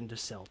other than to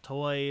sell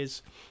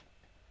toys.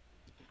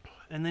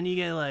 And then you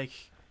get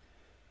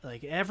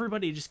like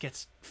everybody just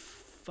gets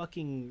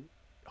fucking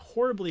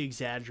horribly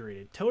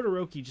exaggerated.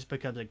 Todoroki just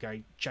becomes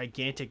a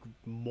gigantic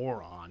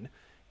moron.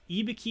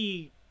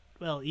 Ibiki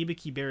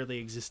barely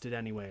existed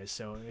anyways,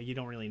 so you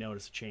don't really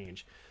notice a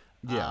change.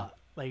 Yeah.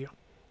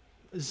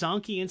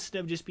 Zonky, instead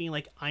of just being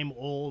like, I'm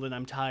old and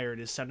I'm tired,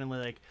 is suddenly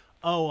like,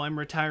 oh, I'm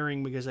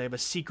retiring because I have a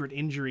secret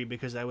injury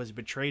because I was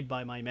betrayed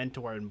by my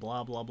mentor and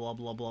blah, blah, blah,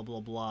 blah, blah,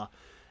 blah, blah.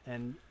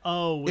 And,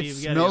 it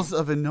smells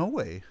of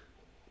Inoue.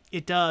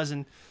 It does,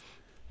 and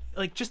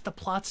like just the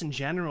plots in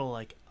general,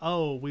 like,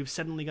 oh, we've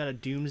suddenly got a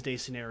doomsday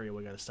scenario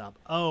we gotta stop.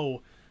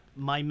 Oh,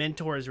 my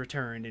mentor has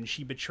returned and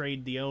she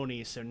betrayed the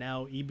Oni, so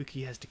now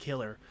Ibuki has to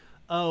kill her.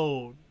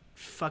 Oh,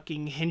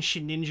 fucking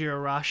Henshin Ninja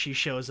Arashi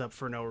shows up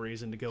for no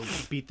reason to go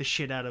beat the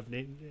shit out of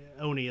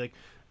Oni. Like,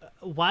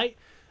 why?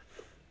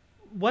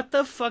 What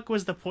the fuck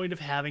was the point of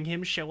having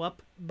him show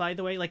up, by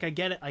the way? Like, I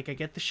get it. Like, I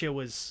get the show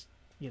was,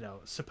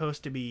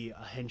 supposed to be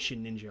a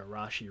Henshin Ninja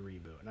Arashi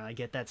reboot. And I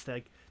get that's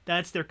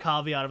their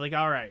caveat of like,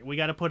 all right, we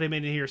got to put him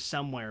in here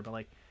somewhere. But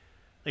like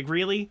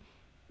really?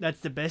 That's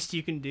the best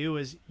you can do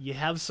is you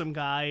have some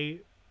guy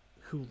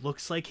who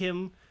looks like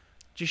him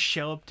just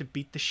show up to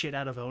beat the shit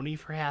out of Oni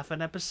for half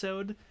an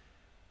episode?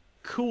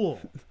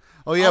 Cool.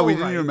 Oh, yeah, we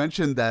didn't even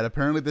mention that.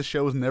 Apparently this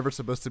show was never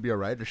supposed to be a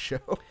writer's show.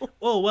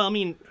 Oh, well, I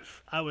mean,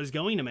 I was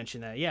going to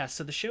mention that. Yeah,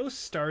 so the show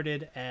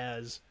started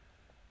as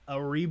a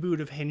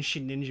reboot of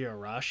Henshin Ninja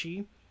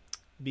Arashi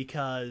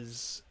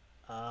because,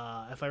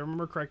 if I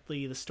remember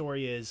correctly, the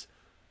story is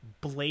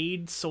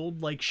Blade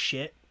sold like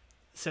shit.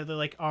 So they're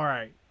like, all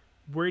right,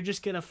 we're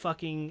just going to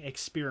fucking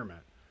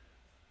experiment.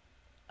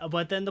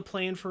 But then the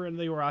plan for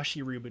the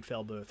Arashi reboot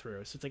fell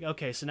through. So it's like,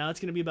 okay, so now it's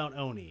going to be about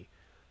Oni.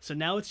 So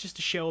now it's just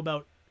a show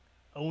about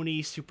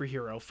Oni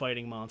superhero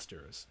fighting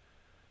monsters.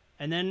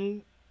 And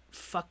then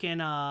fucking,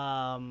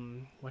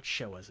 what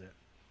show was it?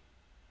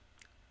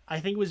 I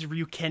think it was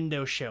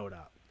Ryukendo showed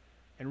up.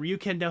 And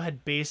Ryukendo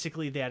had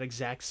basically that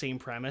exact same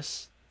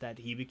premise that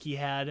Hibiki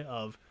had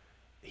of,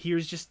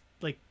 here's just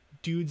like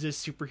dudes as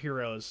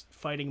superheroes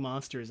fighting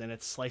monsters, and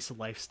it's slice of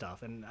life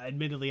stuff. And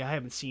admittedly, I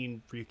haven't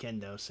seen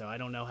Ryukendo, so I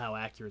don't know how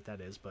accurate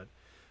that is, but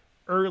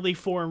early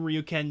form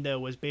Ryukendo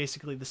was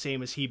basically the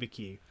same as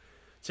Hibiki.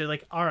 So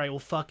like, all right, well,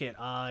 fuck it.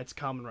 It's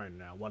Kamen Rider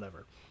now,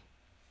 whatever.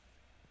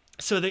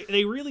 So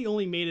they really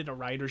only made it a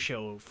writer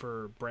show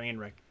for brand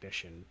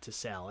recognition to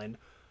sell. And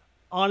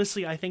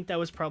honestly, I think that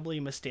was probably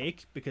a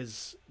mistake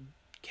because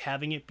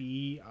having it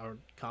be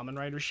a Kamen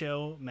Rider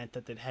show meant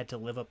that it had to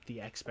live up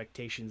the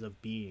expectations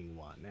of being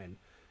one. And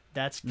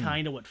that's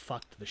kind of what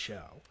fucked the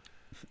show.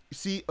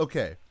 See,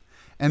 okay.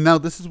 And now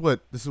this is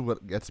what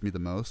gets me the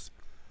most.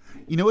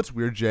 You know what's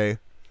weird, Jay?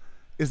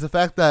 Is the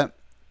fact that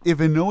if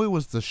Inoue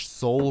was the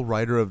sole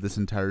writer of this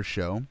entire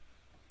show,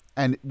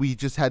 and we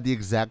just had the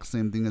exact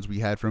same thing as we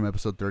had from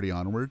episode 30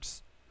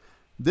 onwards,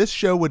 this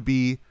show would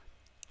be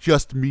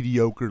just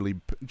mediocre.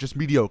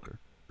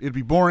 It'd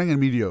be boring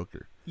and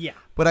mediocre. Yeah.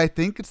 But I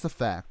think it's the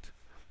fact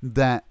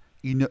that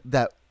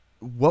that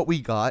what we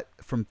got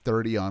from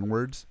 30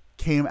 onwards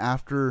came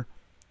after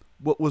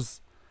what was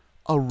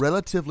a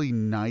relatively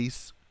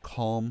nice,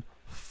 calm,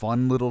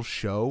 fun little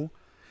show.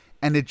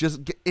 And it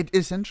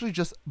essentially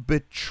just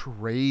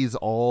betrays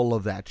all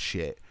of that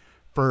shit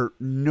for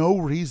no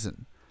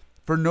reason.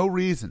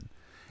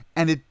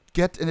 And it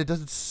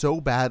does it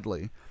so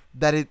badly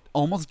that it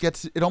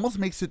almost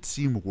makes it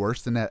seem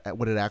worse than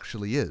what it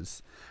actually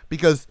is.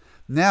 Because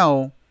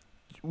now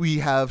we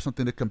have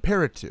something to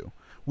compare it to.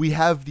 We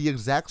have the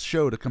exact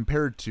show to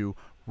compare it to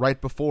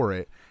right before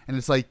it. And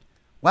it's like,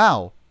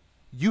 wow,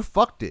 you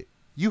fucked it.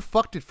 You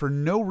fucked it for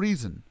no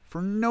reason.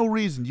 For no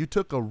reason. You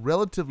took a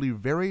relatively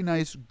very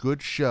nice,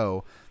 good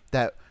show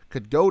that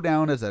could go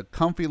down as a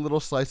comfy little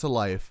slice of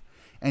life,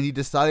 and you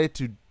decided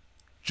to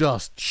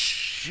just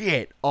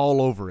shit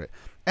all over it.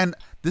 And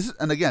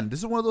again, this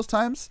is one of those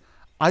times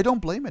I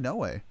don't blame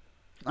Inoue.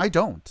 I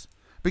don't.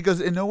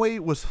 Because Inoue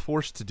was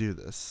forced to do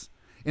this.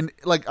 And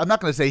like, I'm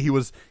not gonna say he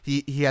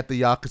had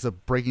the Yakuza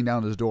breaking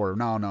down his door.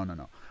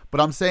 No.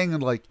 But I'm saying,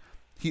 like,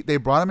 they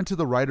brought him into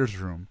the writer's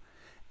room,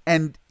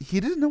 and he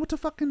didn't know what to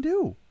fucking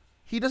do.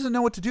 He doesn't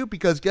know what to do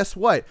because guess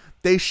what?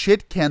 They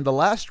shit-canned the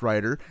last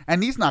writer,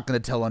 and he's not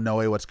going to tell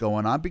Inoue what's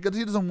going on because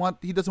he doesn't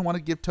want to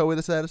give Toei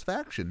the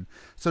satisfaction.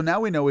 So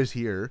now Inoue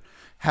here,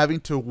 having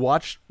to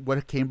watch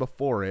what came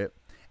before it,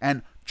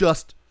 and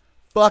just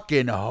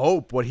fucking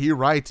hope what he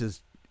writes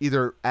is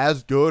either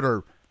as good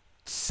or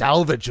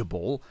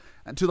salvageable,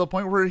 and to the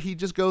point where he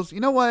just goes, you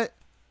know what?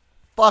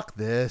 Fuck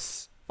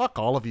this. Fuck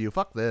all of you.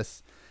 Fuck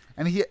this.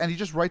 And he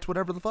just writes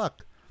whatever the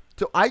fuck.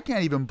 So I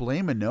can't even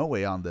blame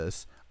Inoue on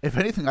this. If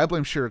anything, I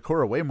blame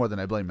Shirakura way more than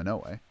I blame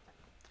Inoue.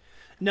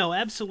 No,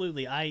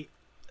 absolutely.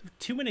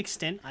 To an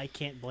extent, I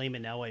can't blame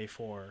Inoue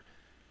for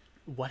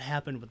what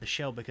happened with the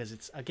show because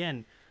it's,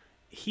 again,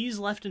 he's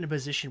left in a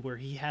position where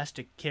he has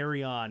to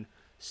carry on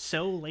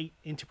so late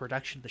into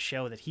production of the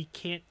show that he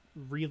can't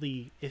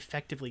really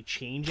effectively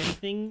change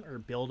anything or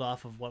build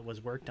off of what was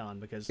worked on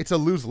because it's a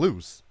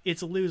lose-lose.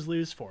 It's a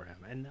lose-lose for him,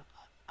 and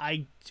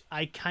I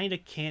kind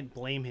of can't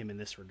blame him in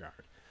this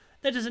regard.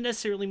 That doesn't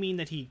necessarily mean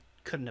that he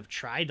couldn't have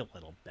tried a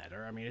little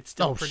better. I mean, it's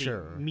still pretty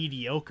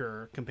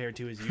mediocre compared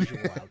to his usual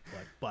output.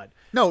 But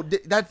no,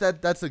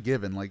 that's a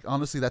given. Like,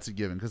 honestly, that's a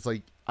given because,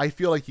 like, I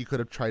feel like he could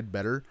have tried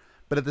better,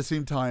 but at the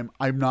same time,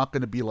 I'm not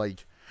going to be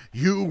like,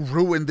 you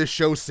ruined this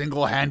show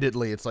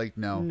single-handedly. It's like,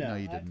 no,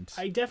 you didn't.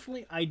 I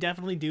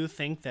definitely do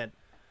think that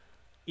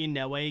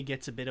Inoue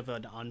gets a bit of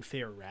an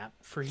unfair rap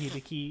for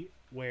Hibiki,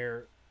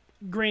 where,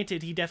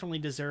 granted, he definitely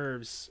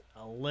deserves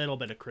a little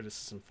bit of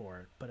criticism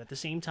for it, but at the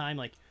same time,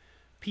 like,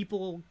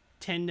 people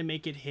tend to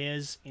make it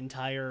his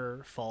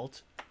entire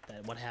fault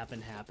that what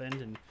happened,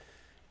 and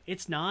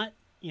it's not.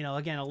 You know,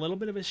 again, a little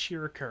bit of a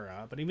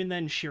Shirakura, but even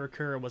then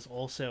Shirakura was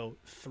also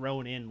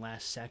thrown in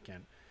last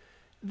second.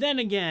 Then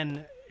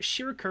again,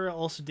 Shirakura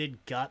also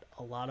did gut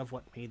a lot of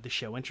what made the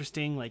show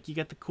interesting. Like, you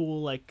got the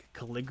cool, like,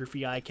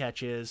 calligraphy eye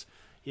catches,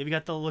 you've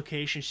got the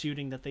location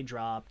shooting that they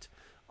dropped,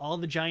 all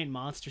the giant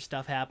monster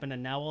stuff happened,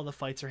 and now all the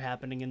fights are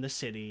happening in the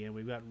city, and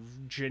we've got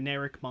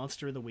generic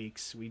Monster of the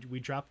Weeks. We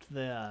dropped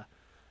the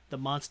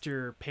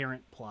monster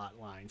parent plot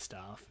line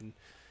stuff, and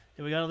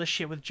we got all this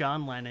shit with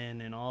John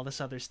Lennon and all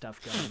this other stuff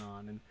going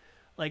on. And,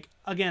 like,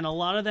 again, a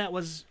lot of that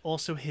was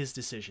also his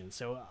decision,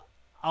 so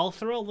I'll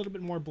throw a little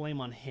bit more blame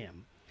on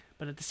him.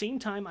 But at the same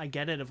time, I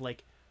get it of,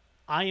 like,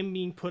 I am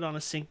being put on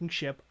a sinking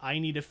ship, I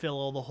need to fill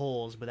all the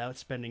holes without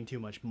spending too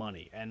much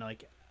money. And,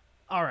 like,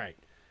 all right,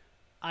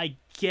 I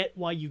get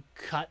why you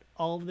cut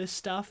all of this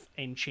stuff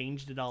and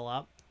changed it all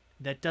up.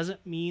 That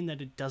doesn't mean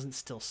that it doesn't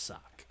still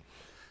suck.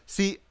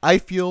 See, I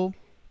feel,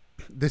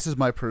 this is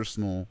my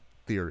personal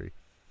theory.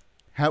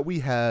 Had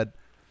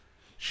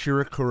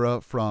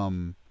Shirakura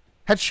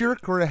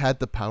had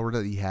the power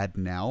that he had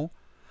now,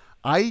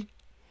 I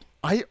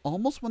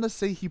almost want to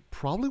say he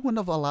probably wouldn't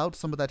have allowed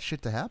some of that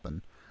shit to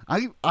happen.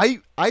 I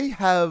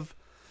have,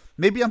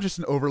 maybe I'm just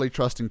an overly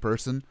trusting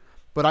person,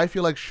 but I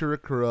feel like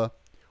Shirakura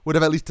would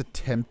have at least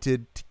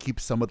attempted to keep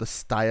some of the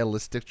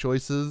stylistic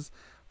choices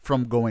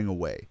from going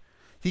away.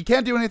 He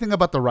can't do anything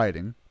about the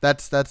writing.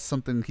 That's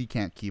something he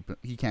can't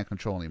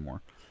control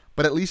anymore.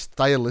 But at least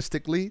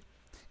stylistically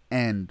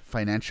and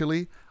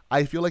financially,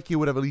 I feel like he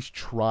would have at least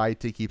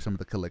tried to keep some of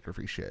the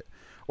calligraphy shit,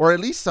 or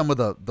at least some of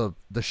the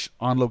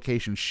on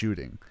location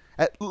shooting.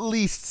 At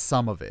least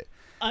some of it,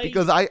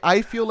 because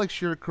I feel like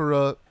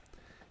Shirakura.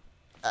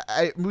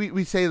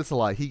 We say this a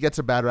lot. He gets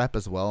a bad rap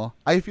as well.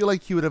 I feel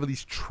like he would have at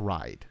least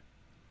tried.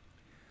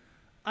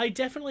 I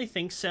definitely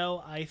think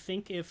so. I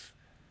think if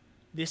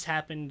this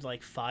happened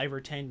like 5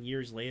 or 10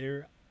 years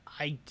later,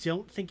 I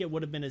don't think it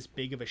would have been as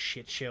big of a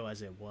shit show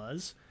as it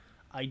was.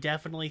 I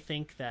definitely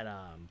think that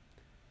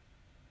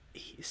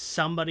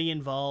somebody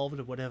involved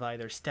would have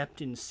either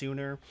stepped in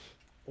sooner,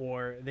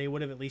 or they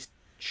would have at least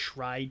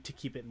tried to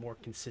keep it more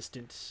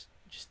consistent,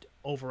 just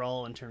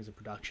overall in terms of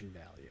production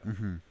value.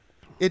 Mm-hmm.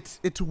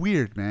 It's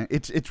weird, man.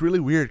 It's really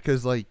weird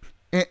because, like,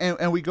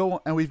 and we've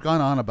gone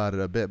on about it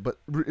a bit, but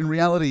in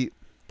reality,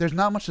 there's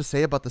not much to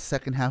say about the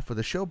second half of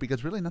the show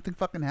because really nothing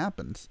fucking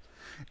happens.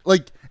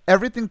 Like,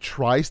 everything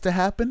tries to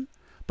happen,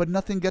 but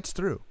nothing gets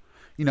through.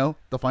 You know,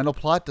 the final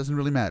plot doesn't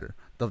really matter.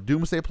 The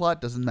Doomsday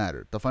plot doesn't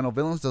matter. The final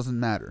villains doesn't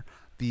matter.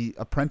 The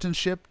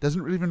apprenticeship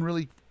doesn't even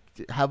really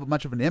have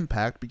much of an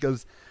impact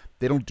because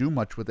they don't do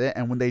much with it.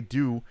 And when they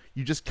do,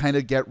 you just kind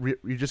of get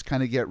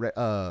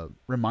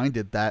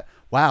reminded that,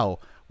 wow,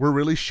 we're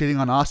really shitting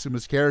on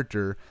Asuma's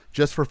character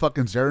just for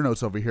fucking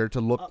Zeranos over here to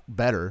look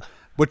better.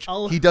 Which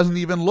he doesn't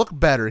even look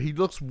better. He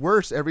looks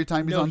worse every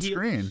time he's on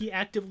screen. He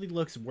actively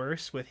looks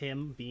worse with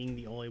him being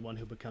the only one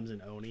who becomes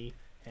an Oni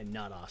and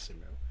not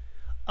Asumu.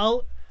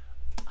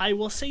 I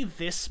will say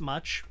this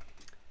much.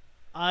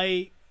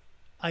 I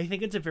I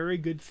think it's a very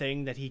good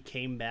thing that he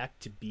came back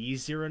to be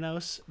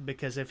Xeranos,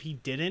 because if he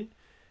didn't,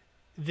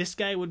 this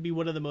guy would be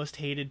one of the most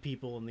hated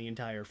people in the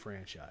entire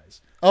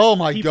franchise. Oh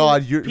my People,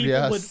 God! You're people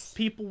yes.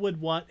 people would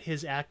want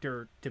his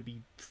actor to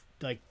be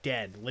like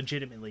dead,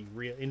 legitimately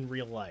in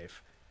real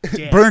life,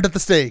 dead, Burned at the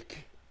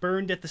stake.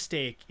 burned at the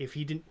stake if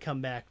he didn't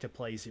come back to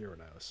play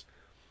Xeranos.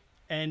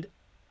 And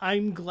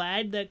I'm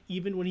glad that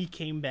even when he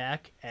came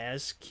back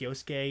as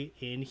Kyosuke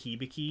in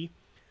Hibiki,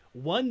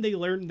 one, they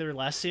learned their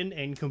lesson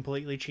and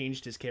completely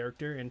changed his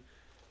character, and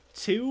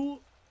two,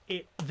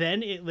 at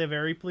the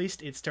very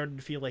least, it started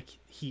to feel like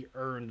he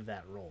earned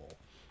that role.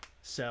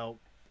 So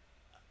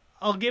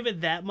I'll give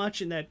it that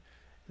much, in that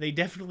they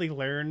definitely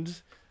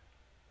learned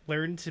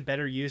to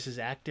better use his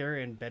actor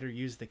and better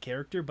use the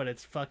character, but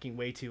it's fucking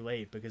way too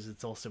late because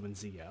it's also in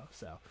Zio.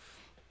 So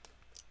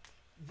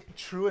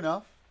True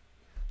enough.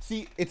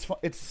 See,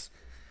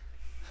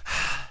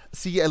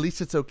 see, at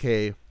least it's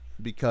okay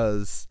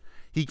because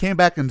he came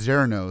back in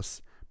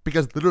Xeranos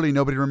because literally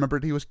nobody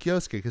remembered he was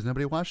Kyosuke because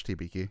nobody watched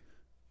Hibiki.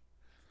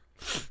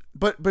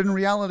 But in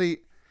reality,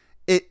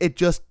 it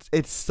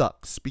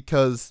sucks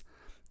because,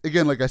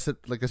 again, like I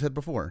said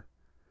before,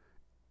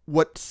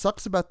 what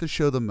sucks about the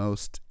show the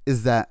most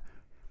is that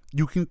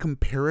you can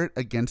compare it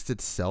against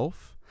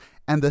itself,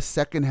 and the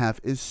second half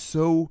is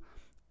so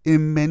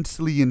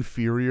immensely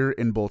inferior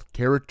in both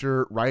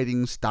character,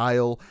 writing,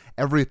 style,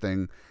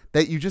 everything,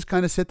 that you just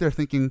kind of sit there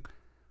thinking,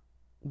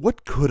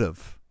 what could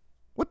have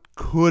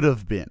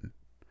been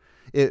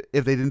if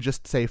they didn't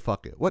just say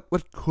fuck it?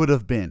 What could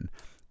have been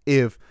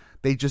if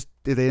they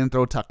didn't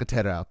throw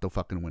Takatera out the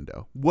fucking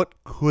window? What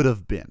could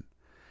have been?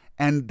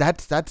 And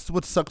that's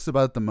what sucks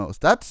about it the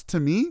most. That's, to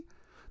me,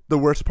 the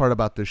worst part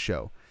about this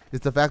show,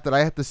 is the fact that I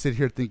have to sit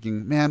here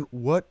thinking, man,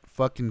 what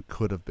fucking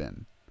could have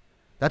been?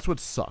 That's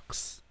what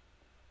sucks.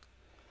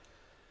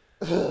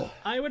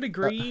 I would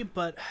agree,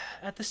 but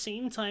at the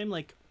same time,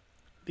 like,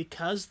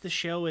 because the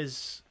show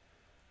is,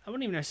 I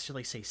wouldn't even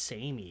necessarily say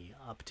samey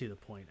up to the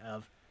point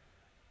of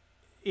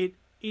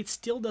it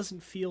still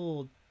doesn't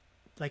feel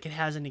like it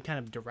has any kind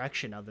of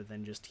direction other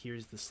than just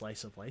here's the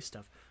slice of life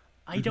stuff.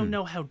 I don't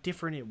know how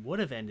different it would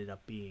have ended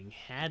up being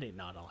had it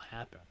not all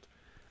happened.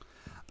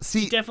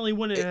 See, It definitely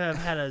wouldn't have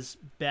had as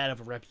bad of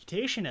a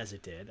reputation as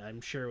it did. I'm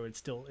sure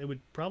it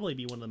would probably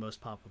be one of the most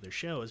popular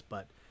shows,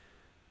 but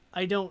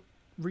I don't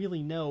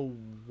really know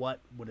what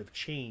would have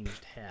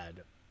changed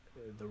had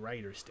the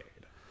writer stayed.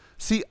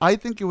 see, I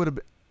think it would have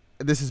been.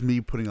 This is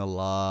me putting a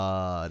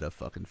lot of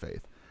fucking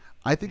faith.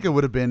 I think it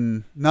would have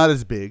been not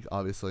as big,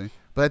 obviously,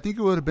 but I think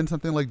it would have been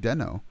something like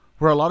Den-O,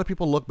 where a lot of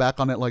people look back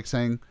on it like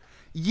saying,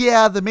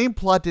 "Yeah, the main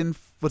plot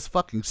was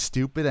fucking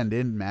stupid and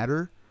didn't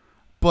matter,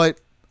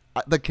 but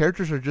the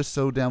characters are just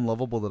so damn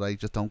lovable that I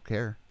just don't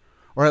care,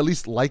 or at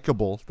least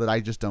likable that I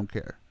just don't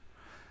care."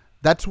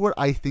 That's where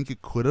I think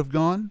it could have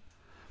gone,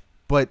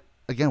 but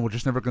again, we're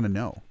just never gonna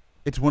know.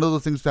 It's one of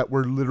those things that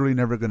we're literally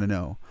never gonna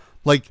know.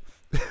 Like,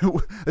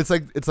 it's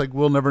like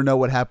we'll never know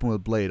what happened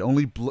with Blade.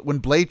 Only when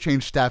Blade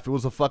changed staff, it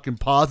was a fucking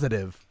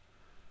positive.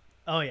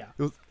 Oh yeah,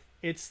 It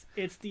was,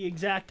 it's the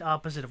exact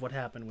opposite of what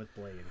happened with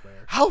Blade. Where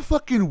how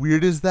fucking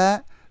weird is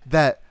that?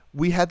 That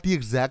we had the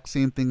exact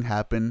same thing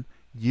happen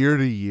year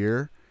to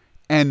year,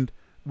 and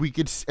we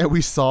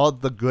saw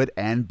the good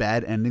and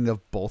bad ending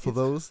of both of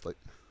those. Like,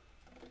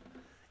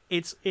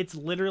 it's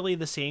literally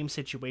the same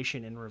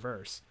situation in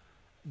reverse.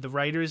 The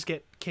writers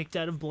get kicked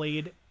out of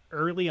Blade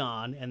early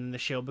on, and then the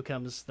show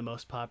becomes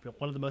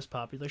one of the most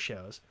popular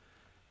shows.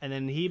 And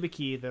then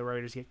Hibiki, the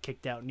writers get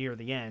kicked out near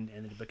the end,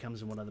 and it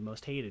becomes one of the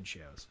most hated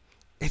shows.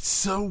 it's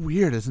so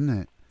weird, isn't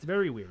it? It's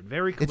very weird,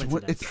 very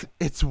coincidental.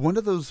 It's one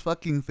of those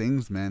fucking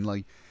things, man.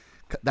 Like,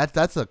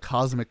 that's a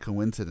cosmic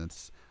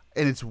coincidence,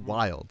 and it's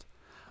wild.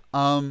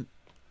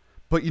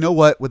 But you know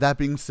what? With that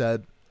being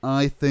said,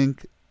 I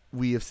think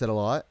we have said a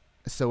lot,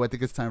 so I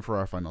think it's time for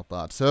our final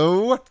thoughts.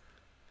 So,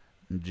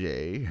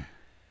 Jay,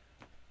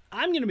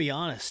 I'm gonna be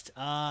honest.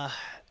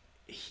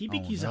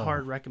 Hibiki's a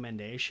hard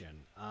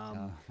recommendation.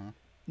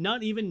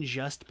 Not even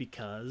just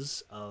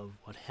because of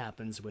what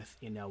happens with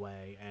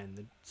Inoue and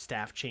the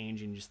staff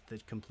change and just the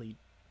complete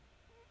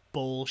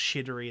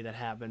bullshittery that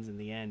happens in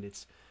the end.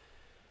 It's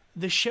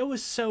the show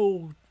is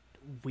so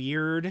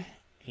weird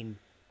and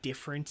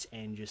different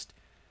and just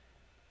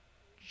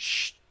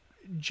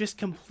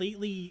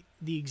completely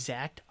the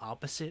exact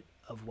opposite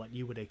of what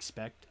you would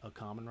expect a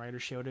Kamen Rider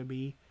show to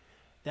be,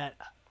 that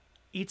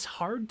it's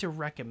hard to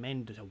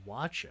recommend to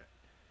watch it.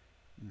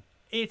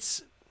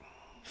 It's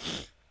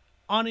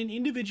on an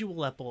individual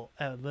level.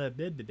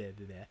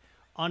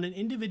 On an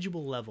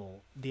individual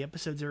level, the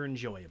episodes are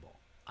enjoyable.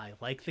 I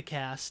like the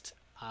cast.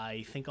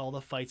 I think all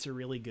the fights are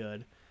really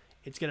good.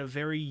 It's got a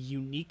very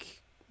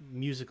unique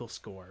musical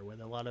score with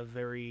a lot of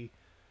very.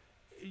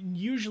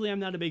 Usually, I'm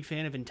not a big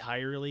fan of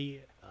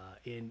entirely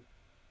in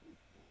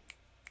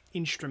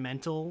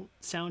instrumental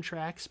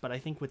soundtracks, but I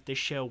think with this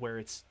show, where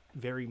it's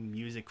very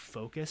music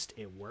focused,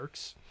 it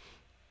works.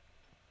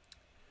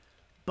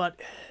 But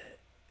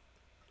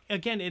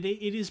again, it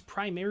is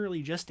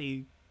primarily just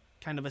a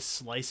kind of a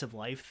slice of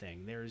life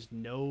thing. There's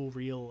no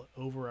real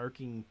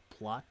overarching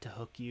plot to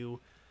hook you.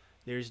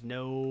 There's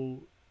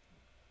no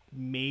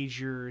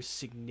major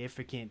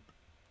significant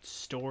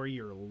story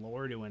or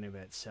lore to any of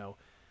it. So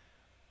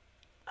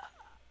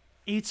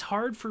it's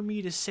hard for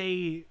me to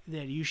say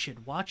that you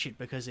should watch it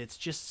because it's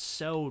just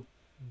so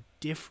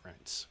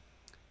different.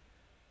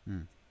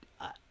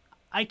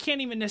 I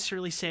can't even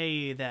necessarily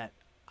say that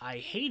I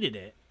hated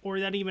it or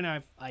that even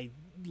I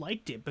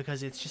liked it,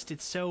 because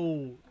it's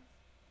so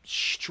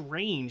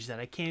strange that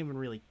I can't even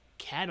really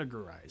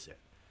categorize it.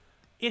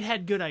 It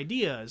had good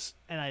ideas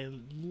and I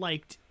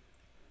liked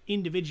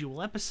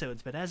individual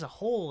episodes, but as a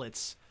whole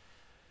it's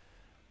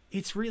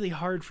really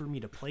hard for me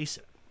to place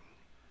it.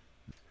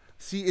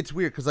 See, it's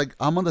weird because like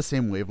I'm on the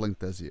same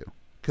wavelength as you,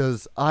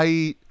 because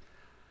I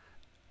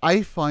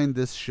find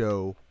this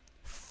show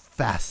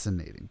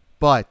fascinating,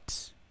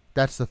 but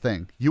that's the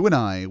thing. You and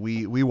I,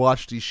 we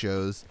watch these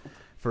shows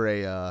for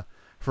a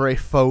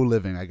faux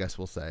living, I guess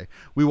we'll say.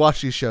 We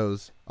watch these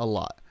shows a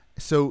lot,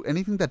 so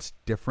anything that's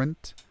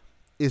different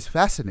is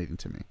fascinating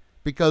to me.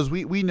 Because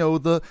we know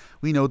the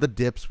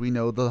dips, we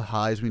know the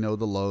highs, we know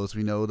the lows,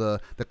 we know the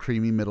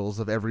creamy middles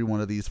of every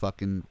one of these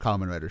fucking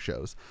Kamen Rider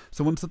shows.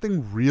 So when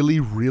something really,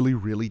 really,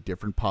 really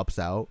different pops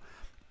out,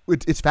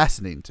 it's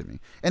fascinating to me.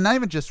 And not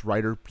even just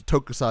Rider,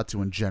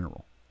 Tokusatsu in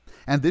general.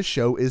 And this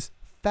show is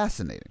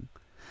fascinating.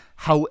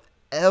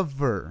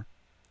 However,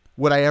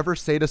 would I ever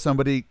say to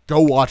somebody,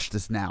 go watch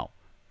this now?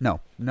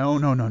 No.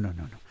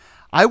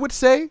 I would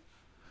say,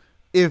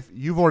 if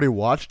you've already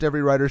watched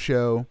every Rider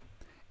show,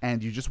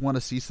 and you just want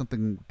to see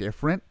something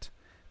different,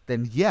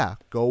 then yeah,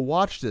 go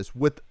watch this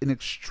with an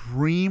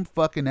extreme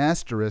fucking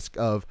asterisk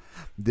of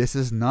this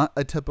is not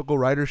a typical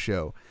Rider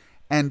show.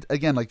 And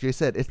again, like Jay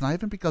said, it's not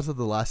even because of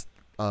the last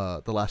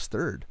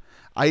third.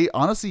 I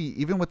honestly,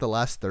 even with the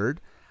last third,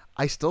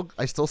 I still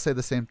say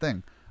the same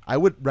thing. I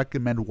would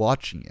recommend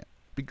watching it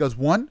because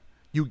one,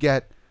 you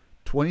get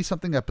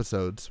 20-something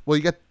episodes. Well,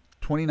 you get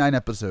 29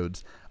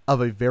 episodes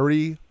of a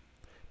very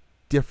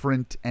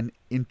different and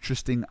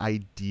interesting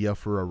idea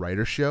for a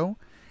Rider show,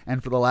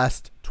 and for the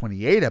last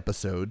 28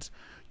 episodes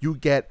you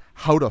get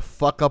how to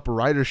fuck up a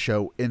Rider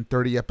show in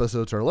 30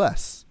 episodes or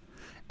less,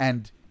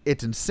 and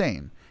it's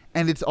insane.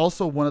 And it's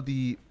also one of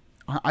the,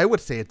 I would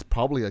say it's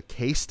probably a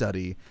case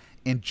study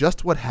in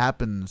just what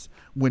happens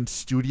when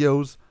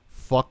studios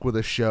fuck with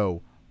a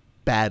show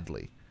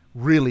badly,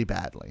 really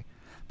badly.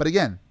 But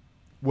again,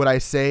 would I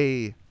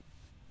say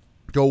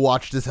go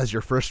watch this as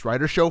your first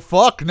Rider show?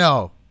 Fuck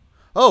no.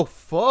 Oh,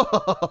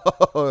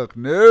 fuck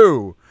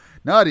no.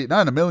 Not in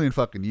a million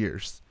fucking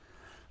years.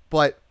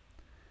 But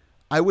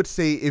I would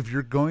say if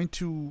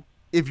you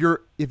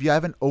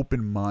have an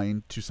open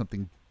mind to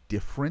something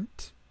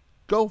different,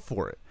 go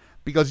for it.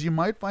 Because you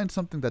might find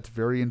something that's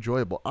very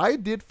enjoyable. I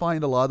did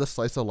find a lot of the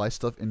slice of life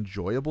stuff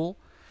enjoyable,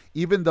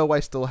 even though I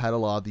still had a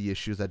lot of the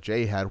issues that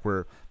Jay had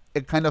where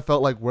it kind of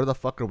felt like, where the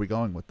fuck are we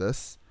going with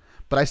this?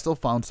 But I still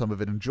found some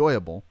of it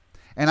enjoyable.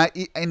 And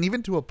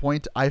even to a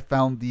point, I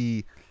found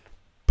the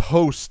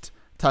post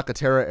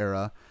Takatera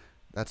era,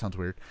 that sounds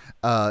weird,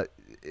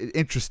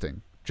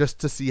 interesting, just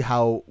to see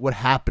what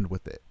happened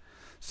with it.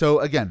 So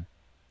again,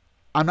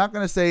 I'm not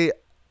going to say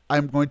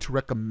I'm going to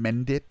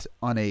recommend it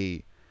on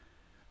a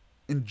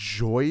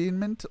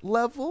enjoyment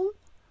level.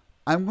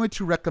 I'm going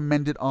to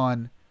recommend it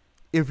on,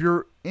 if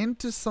you're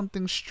into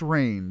something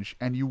strange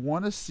and you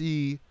want to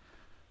see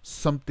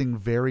something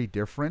very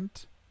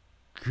different,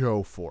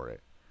 go for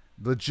it.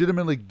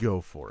 Legitimately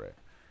go for it.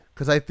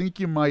 Because I think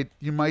you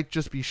might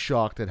just be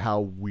shocked at how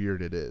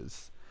weird it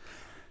is.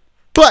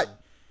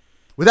 But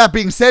with that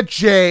being said,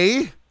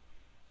 Jay,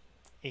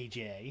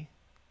 AJ, you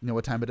know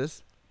what time it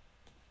is?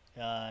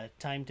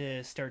 time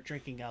to start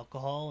drinking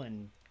alcohol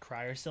and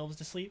cry ourselves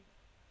to sleep.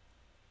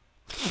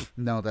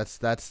 No, that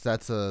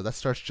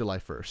starts July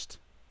 1st.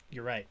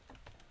 You're right.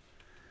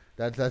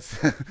 That's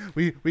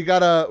we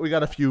got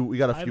a few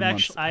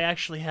months. I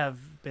actually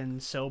have been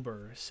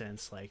sober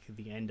since like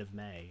the end of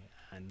May,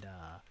 and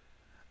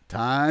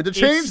time to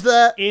change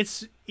that.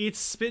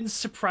 It's been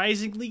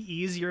surprisingly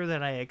easier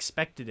than I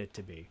expected it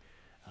to be,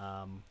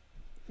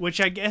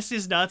 which I guess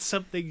is not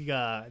something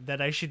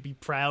that I should be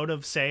proud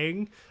of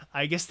saying.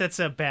 I guess that's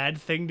a bad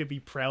thing to be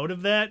proud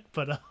of that,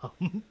 but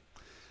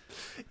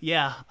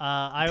yeah,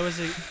 I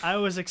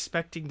was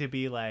expecting to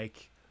be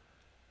like,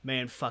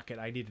 man, fuck it,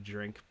 I need a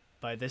drink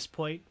by this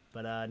point,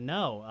 but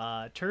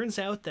no. Turns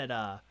out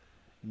that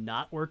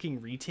not working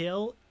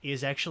retail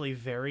is actually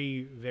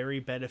very, very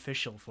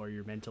beneficial for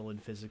your mental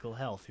and physical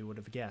health. Who would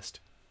have guessed?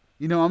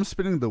 You know, I'm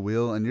spinning the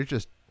wheel, and you're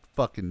just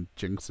fucking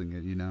jinxing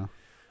it. You know.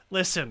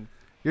 Listen.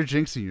 You're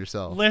jinxing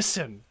yourself.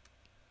 Listen.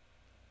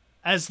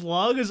 As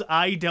long as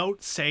I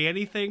don't say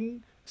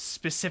anything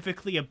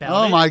specifically about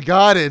it. Oh my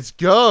god, it's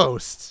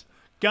Ghost.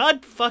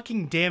 God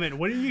fucking damn it.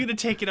 When are you going to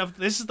take it up?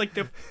 This is like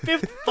the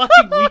 5th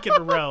fucking week in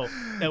a row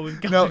that we've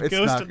got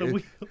Ghost on the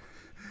wheel.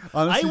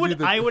 Honestly,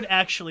 I would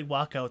actually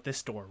walk out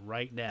this door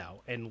right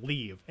now and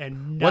leave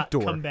and not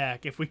come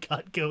back if we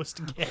got Ghost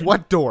again.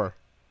 What door?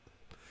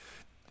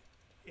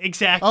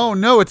 Exactly. Oh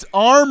no, it's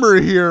Armor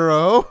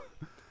Hero.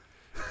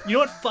 You know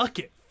what? Fuck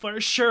it. For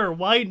sure.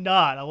 Why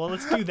not? Well,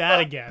 let's do that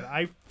again.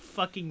 I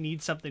fucking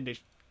need something to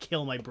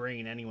kill my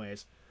brain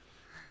anyways.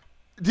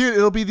 Dude,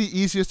 it'll be the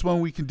easiest one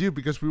we can do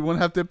because we won't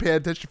have to pay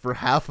attention for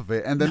half of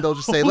it, and then they'll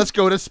just say, "Let's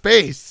go to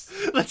space."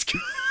 Let's go.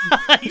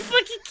 I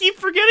fucking keep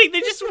forgetting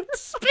they just went to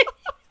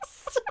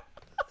space.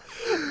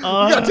 We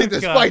gotta take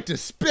this God. fight to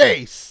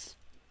space.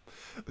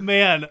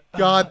 Man.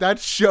 God, that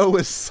show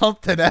is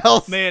something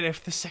else. Man,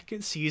 if the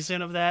second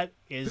season of that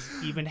is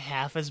even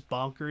half as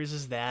bonkers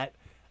as that,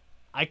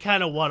 I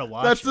kind of want to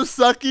watch That's it. the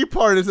sucky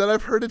part, is that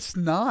I've heard it's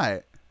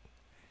not.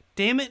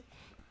 Damn it.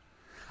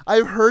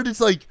 I've heard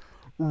it's like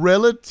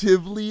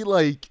relatively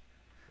like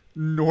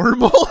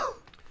normal.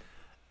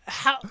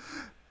 How?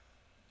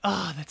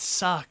 Oh, that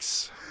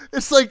sucks.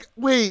 It's like,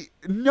 wait,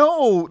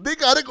 no, they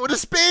gotta go to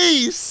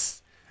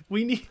space.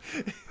 We need.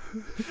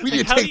 We need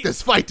to how do take you-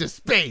 this fight to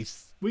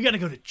space. We gotta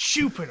go to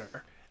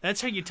Jupiter.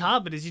 That's how you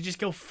top it. Is you just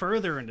go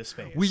further into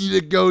space. We need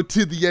to go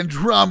to the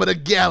Andromeda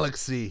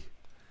Galaxy.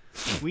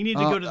 We need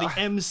to go to the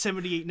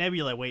M78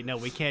 Nebula. Wait, no,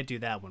 we can't do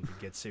that one. We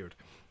get sued.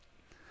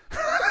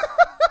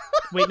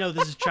 Wait, no,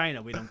 this is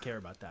China. We don't care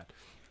about that.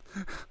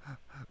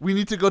 We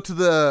need to go to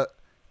the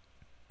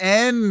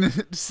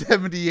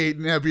N78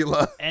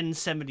 Nebula.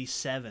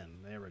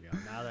 N77. There we go.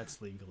 Now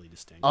that's legally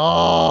distinct.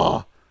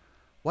 Oh,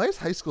 why is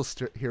High School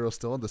Hero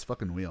still on this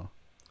fucking wheel?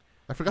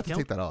 I forgot to Don't-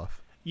 take that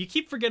off. You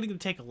keep forgetting to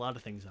take a lot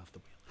of things off the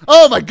wheel.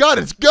 Oh my God,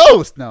 it's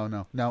Ghost!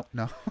 No.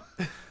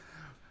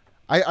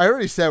 I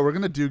already said we're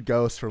gonna do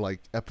Ghost for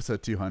like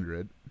episode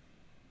 200,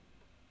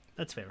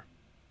 That's fair.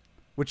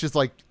 which is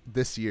like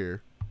this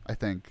year, I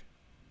think.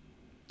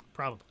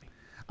 Probably.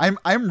 I'm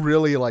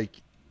really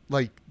like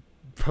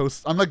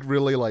I'm like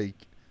really like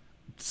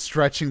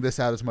stretching this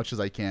out as much as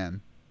I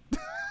can.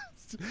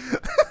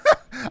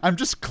 I'm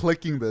just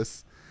clicking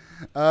this.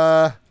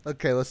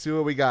 Okay, let's see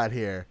what we got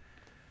here.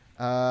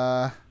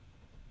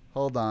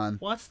 Hold on.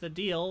 What's the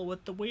deal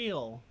with the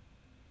wheel?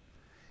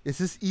 Is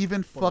this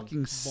even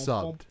fucking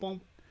subbed?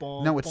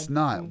 No, No, it's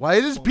not. Why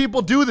does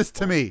people do this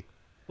to me?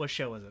 What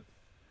show is it?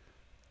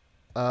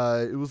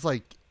 It was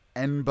like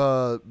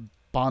Enba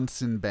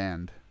Bonson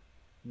Band.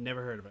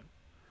 Never heard of it.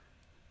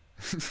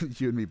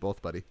 You and me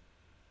both, buddy.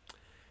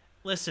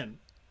 Listen,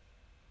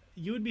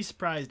 you would be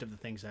surprised of the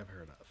things I've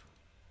heard of.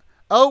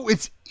 Oh,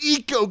 it's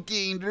Eco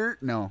Gainer.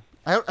 No.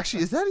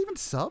 Actually, is that even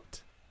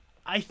subbed?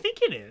 I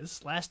think it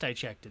is. Last I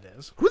checked, it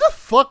is. Who the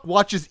fuck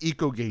watches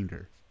Eco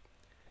Gainer?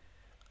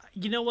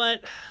 You know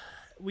what?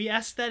 We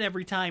ask that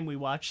every time we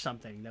watch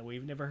something that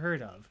we've never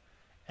heard of,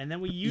 and then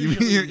we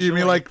usually You mean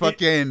enjoy like it.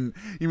 fucking?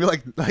 You mean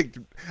like?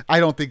 I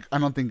don't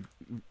think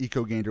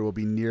Eco Gainer will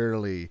be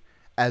nearly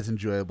as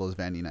enjoyable as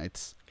Vandy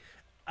Nights.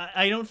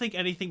 I don't think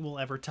anything will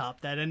ever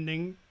top that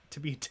ending. To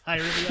be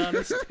entirely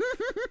honest,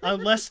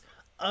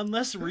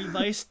 unless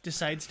Revice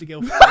decides to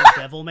go full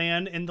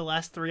Devilman in the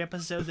last 3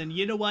 episodes, and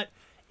you know what?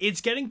 It's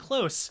getting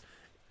close.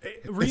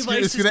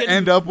 Revice It's is gonna getting,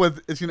 end up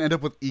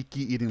with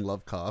Iki eating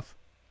love cough.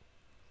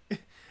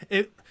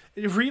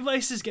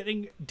 Revice is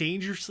getting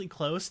dangerously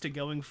close to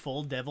going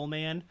full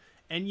Devilman,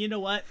 and you know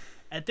what?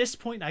 At this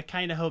point, I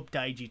kind of hope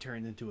Daiji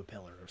turns into a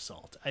pillar of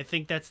salt. I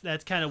think that's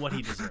kind of what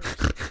he deserves.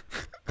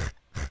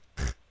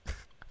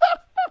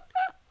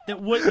 It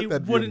That'd be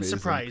wouldn't amazing.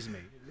 surprise me.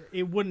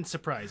 It wouldn't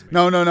surprise me.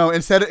 No.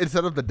 Instead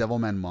of the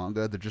Devilman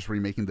manga, they're just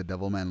remaking the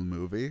Devilman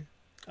movie.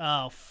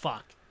 Oh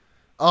fuck.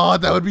 Oh,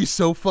 that would be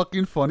so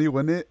fucking funny,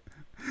 wouldn't it?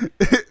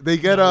 They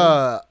get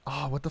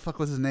what the fuck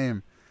was his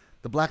name?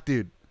 The black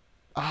dude.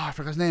 Oh, I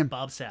forgot his name.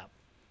 Bob Sapp.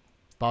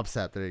 Bob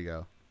Sapp. There you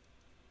go.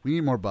 We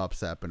need more Bob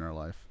Sapp in our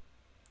life.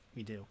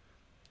 We do.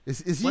 Is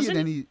he Wasn't- in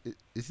any?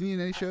 Is he in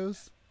any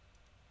shows?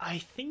 I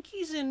think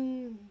he's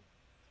in.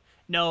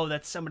 No,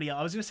 that's somebody else.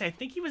 I was gonna say I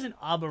think he was in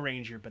Abba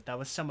Ranger, but that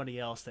was somebody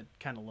else that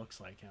kind of looks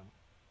like him.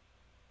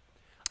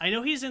 I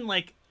know he's in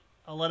like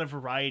a lot of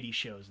variety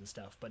shows and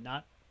stuff, but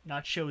not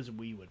shows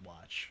we would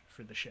watch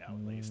for the show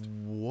at least.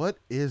 What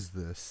is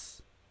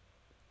this?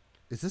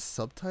 Is this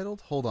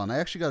subtitled? Hold on, I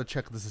actually got to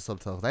check if this is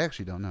subtitled. I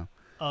actually don't know.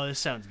 Oh, this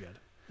sounds good.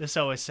 This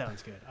always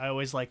sounds good. I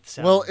always like the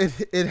sound. Well,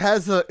 it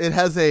has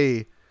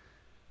a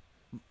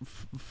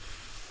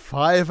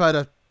 5 out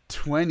of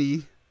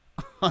 20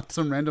 on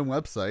some random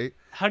website.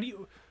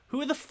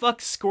 Who the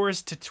fuck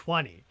scores to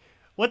 20?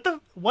 What?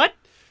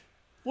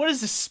 What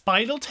is this,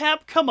 Spinal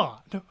Tap? Come on.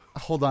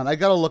 Hold on, I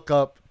gotta look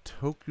up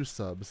Toku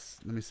subs.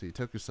 Let me see,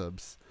 Toku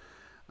subs.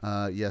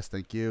 Yes,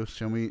 thank you.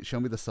 Show me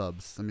the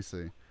subs. Let me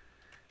see.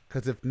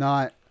 Because if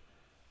not,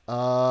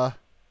 why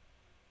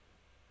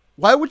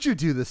would you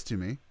do this to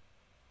me?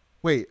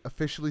 Wait,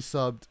 officially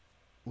subbed.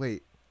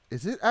 Wait,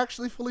 is it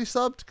actually fully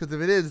subbed? Because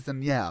if it is,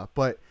 then yeah.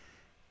 But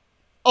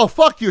oh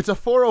fuck you, it's a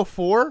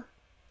 404.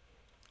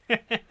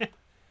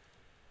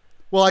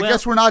 Well, I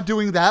guess we're not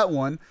doing that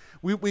one.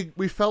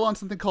 We fell on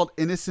something called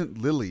Innocent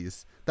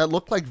Lilies that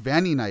looked like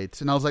Vanny Nights,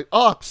 and I was like,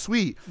 oh,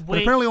 sweet. But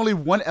Wait. apparently only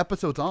 1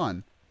 episode's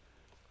on.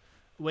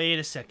 Wait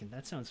a second.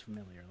 That sounds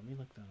familiar. Let me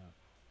look that up.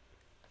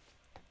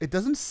 It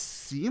doesn't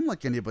seem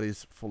like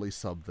anybody's fully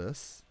subbed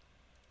this.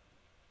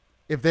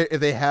 If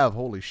they have,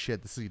 holy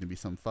shit, this is gonna be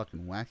some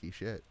fucking wacky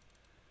shit.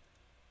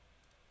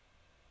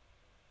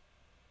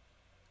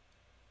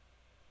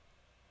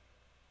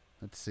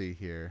 Let's see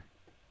here.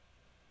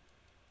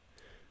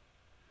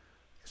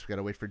 Guess we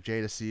gotta wait for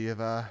Jay to see if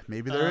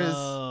maybe there is.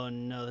 Oh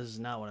no, this is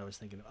not what I was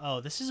thinking of.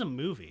 Oh, this is a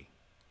movie.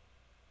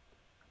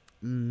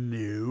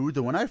 No,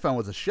 the one I found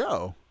was a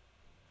show.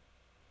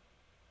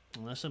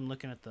 Unless I'm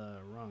looking at the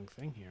wrong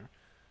thing here.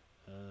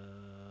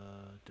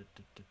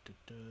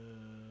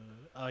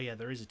 Oh yeah,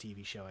 there is a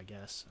TV show, I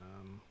guess.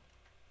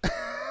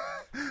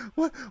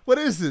 What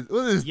is it?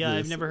 What is Yeah, this?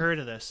 I've never heard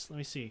of this. Let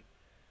me see.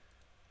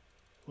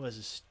 What was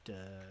this?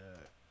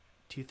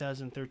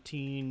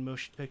 2013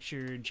 motion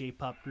picture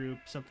J-pop group,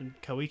 something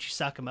Koichi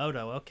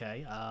Sakamoto.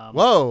 Okay.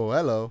 Whoa,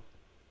 hello.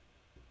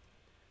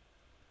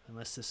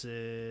 Unless this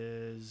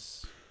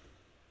is.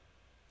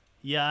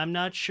 Yeah, I'm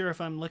not sure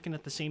if I'm looking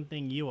at the same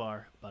thing you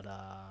are, but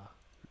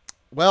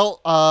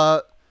Well,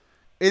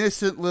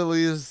 Innocent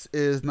Lilies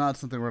is not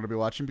something we're gonna be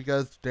watching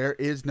because there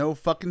is no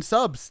fucking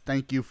subs.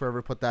 Thank you for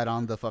whoever put that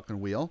on the fucking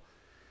wheel.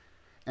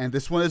 And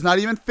this one is not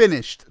even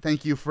finished.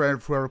 Thank you for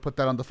whoever put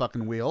that on the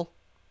fucking wheel.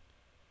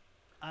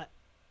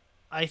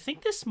 I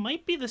think this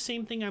might be the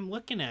same thing I'm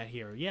looking at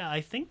here. Yeah, I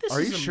think this Are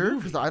is you a sure?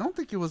 movie. Because I don't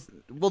think it was.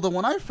 Well, the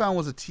one I found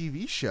was a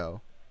TV show.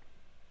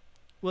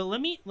 Well,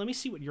 let me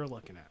see what you're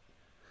looking at.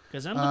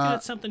 Because I'm looking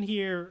at something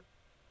here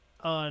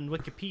on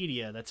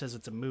Wikipedia that says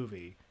it's a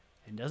movie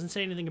and doesn't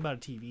say anything about a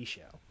TV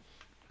show.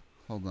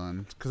 Hold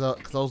on, because I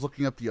was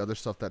looking up the other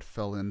stuff that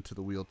fell into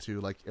the wheel too,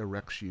 like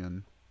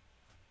Erection,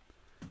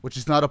 which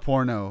is not a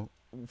porno.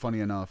 Funny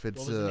enough,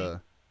 it's What was the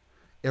name?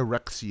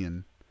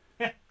 Erection.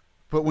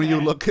 But when you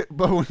look at,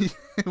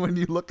 when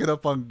you look it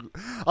up on,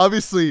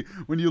 obviously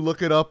when you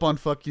look it up on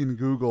fucking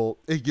Google,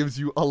 it gives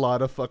you a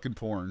lot of fucking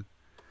porn.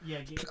 Yeah.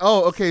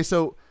 Oh, okay,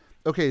 so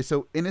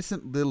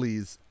Innocent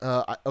Lilies.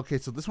 Okay,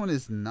 so this one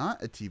is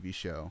not a TV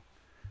show.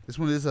 This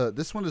one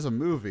is a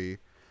movie,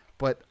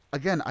 but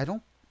again, I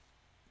don't,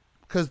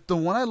 because the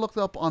one I looked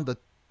up on the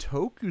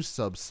Toku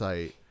sub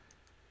site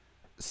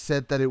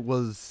said that it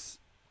was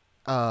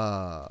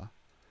a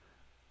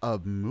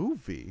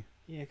movie.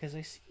 Yeah, because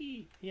I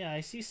see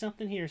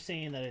something here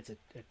saying that it's a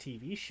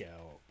TV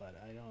show, but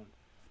I don't.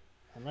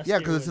 Unless Yeah,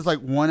 because it's like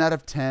 1 out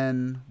of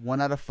 10,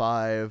 1 out of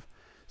 5.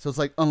 So it's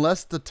like,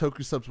 unless the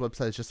Toku subs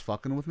website is just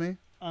fucking with me.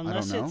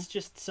 Unless I don't know. it's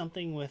just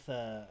something with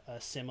a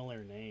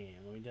similar name.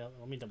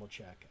 Let me double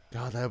check.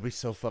 God, that would be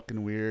so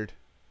fucking weird.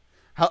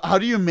 How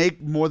do you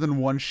make more than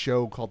one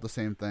show called the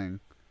same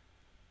thing?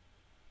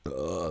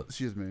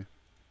 Excuse me.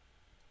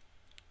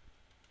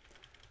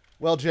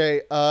 Well,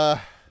 Jay,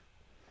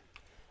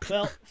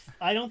 Well,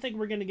 I don't think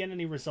we're gonna get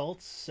any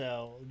results,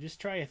 so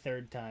just try a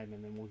third time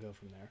and then we'll go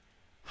from there.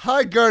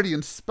 Hi,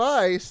 Guardian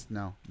Spice.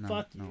 No.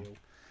 Fuck you.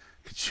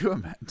 Could you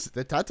imagine?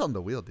 That's on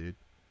the wheel, dude.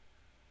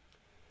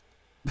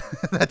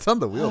 That's on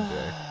the wheel,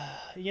 Jay.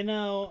 You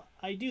know,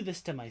 I do this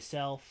to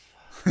myself.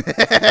 We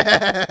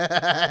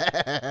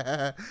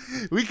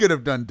could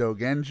have done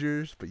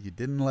Dogengers, but you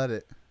didn't let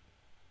it.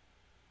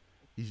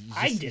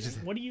 I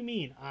didn't. What do you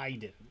mean, I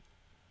didn't?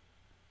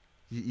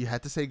 You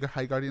had to say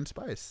Hi, Guardian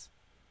Spice.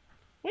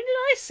 When did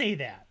I say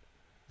that?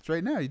 It's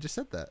right now. You just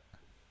said that.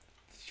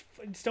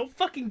 Don't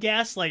fucking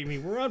gaslight me.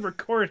 We're on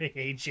recording,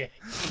 AJ.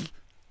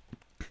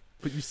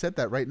 But you said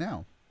that right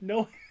now.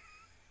 No.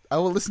 I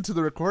will listen to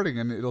the recording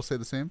and it'll say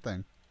the same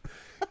thing.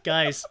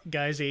 Guys,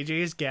 AJ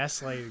is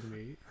gaslighting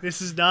me.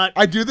 This is not.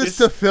 I do this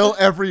to Phil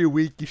every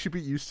week. You should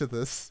be used to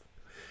this.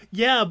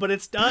 Yeah, but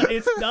it's not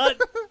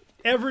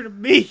ever to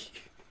me.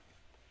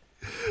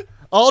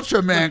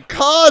 Ultraman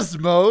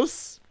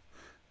Cosmos.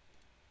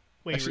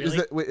 Wait, Actually,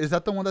 really? is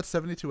that the one that's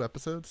 72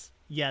 episodes?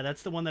 Yeah,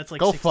 that's the one that's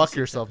like. Go fuck 66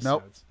 yourself.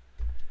 Nope. episodes.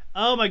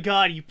 Oh my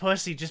god, you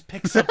pussy! Just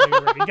pick something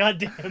already. God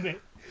damn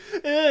it.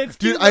 It's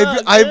Dude, too I've long.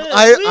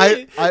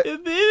 actually.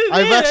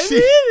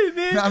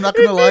 No, I'm not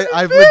gonna lie.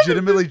 I've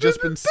legitimately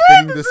just been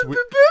spinning this.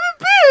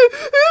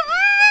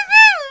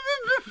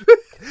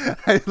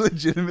 I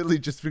legitimately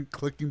just been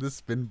clicking the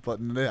spin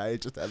button and I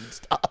just haven't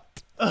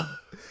stopped.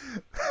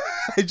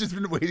 I just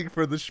been waiting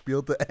for the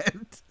spiel to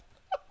end.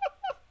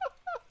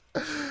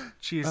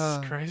 Jesus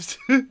Christ.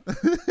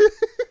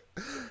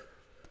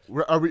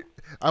 Are we?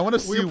 I want to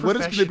see what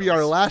is going to be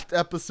our last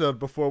episode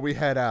before we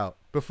head out.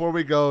 Before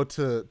we go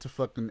to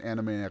fucking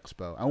Anime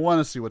Expo. I want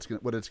to see what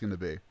it's going to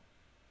be.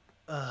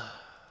 Oh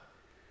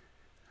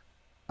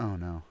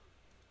no.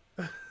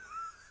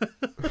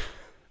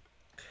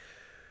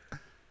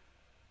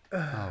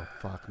 Oh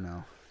fuck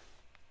no.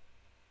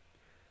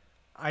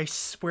 I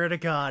swear to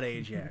God,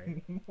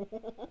 AJ.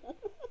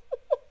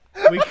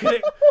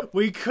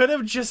 we could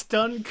have just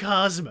done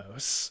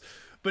Cosmos,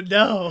 but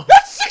no.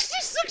 That's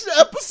 66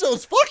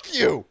 episodes. Fuck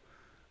you.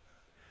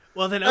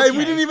 Well then, Hey, okay.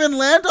 we didn't even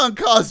land on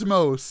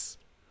Cosmos.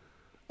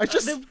 I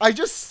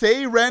just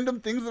say random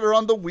things that are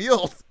on the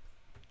wheel.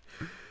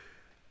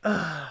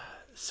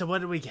 So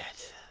what do we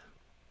get?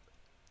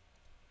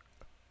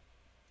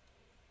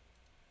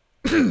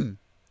 I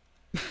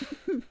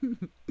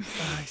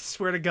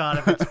swear to God,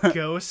 if it's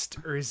Ghost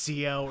or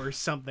Zio or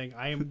something,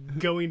 I am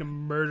going to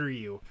murder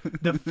you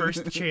the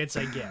first chance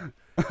I get.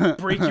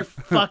 Break your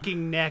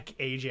fucking neck,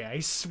 AJ. I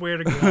swear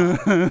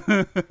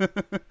to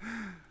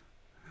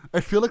God. I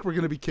feel like we're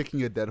gonna be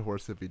kicking a dead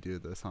horse if we do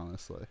this.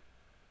 Honestly,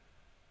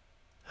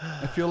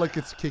 I feel like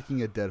it's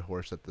kicking a dead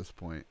horse at this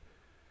point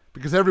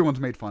because everyone's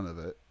made fun of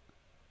it.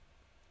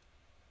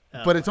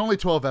 Oh, But it's only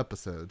 12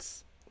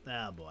 episodes.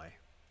 oh boy.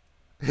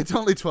 It's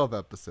only 12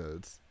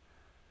 episodes.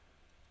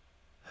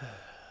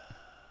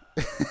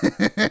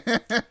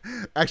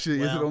 Actually,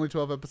 is it Well. only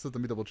 12 episodes?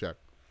 Let me double check.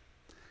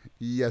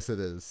 Yes, it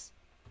is.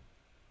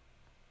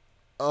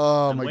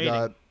 Oh I'm my waiting.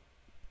 god.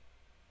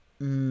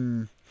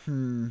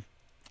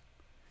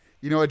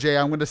 You know what, Jay?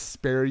 I'm going to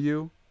spare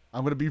you.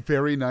 I'm going to be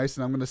very nice,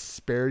 and I'm going to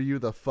spare you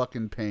the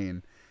fucking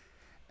pain.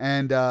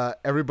 And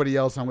everybody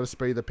else, I'm going to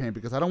spare you the pain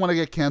because I don't want to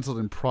get canceled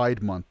in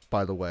Pride Month,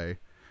 by the way.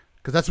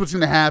 Because that's what's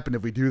going to happen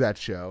if we do that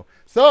show.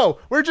 So,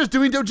 we're just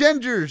doing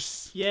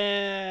Dogengers.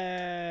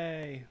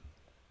 Yay!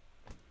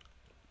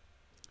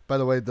 By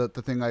the way, the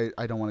thing I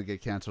don't want to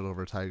get canceled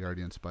over is High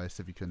Guardian Spice,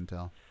 if you couldn't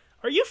tell.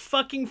 Are you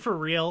fucking for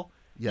real?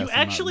 Yes, You I'm not-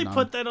 actually no.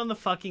 put that on the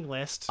fucking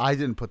list? I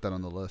didn't put that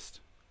on the list.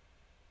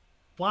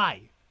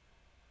 Why?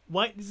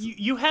 What?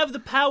 You have the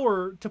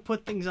power to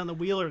put things on the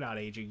wheel or not,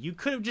 AJ. You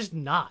could have just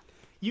not.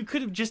 You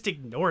could have just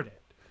ignored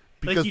it.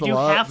 Because Like you the do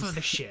law- half of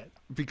the shit.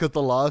 Because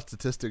the law of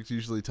statistics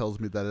usually tells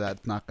me that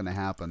that's not going to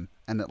happen,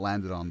 and it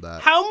landed on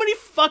that. How many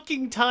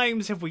fucking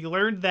times have we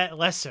learned that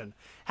lesson?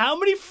 How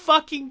many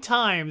fucking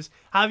times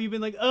have you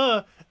been like,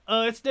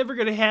 it's never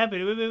gonna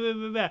happen,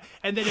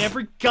 and then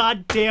every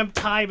goddamn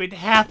time it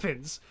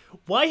happens?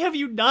 Why have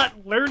you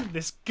not learned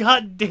this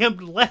goddamn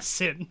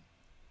lesson?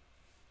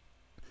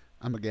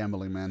 I'm a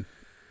gambling man.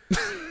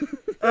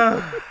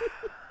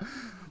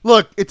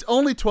 Look, it's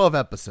only 12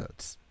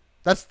 episodes.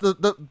 That's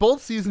the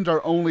both seasons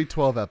are only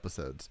 12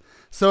 episodes.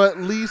 So at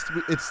least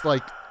it's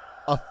like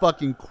a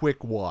fucking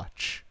quick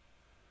watch.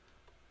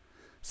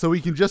 So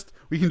we can just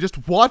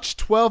watch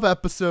 12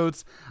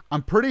 episodes.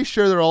 I'm pretty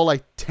sure they're all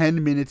like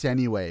 10 minutes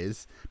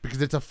anyways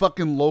because it's a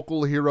fucking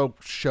local hero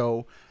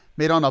show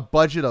made on a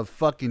budget of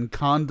fucking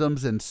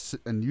condoms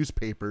and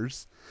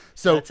newspapers.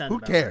 So That sounds who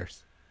about right.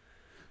 cares?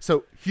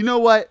 So you know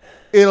what?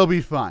 It'll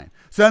be fine.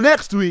 So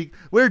next week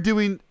we're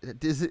doing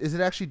is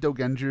it actually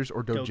Dogengers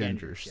or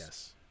Dogengers?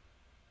 Yes.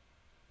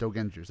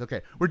 Dogengers.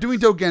 Okay. We're doing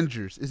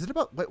Dogengers. Is it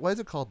about why is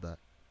it called that?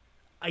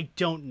 I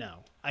don't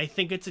know. I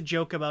think it's a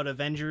joke about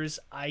Avengers.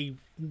 I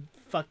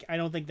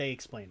don't think they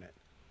explain it.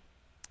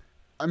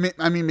 I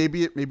mean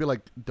maybe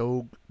like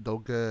doge.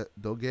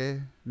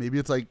 Maybe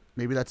it's like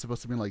maybe that's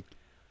supposed to be like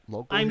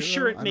local. I'm hero?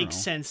 sure I it don't makes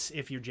know. sense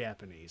if you're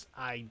Japanese.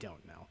 I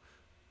don't know.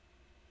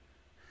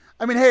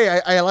 I mean, hey,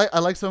 I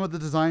like some of the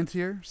designs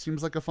here.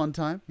 Seems like a fun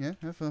time. Yeah,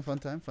 fun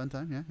time.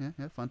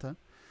 Yeah, fun time.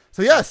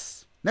 So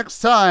yes, next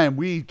time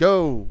we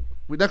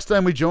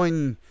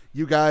join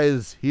you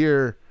guys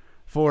here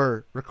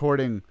for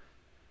recording.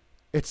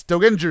 It's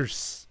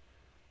Dogengers,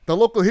 the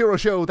local hero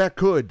show that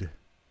could,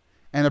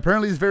 and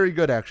apparently is very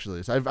good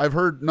actually. So I've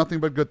heard nothing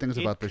but good things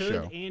about it the could,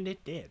 show. and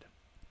it did.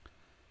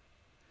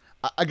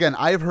 Again,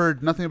 I've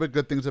heard nothing but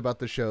good things about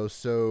the show.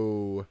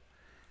 So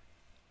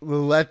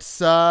let's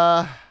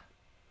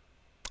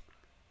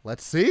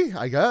see,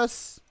 I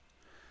guess.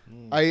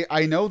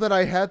 I know that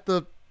I had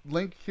the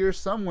link here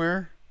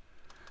somewhere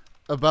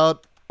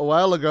about a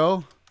while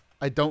ago.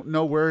 I don't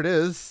know where it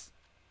is.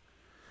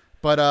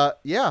 But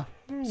yeah.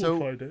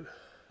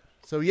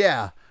 So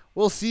yeah,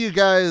 we'll see you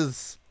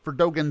guys for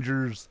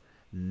Dogengers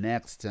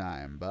next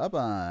time.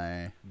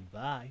 Bye-bye.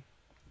 Bye.